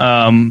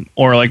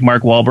 or like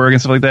Mark Wahlberg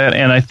and stuff like that.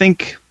 And I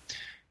think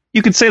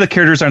you could say the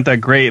characters aren't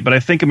that great, but I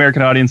think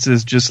American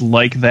audiences just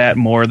like that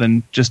more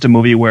than just a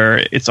movie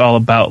where it's all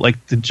about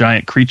like the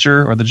giant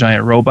creature or the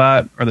giant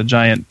robot or the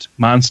giant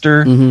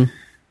monster. Mm-hmm.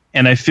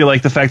 And I feel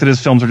like the fact that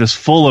his films are just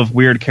full of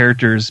weird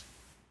characters,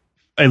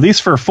 at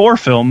least for 4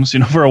 films,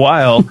 for a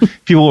while,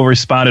 people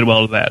responded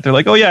well to that. They're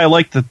like, oh yeah, I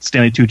like that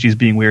Stanley Tucci's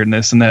being weird in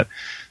this, and that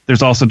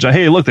there's also,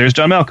 hey, look, there's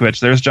John Malkovich,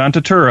 there's John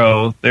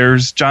Turturro,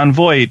 there's John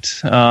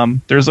Voight,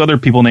 there's other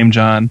people named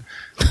John.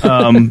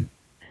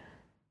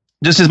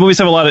 Just his movies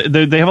have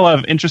they have a lot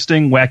of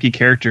interesting, wacky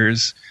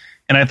characters,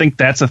 and I think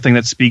that's a thing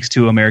that speaks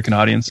to American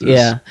audiences.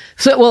 Yeah.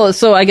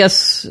 So I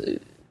guess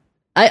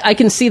I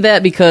can see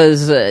that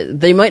because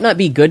they might not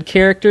be good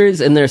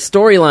characters, and their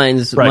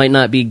storylines might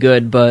not be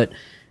good, but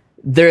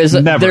there's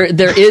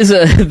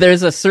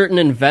a certain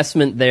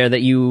investment there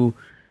that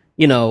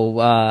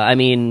I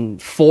mean,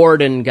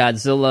 Ford and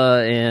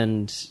Godzilla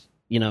and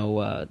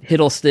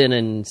Hiddleston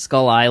and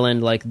Skull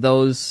Island, like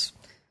those.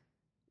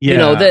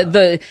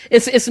 Yeah.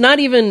 It's not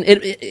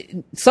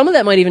even some of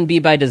that might even be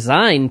by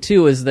design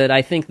too, is that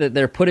I think that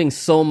they're putting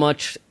so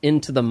much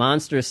into the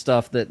monster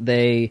stuff that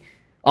they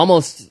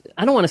almost,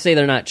 I don't want to say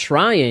they're not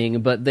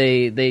trying, but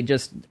they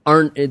just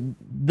aren't,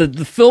 the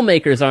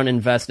filmmakers aren't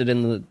invested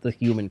in the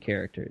human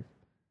characters.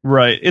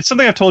 Right. It's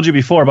something I've told you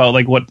before about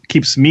like what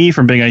keeps me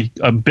from being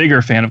a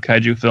bigger fan of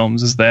kaiju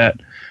films is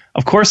that,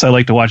 of course, I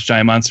like to watch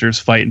giant monsters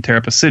fight and tear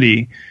up a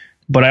city,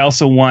 but I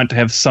also want to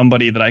have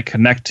somebody that I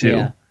connect to.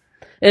 Yeah.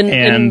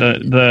 And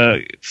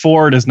the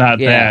Ford is not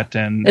that,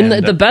 and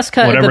the best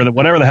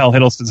whatever the hell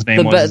Hiddleston's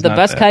name was. The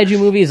best kaiju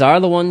movies are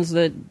the ones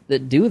that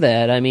do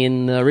that. I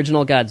mean, the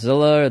original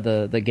Godzilla, or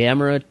the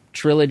Gamera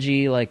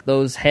trilogy, like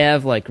those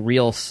have like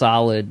real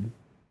solid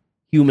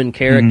human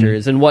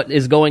characters, and what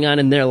is going on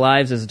in their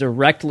lives is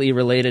directly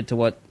related to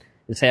what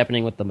is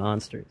happening with the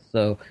monsters.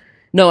 So,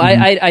 no,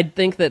 I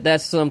think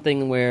that's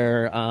something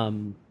where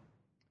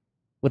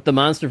with the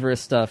MonsterVerse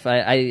stuff,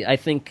 I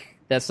think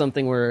that's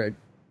something where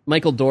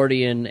Michael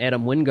Dougherty and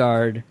Adam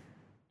Wingard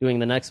doing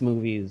the next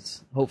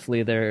movies,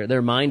 hopefully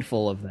they're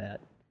mindful of that.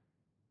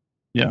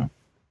 Yeah.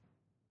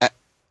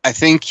 I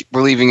think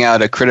we're leaving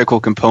out a critical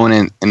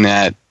component in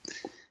that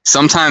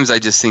sometimes I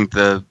just think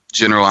the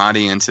general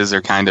audiences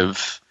are kind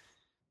of,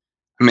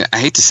 I mean,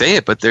 I hate to say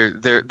it, but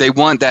they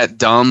want that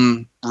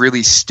dumb,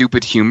 really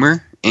stupid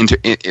humor.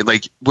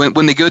 Like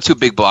when they go to a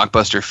big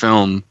blockbuster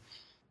film,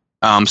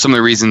 some of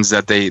the reasons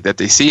that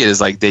they see it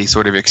is like they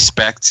sort of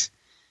expect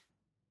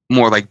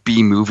more like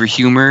B-movie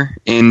humor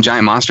in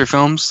giant monster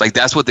films. Like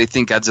that's what they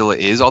think Godzilla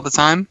is all the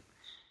time.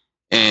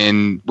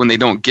 And when they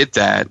don't get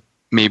that,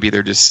 maybe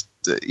they're just,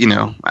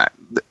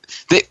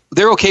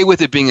 they're okay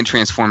with it being a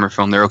Transformer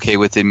film. They're okay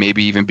with it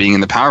maybe even being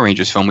in the Power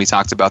Rangers film. We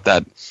talked about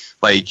that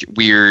like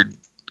weird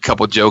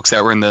couple jokes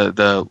that were in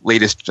the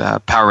latest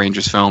Power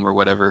Rangers film or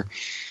whatever.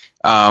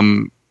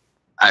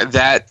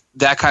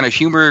 That kind of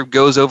humor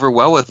goes over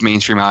well with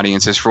mainstream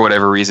audiences for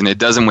whatever reason. It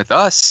doesn't with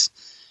us,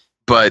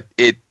 but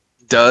it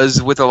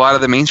does with a lot of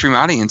the mainstream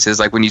audiences.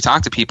 Like when you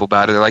talk to people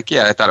about it, they're like,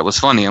 yeah, I thought it was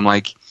funny. I'm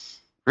like,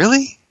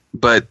 really?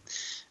 But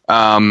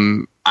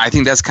I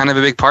think that's kind of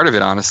a big part of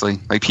it, honestly.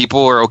 Like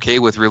people are okay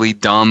with really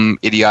dumb,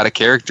 idiotic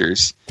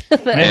characters.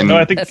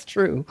 I think that's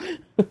true.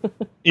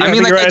 Yeah, I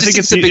mean, I think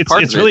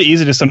it's really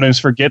easy to sometimes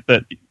forget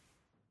that.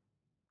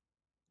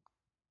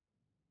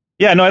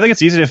 Yeah, no, I think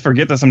it's easy to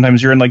forget that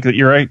sometimes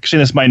you're actually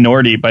in this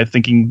minority by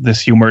thinking this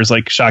humor is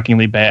like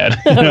shockingly bad.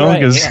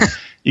 Because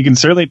you can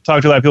certainly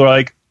talk to a lot of people who are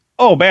like,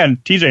 oh man,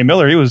 T.J.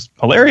 Miller, he was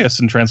hilarious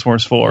in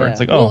Transformers 4. Yeah. It's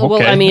like, okay.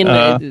 Well, I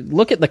mean,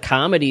 look at the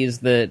comedies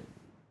that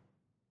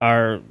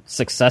are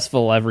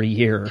successful every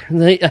year.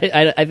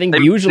 I think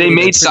usually they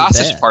made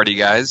Sausage Party,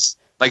 guys.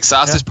 Like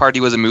Sausage Party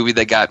was a movie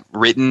that got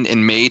written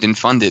and made and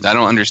funded. I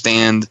don't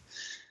understand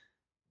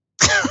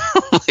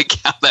like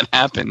how that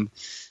happened.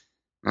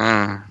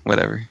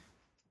 Whatever.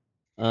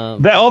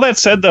 All that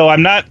said, though,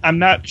 I'm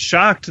not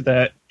shocked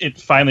that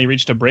it finally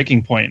reached a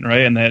breaking point,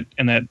 right? And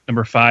that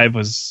number 5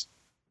 was,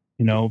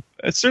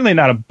 it's certainly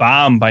not a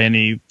bomb by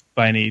any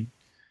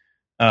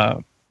stretch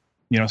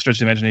of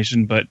the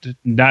imagination, but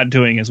not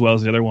doing as well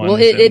as the other ones.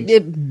 Well,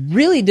 it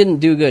really didn't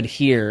do good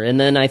here, and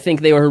then I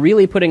think they were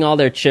really putting all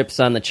their chips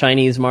on the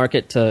Chinese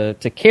market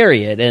to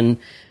carry it, and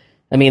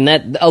I mean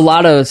that a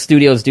lot of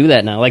studios do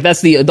that now. Like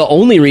that's the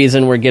only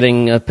reason we're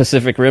getting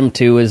Pacific Rim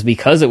 2 is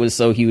because it was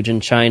so huge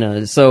in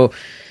China. So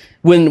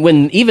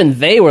when even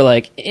they were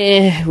like,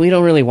 we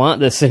don't really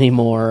want this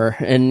anymore,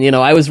 and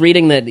I was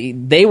reading that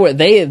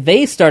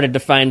they started to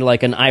find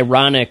like an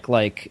ironic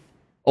like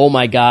oh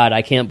my god,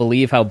 I can't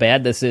believe how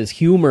bad this is,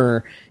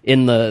 humor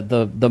in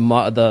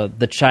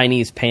the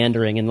Chinese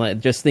pandering, and like,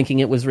 just thinking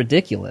it was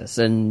ridiculous.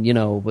 And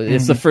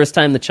it's the first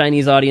time the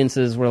Chinese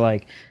audiences were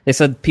like, they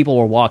said people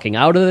were walking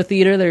out of the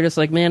theater. They're just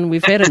like, man,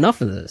 we've had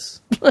enough of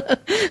this.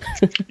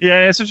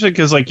 Yeah, especially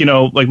because like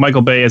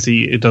Michael Bay, as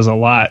he does a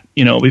lot,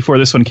 before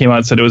this one came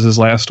out, said it was his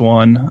last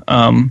one.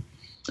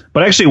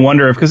 But I actually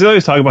wonder if, because they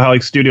always talk about how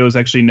like studios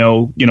actually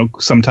know,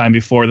 sometime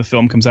before the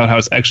film comes out, how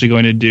it's actually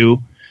going to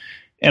do.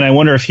 And I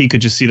wonder if he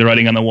could just see the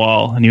writing on the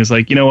wall, and he was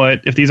like, you know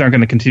what? If these aren't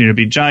going to continue to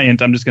be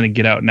giant, I'm just going to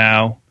get out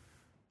now.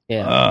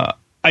 Yeah.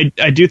 I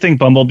do think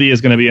Bumblebee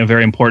is going to be a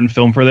very important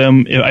film for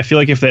them. I feel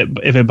like if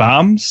it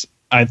bombs,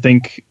 I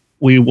think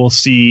we will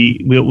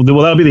see.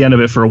 That'll be the end of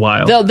it for a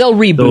while. They'll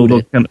reboot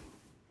it.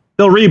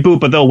 They'll reboot,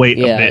 but they'll wait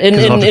a bit.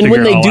 And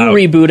when they do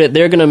reboot it,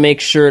 they're going to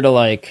make sure to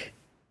like,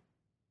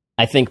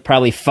 I think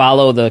probably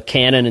follow the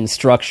canon and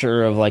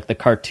structure of like the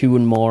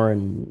cartoon more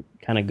and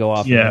kind of go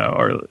off. Yeah,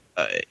 or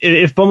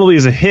if Bumblebee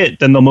is a hit,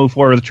 then they'll move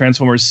forward with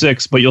Transformers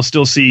 6, but you'll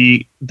still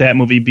see that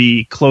movie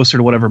be closer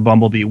to whatever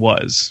Bumblebee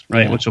was,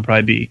 right? Yeah. Which will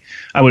probably be,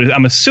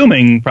 I'm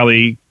assuming,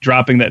 probably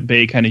dropping that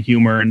Bay kind of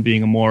humor and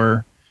being a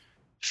more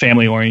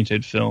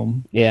family-oriented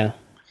film. Yeah.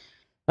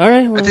 All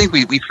right. Well. I think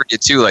we forget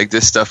too, like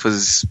this stuff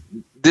was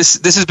this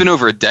has been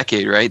over a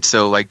decade, right?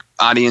 So like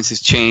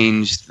audiences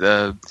changed.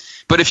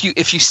 But if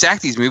you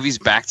stack these movies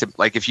back to,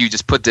 like, if you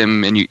just put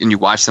them and you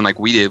watch them like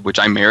we did, which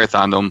I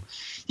marathoned them,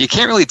 you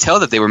can't really tell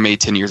that they were made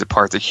 10 years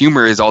apart. The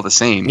humor is all the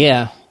same.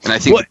 Yeah. And I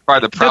think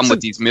part of the problem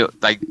with these,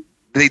 like,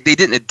 they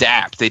didn't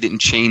adapt. They didn't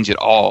change at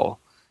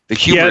all. The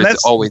humor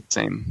is always the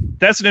same.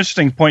 That's an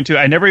interesting point, too.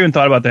 I never even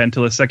thought about that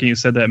until the second you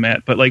said that,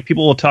 Matt. But, like,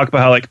 people will talk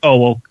about how, like, oh,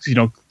 well,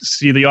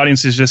 see, the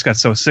audiences just got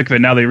so sick of it.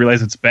 Now they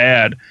realize it's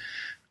bad.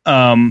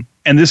 And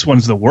this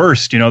one's the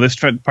worst. This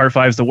part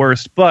 5 is the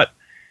worst. But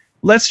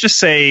let's just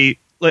say,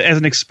 as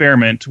an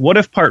experiment, what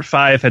if part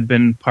 5 had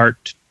been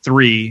part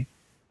 3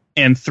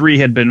 and 3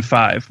 had been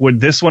 5? Would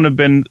this one have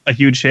been a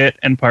huge hit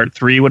and part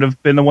 3 would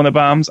have been the one that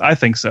bombs? I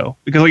think so.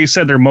 Because like you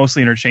said, they're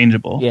mostly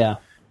interchangeable. Yeah.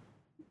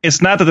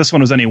 It's not that this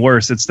one was any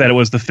worse. It's that it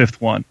was the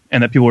 5th one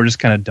and that people were just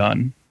kind of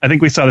done. I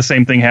think we saw the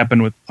same thing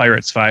happen with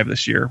Pirates 5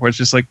 this year, where it's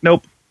just like,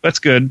 nope, that's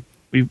good.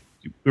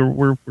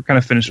 We're kind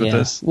of finished with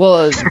this.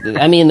 Well,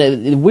 I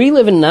mean, we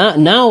live in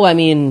now. I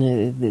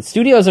mean, the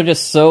studios are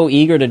just so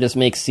eager to just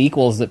make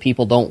sequels that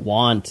people don't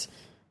want.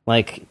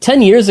 Like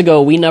 10 years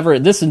ago,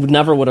 this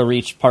never would have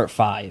reached part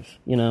 5.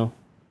 Nope.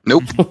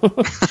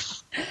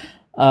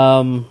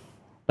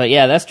 But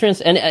yeah,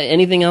 that's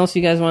anything else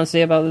you guys want to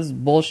say about this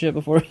bullshit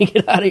before we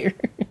get out of here?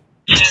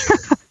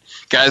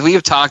 Guys, we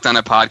have talked on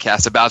a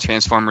podcast about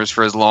Transformers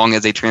for as long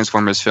as a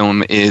Transformers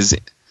film is.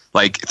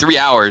 Like 3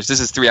 hours.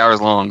 This is 3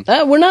 hours long.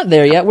 We're not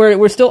there yet.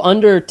 We're still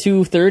under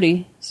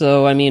 2:30.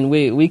 So I mean,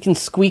 we can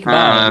squeak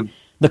by.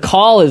 The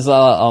call is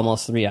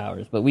almost 3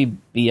 hours, but we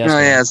BS. Oh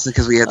yeah, it's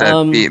because we had that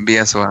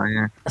BSY.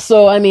 Yeah.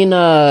 So I mean,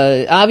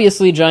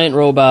 obviously, giant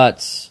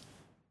robots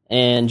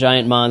and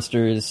giant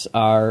monsters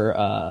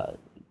are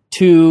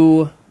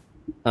two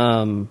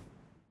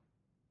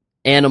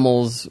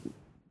animals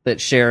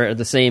that share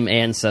the same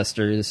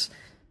ancestors.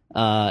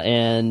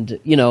 And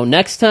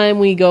next time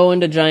we go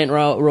into giant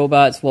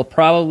robots, we'll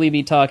probably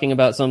be talking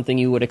about something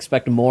you would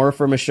expect more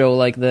from a show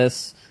like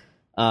this.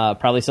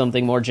 Probably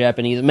something more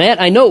Japanese. Matt,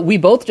 I know we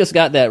both just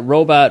got that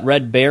Robot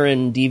Red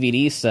Baron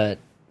DVD set,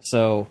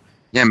 so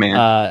yeah, man.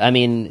 I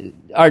mean,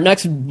 our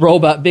next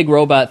big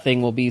robot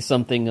thing will be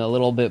something a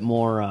little bit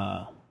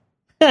more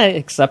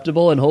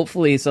acceptable, and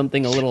hopefully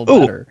something a little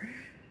better.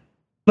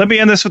 Let me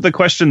end this with a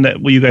question that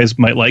you guys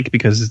might like,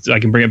 because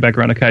I can bring it back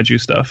around to kaiju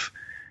stuff.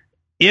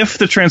 If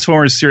the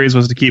Transformers series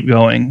was to keep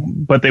going,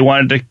 but they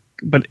wanted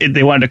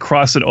to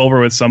cross it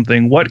over with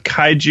something, what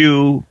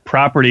kaiju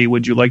property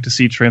would you like to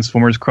see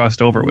Transformers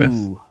crossed over with?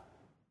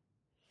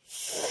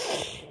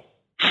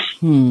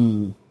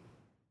 I'm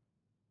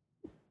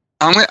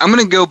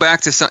gonna go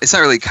back to some. It's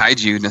not really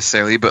kaiju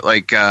necessarily, but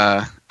like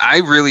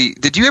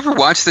did you ever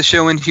watch the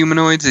show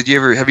Inhumanoids?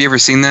 Have you ever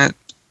seen that?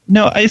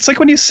 No, it's like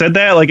when you said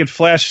that, like it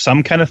flashed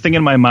some kind of thing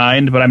in my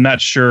mind, but I'm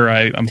not sure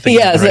I'm thinking.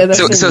 Yeah, right.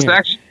 So it's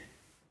actually.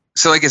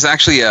 So, like, it's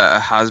actually a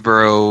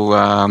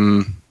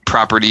Hasbro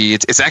property.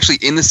 It's actually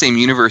in the same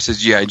universe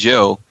as G.I.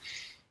 Joe,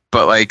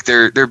 but like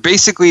they're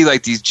basically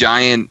like these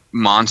giant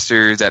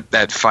monsters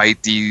that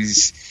fight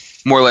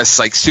these more or less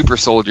like super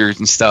soldiers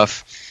and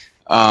stuff.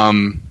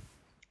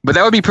 But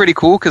that would be pretty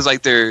cool because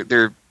like they're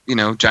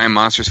giant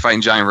monsters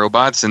fighting giant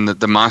robots, and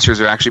the monsters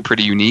are actually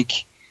pretty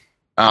unique.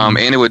 And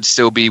it would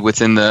still be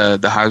within the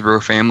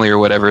Hasbro family or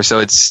whatever. So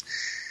I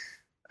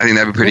think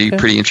that'd be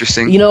pretty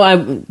interesting.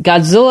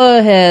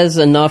 Godzilla has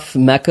enough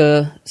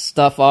mecha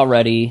stuff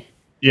already.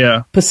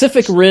 Yeah.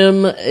 Pacific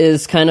Rim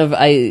is kind of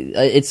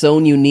its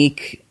own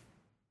unique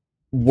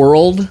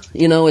world.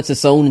 It's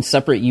its own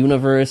separate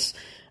universe.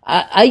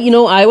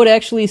 I would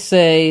actually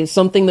say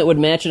something that would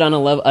match it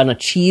on a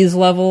cheese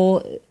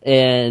level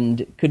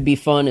and could be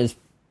fun is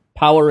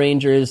Power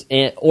Rangers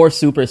or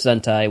Super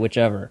Sentai,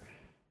 whichever.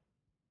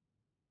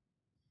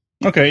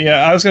 Okay,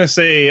 yeah, I was gonna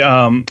say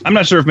I'm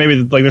not sure if maybe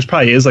like there's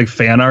probably is like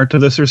fan art to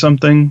this or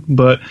something,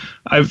 but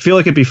I feel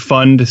like it'd be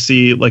fun to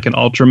see like an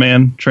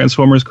Ultraman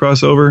Transformers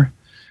crossover.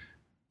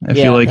 I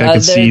feel like I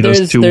could see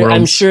those two worlds.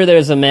 I'm sure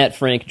there's a Matt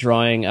Frank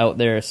drawing out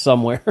there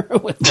somewhere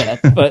with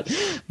that,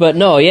 but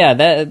no, yeah,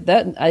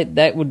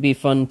 that would be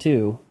fun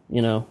too.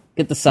 You know,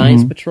 get the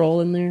Science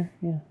Patrol in there.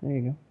 Yeah, there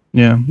you go.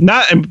 Yeah,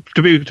 not and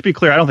to be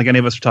clear, I don't think any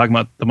of us are talking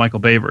about the Michael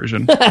Bay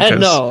version.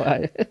 No,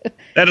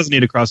 that doesn't need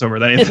to cross over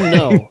with anything.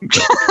 No.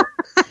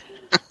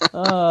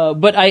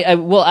 But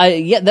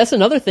that's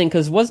another thing,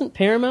 because wasn't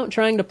Paramount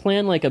trying to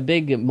plan like a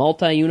big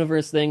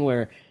multi-universe thing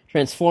where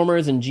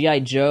Transformers and G.I.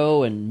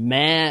 Joe and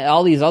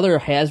all these other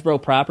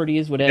Hasbro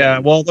properties would have? Yeah,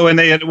 well, when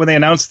they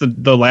announced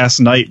the Last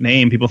Night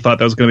name, people thought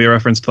that was going to be a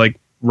reference to like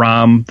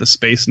Rom, the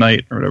Space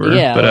Knight, or whatever.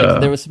 Yeah, but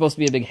like there was supposed to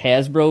be a big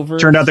Hasbro verse.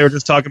 Turned out they were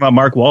just talking about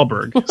Mark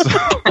Wahlberg.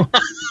 So.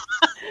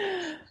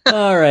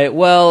 All right.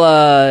 Well,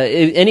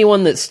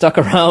 anyone that stuck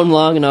around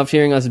long enough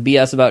hearing us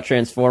BS about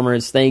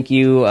Transformers, thank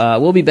you.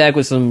 We'll be back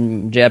with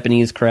some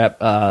Japanese crap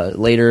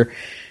later.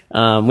 We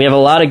have a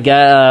lot of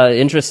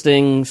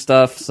interesting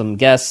stuff, some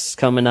guests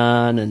coming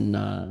on,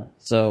 and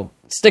so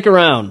stick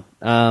around.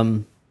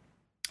 All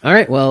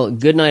right. Well,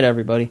 good night,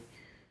 everybody.